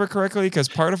I remember correctly, because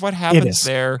part of what happens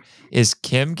there is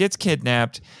Kim gets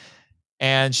kidnapped,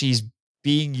 and she's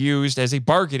being used as a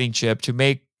bargaining chip to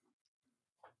make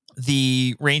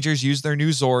the Rangers use their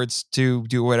new Zords to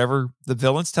do whatever the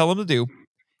villains tell them to do.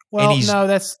 Well,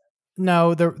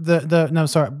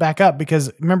 sorry, back up,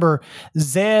 because remember,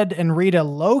 Zed and Rita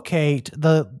locate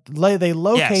the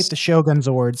Shogun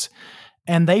Zords,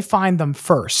 and they find them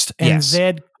first. And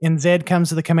Zed comes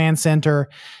to the command center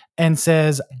and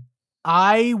says,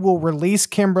 I will release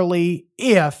Kimberly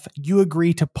if you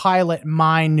agree to pilot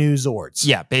my new Zords.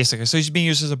 Yeah, basically. So he's being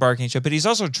used as a bargaining chip, but he's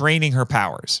also draining her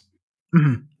powers.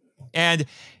 Mm-hmm. And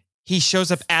he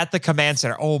shows up at the command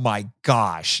center. Oh my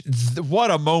gosh.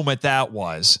 What a moment that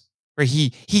was. Where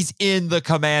he's in the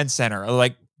command center.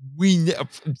 Like,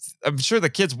 I'm sure the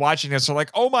kids watching this are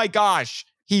like, oh my gosh,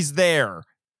 he's there.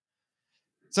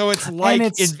 So it's like,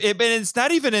 it's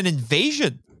not even an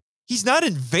invasion. He's not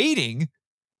invading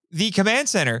the command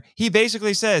center. He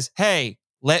basically says, hey,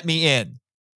 let me in.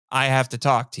 I have to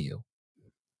talk to you.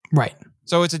 Right.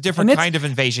 So it's a different kind of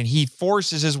invasion. He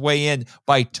forces his way in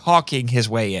by talking his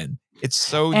way in. It's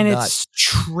so nuts. It's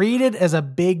treated as a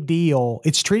big deal.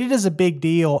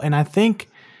 And I think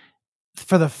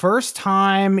for the first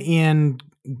time in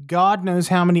God knows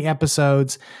how many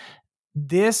episodes,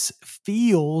 this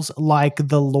feels like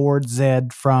the Lord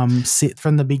Zed from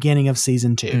the beginning of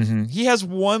season 2. Mm-hmm. He has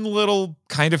one little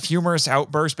kind of humorous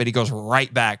outburst, but he goes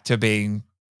right back to being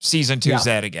season 2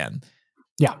 Zed again.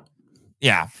 Yeah.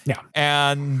 Yeah.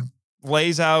 And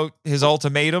lays out his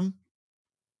ultimatum.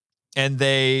 And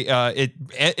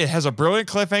it has a brilliant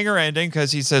cliffhanger ending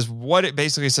because he says it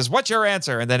basically says, what's your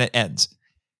answer? And then it ends.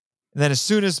 And then as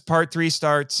soon as part 3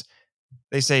 starts,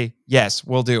 they say, yes,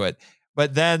 we'll do it.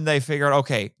 But then they figure out,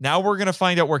 okay, now we're going to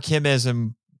find out where Kim is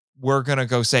and we're going to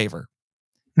go save her.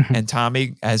 And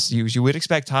Tommy, as you would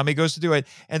expect, Tommy goes to do it.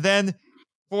 And then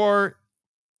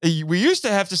we used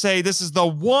to have to say, this is the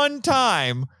one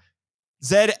time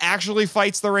Zed actually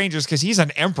fights the Rangers because he's an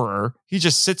emperor. He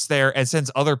just sits there and sends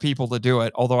other people to do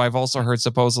it. Although I've also heard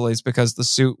supposedly it's because the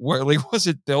suit really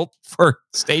wasn't built for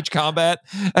stage combat.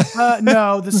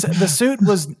 No, the suit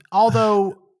was,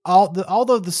 although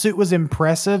the suit was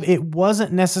impressive, it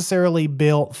wasn't necessarily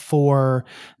built for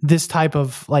this type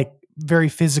of like very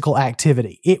physical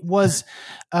activity. It was,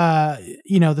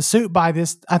 the suit by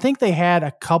this, I think they had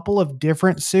a couple of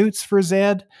different suits for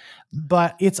Zed,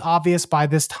 but it's obvious by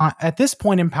this time, at this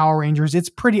point in Power Rangers, it's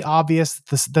pretty obvious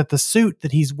that the suit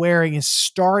that he's wearing is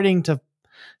starting to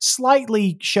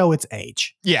slightly show its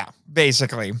age. Yeah,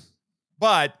 basically.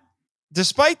 But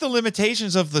despite the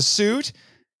limitations of the suit,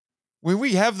 when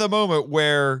we have the moment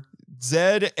where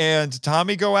Zed and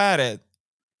Tommy go at it,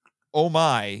 oh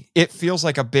my, it feels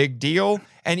like a big deal.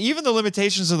 And even the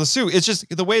limitations of the suit, it's just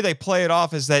the way they play it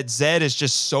off is that Zed is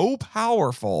just so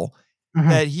powerful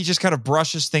that he just kind of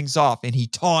brushes things off and he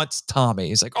taunts Tommy.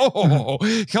 He's like, oh,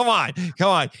 come on.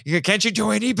 Can't you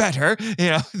do any better?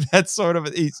 That's sort of,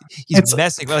 he's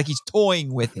messing, like he's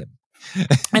toying with him.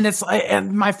 And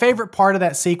and my favorite part of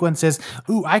that sequence is,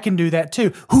 ooh, I can do that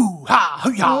too. Hoo ha,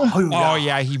 hoo ya, hoo ya. Oh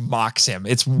yeah, he mocks him.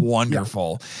 It's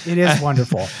wonderful. Yeah. It is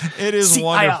wonderful. It is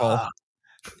wonderful.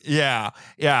 Yeah.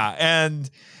 And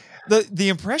the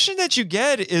impression that you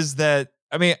get is that,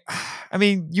 I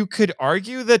mean, you could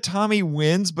argue that Tommy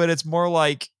wins, but it's more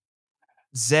like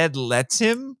Zed lets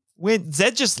him win.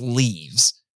 Zed just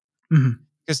leaves.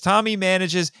 Because Tommy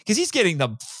manages, because he's getting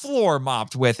the floor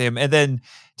mopped with him, and then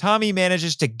Tommy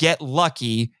manages to get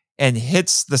lucky and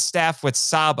hits the staff with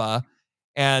Saba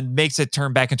and makes it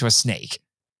turn back into a snake.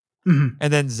 And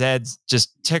then Zed's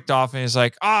just ticked off and he's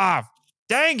like,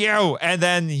 dang you. And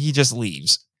then he just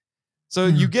leaves. So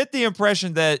you get the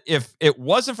impression that if it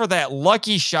wasn't for that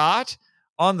lucky shot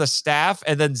on the staff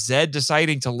and then Zed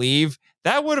deciding to leave,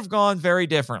 that would have gone very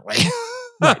differently.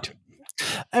 Right.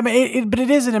 I mean, but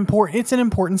it's an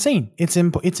important scene. It's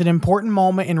an important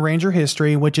moment in Ranger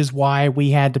history, which is why we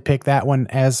had to pick that one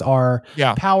as our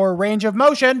power range of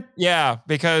motion. Yeah,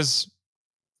 because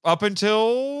up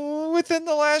until within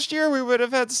the last year, we would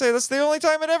have had to say that's the only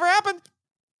time it ever happened.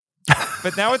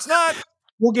 But now it's not.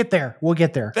 We'll get there.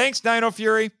 Thanks, Dino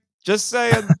Fury. Just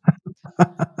saying.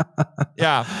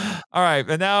 Yeah. All right.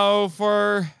 And now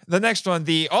for the next one,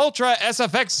 the Ultra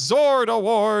SFX Zord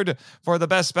Award for the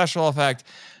best special effect.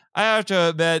 I have to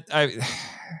admit, I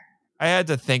had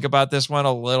to think about this one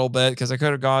a little bit because I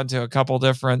could have gone to a couple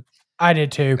different. I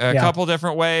did too. Couple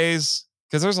different ways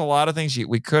because there's a lot of things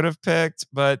we could have picked,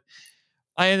 but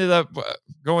I ended up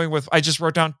going with. I just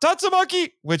wrote down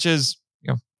Tatsumaki, which is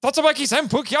Tatsumaki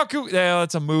Senpukyaku. Yeah,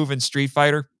 that's a move in Street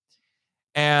Fighter,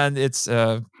 and it's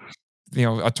a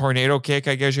tornado kick,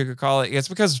 I guess you could call it. It's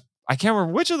because I can't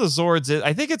remember which of the Zords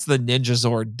I think it's the Ninja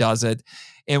Zord does it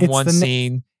in one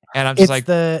scene. And I'm just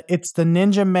it's the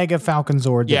Ninja Mega Falcon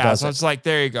Zord. So it's like,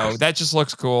 there you go. That just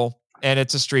looks cool. And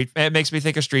it makes me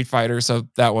think of Street Fighter. So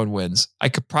that one wins. I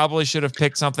probably should have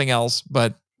picked something else,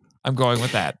 but I'm going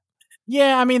with that.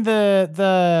 Yeah. I mean,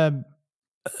 the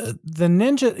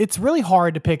Ninja, it's really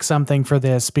hard to pick something for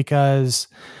this because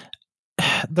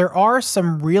there are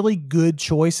some really good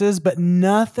choices, but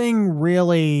nothing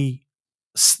really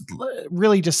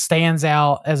just stands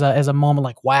out as a moment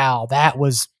like, wow, that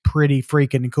was pretty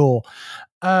freaking cool.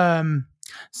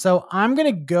 So I'm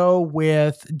going to go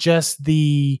with just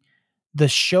the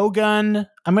Shogun.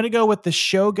 I'm going to go with the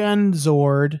Shogun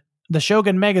Zord, the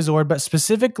Shogun Megazord, but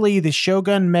specifically the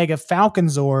Shogun Mega Falcon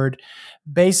Zord,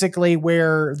 basically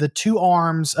where the two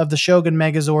arms of the Shogun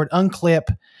Megazord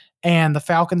unclip and the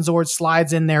Falcon Zord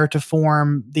slides in there to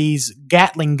form these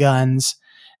Gatling guns,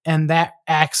 and that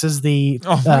acts as the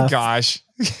my gosh,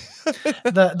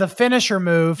 the finisher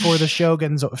move for the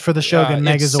Shogun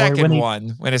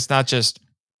Megazord. When it's not just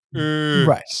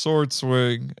sword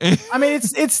swing. I mean,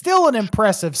 it's still an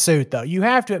impressive suit, though. You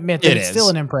have to admit that it's still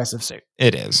an impressive suit.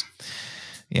 It is.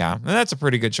 Yeah, and that's a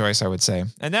pretty good choice, I would say.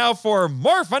 And now for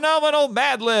more phenomenal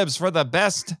Mad Libs for the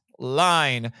best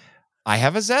line. I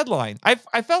have a Z line. I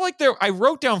felt like I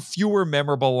wrote down fewer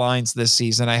memorable lines this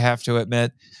season, I have to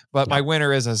admit, but my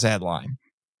winner is a Z line.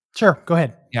 Sure, go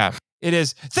ahead. Yeah, it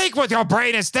is. Think with your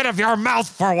brain instead of your mouth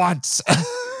for once.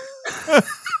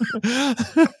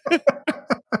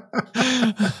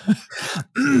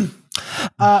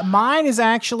 Mine is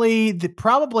actually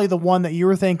probably the one that you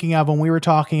were thinking of when we were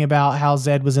talking about how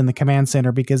Zed was in the command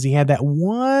center, because he had that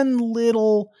one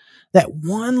little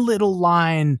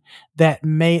line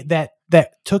that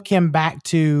took him back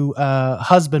to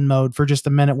husband mode for just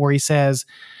a minute, where he says,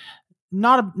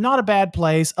 not a bad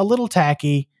place, a little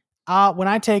tacky. When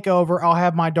I take over, I'll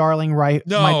have my darling wife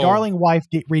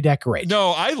redecorate.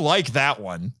 No, I like that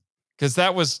one, because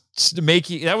I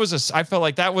felt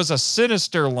like that was a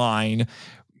sinister line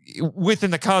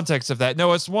within the context of that.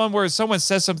 No, it's one where someone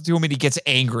says something to him and he gets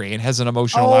angry and has an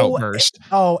emotional outburst.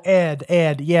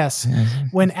 Ed, yes.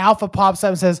 When Alpha pops up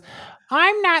and says,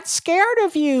 "I'm not scared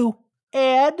of you,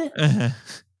 Ed."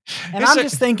 And I'm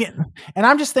just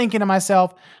thinking to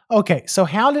myself, okay, so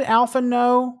how did Alpha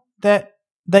know that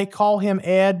they call him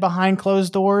Ed behind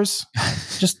closed doors?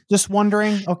 Just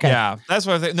wondering. Okay. Yeah, that's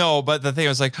what I think. No, but the thing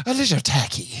was like, a little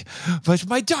tacky, but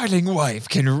my darling wife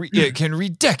can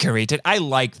redecorate it. I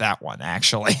like that one,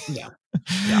 actually.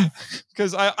 Yeah.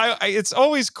 Because I it's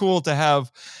always cool to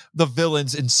have the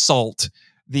villains insult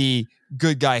the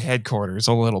good guy headquarters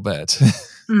a little bit.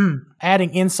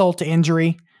 Adding insult to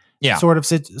injury. Yeah. Sort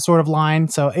of line.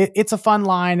 So it's a fun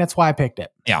line. That's why I picked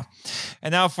it. Yeah.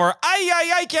 And now for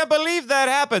I can't believe that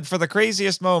happened, for the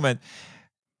craziest moment.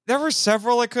 There were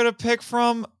several I could have picked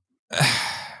from.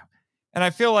 And I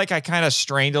feel like I kind of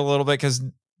strained a little bit because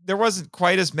there wasn't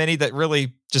quite as many that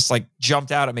really just like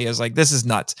jumped out at me as like, this is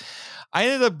nuts. I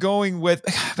ended up going with,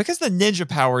 because the ninja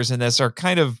powers in this are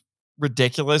kind of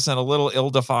ridiculous and a little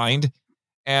ill-defined,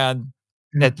 and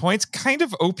at points kind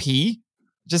of OP,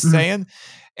 just saying.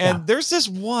 And there's this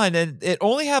one, and it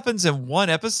only happens in one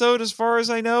episode as far as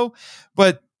I know,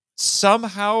 but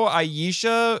somehow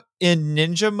Aisha in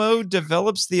ninja mode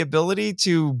develops the ability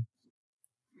to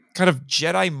kind of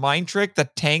Jedi mind trick the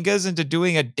Tangas into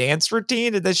doing a dance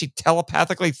routine, and then she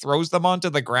telepathically throws them onto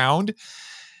the ground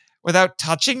without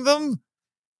touching them.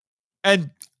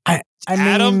 And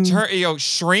Adam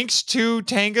shrinks two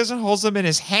Tangas and holds them in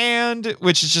his hand,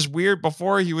 which is just weird.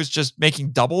 Before he was just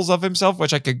making doubles of himself,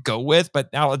 which I could go with,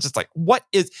 but now it's just like, what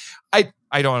is I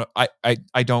don't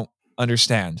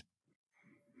understand.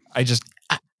 I just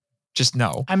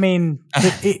no. I mean,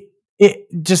 it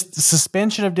just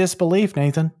suspension of disbelief,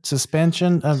 Nathan.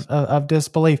 Suspension of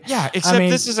disbelief. Yeah, except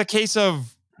this is a case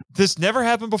of this never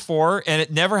happened before and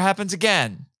it never happens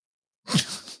again.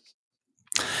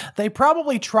 They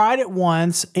probably tried it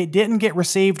once, it didn't get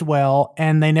received well,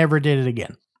 and they never did it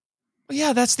again.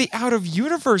 Yeah, that's the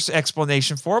out-of-universe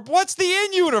explanation for it. But what's the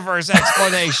in-universe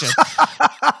explanation?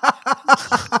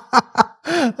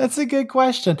 That's a good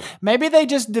question. Maybe they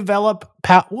just develop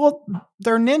well,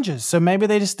 they're ninjas, so maybe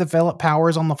they just develop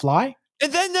powers on the fly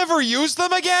and then never use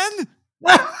them again.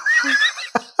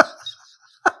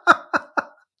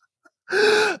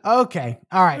 Okay.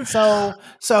 All right. So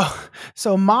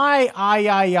my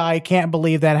I can't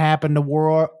believe that happened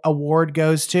award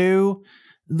goes to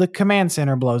the command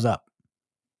center blows up.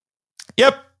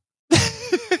 Yep.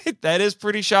 That is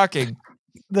pretty shocking.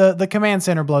 The command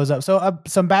center blows up. So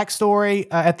some backstory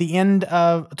at the end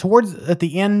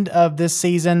of this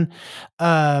season,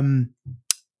 they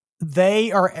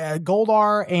are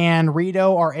Goldar and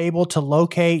Rito are able to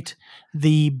locate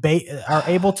the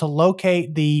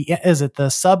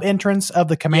sub entrance of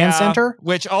the command center,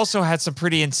 which also had some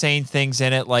pretty insane things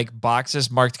in it, like boxes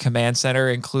marked command center,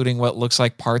 including what looks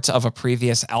like parts of a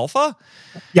previous alpha.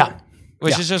 Yeah.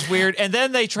 Which is just weird. And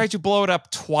then they tried to blow it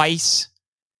up twice.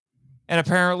 And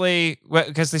apparently,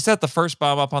 because they set the first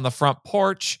bomb up on the front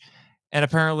porch, and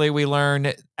apparently we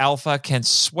learn Alpha can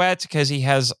sweat because he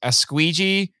has a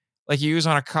squeegee like you use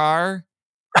on a car.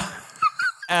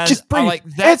 And I'm like,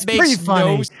 that makes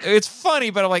funny. It's funny,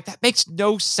 but I'm like, that makes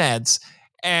no sense.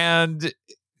 And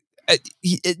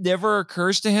it never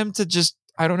occurs to him to just,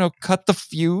 I don't know, cut the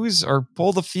fuse or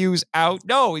pull the fuse out.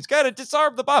 No, he's got to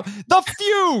disarm the bomb. The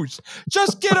fuse!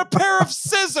 Just get a pair of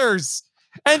scissors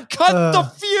and cut the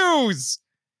fuse.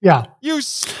 Yeah. You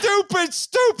stupid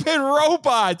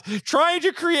robot trying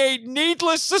to create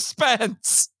needless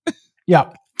suspense.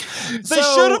 Yeah. They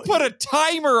should have put a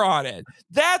timer on it.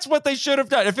 That's what they should have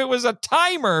done. If it was a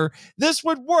timer, this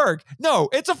would work. No,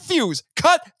 it's a fuse.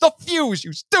 Cut the fuse,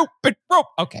 you stupid rope.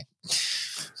 Okay.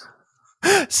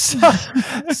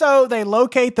 So they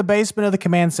locate the basement of the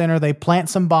command center. They plant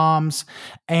some bombs,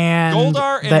 and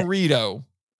Goldar and Rito.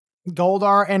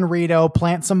 Goldar and Rito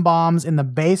plant some bombs in the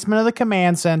basement of the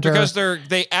command center because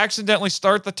they accidentally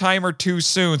start the timer too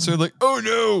soon. So they're like, oh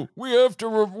no, we have to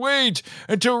wait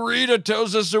until Rita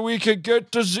tells us that we can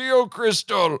get the Zeo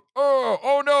Crystal.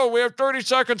 Oh no, we have 30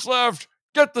 seconds left.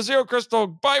 Get the Zeo Crystal.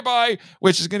 Bye-bye.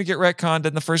 Which is going to get retconned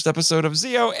in the first episode of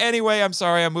Zeo. Anyway, I'm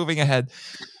sorry, I'm moving ahead.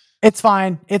 It's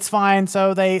fine. It's fine.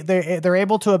 So they're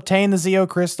able to obtain the Zeo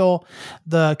Crystal.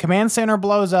 The command center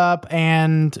blows up,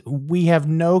 and we have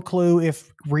no clue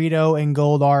if Rito and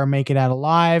Goldar make it out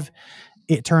alive.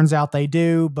 It turns out they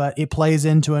do, but it plays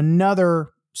into another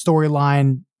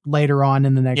storyline later on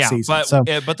in the next season.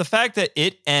 But the fact that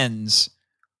it ends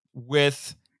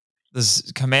with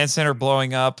the command center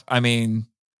blowing up, I mean,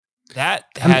 that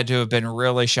had to have been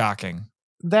really shocking.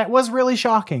 That was really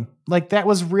shocking. Like that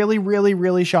was really, really,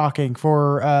 really shocking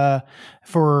for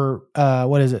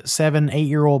what is it,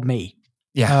 7-8-year-old me.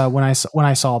 Yeah. When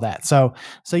I saw that. So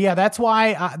yeah, that's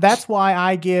why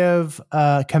I give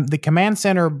the command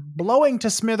center blowing to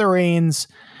smithereens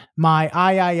my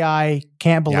I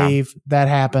can't believe that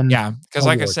happened. Yeah, because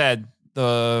like I said,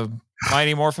 the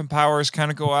Mighty Morphin powers kind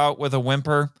of go out with a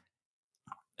whimper,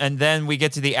 and then we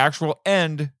get to the actual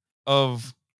end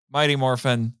of Mighty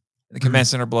Morphin. The command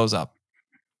center blows up.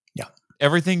 Yeah.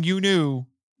 Everything you knew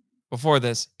before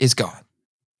this is gone.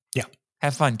 Yeah.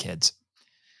 Have fun, kids.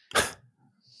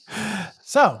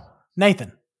 So,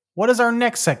 Nathan, what is our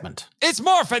next segment? It's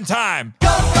Morphin time! Go,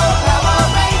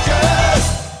 Power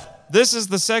Rangers! This is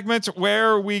the segment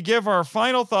where we give our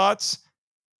final thoughts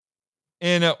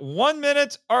in 1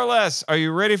 minute or less. Are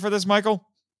you ready for this, Michael?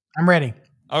 I'm ready.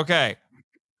 Okay.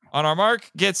 On our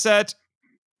mark, get set,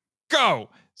 go!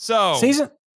 So...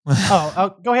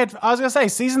 Go ahead. I was gonna say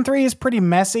season 3 is pretty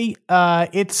messy.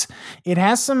 It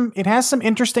has some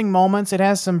interesting moments. It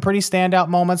has some pretty standout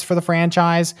moments for the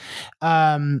franchise.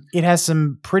 It has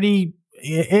some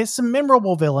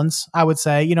memorable villains, I would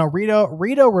say. You know, Rito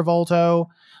Revolto,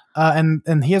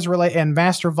 and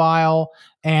Master Vile,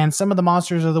 and some of the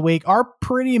monsters of the week are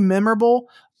pretty memorable.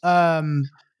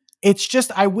 It's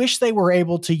just, I wish they were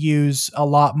able to use a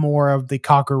lot more of the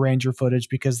Cocker Ranger footage,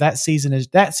 because that season of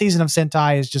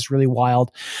Sentai is just really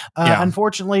wild.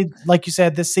 Unfortunately, like you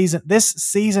said, this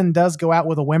season does go out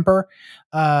with a whimper.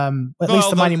 At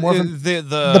least the Mighty Morphin,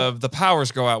 the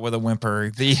powers go out with a whimper.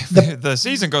 The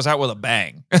season goes out with a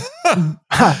bang.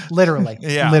 Literally.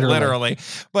 Yeah, literally.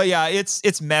 But yeah,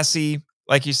 it's messy.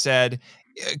 Like you said,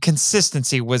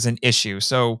 consistency was an issue.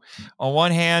 So on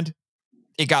one hand,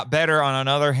 it got better. On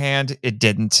another hand, it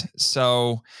didn't.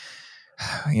 So,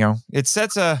 it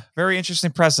sets a very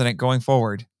interesting precedent going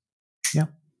forward. Yeah.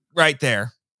 Right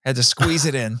there. Had to squeeze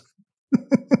it in.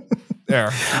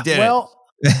 There. We did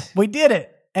we did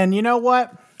it. And you know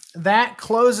what? That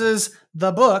closes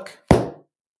the book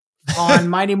on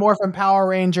Mighty Morphin Power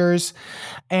Rangers.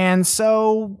 And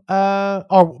so,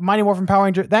 Mighty Morphin Power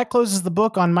Rangers, that closes the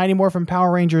book on Mighty Morphin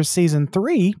Power Rangers Season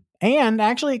 3. And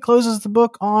actually, it closes the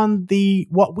book on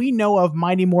what we know of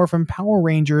Mighty Morphin Power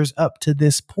Rangers up to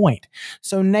this point.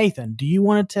 So, Nathan, do you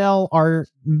want to tell our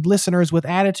listeners with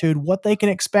attitude what they can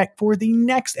expect for the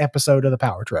next episode of the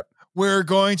Power Trip? We're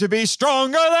going to be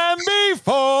stronger than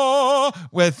before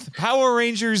with Power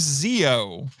Rangers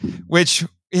Zeo, which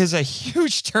is a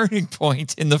huge turning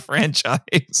point in the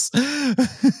franchise.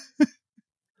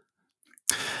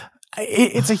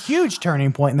 It's a huge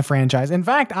turning point in the franchise. In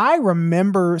fact, I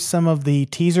remember some of the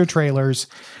teaser trailers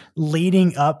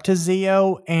leading up to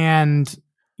Zeo, and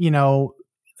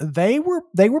they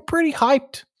were pretty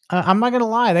hyped. I'm not gonna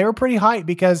lie, they were pretty hyped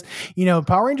because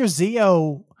Power Rangers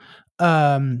Zeo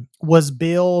was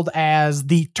billed as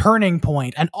the turning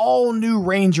point, an all new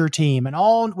Ranger team, and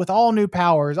with all new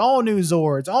powers, all new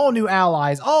Zords, all new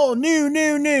allies, all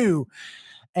new,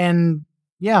 and.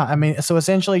 Yeah, I mean, so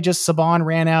essentially just Saban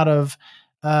ran out of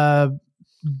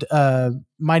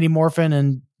Mighty Morphin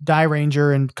and Die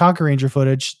Ranger and Conquer Ranger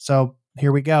footage. So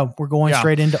here we go. We're going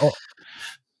straight into...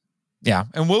 Yeah,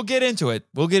 and we'll get into it.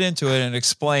 We'll get into it and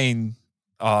explain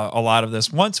a lot of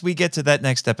this once we get to that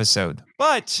next episode.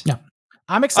 But... Yeah,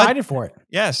 I'm excited for it.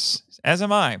 Yes, as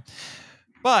am I.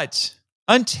 But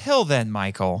until then,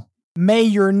 Michael... May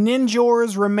your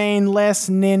ninjors remain less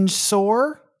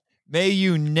ninj-sore. May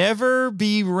you never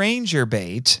be Ranger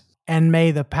bait. And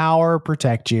may the power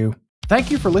protect you. Thank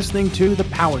you for listening to The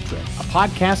Power Trip, a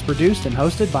podcast produced and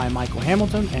hosted by Michael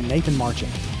Hamilton and Nathan Marching.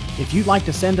 If you'd like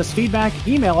to send us feedback,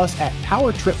 email us at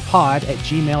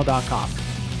powertrippod@gmail.com.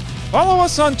 Follow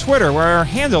us on Twitter, where our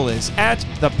handle is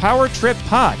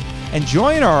 @ThePowerTripPod, and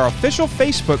join our official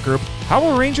Facebook group,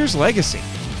 Power Rangers Legacy.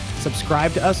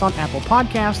 Subscribe to us on Apple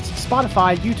Podcasts,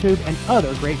 Spotify, YouTube, and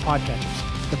other great podcatchers.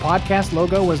 The podcast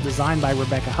logo was designed by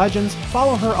Rebecca Hudgens.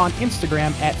 Follow her on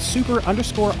Instagram at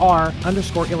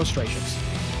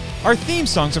super_r_illustrations. Our theme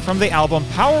songs are from the album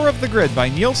Power of the Grid by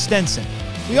Neil Stenson.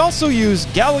 We also use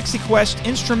Galaxy Quest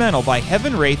Instrumental by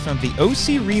Heaven Wraith from the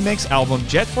OC Remix album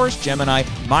Jet Force Gemini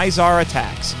Mizar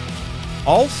Attacks.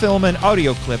 All film and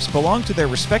audio clips belong to their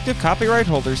respective copyright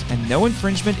holders and no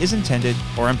infringement is intended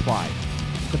or implied.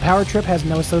 The Power Trip has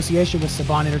no association with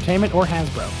Saban Entertainment or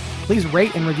Hasbro. Please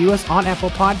rate and review us on Apple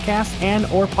Podcasts and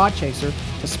or Podchaser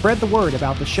to spread the word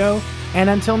about the show. And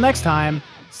until next time,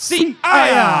 See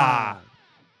ya!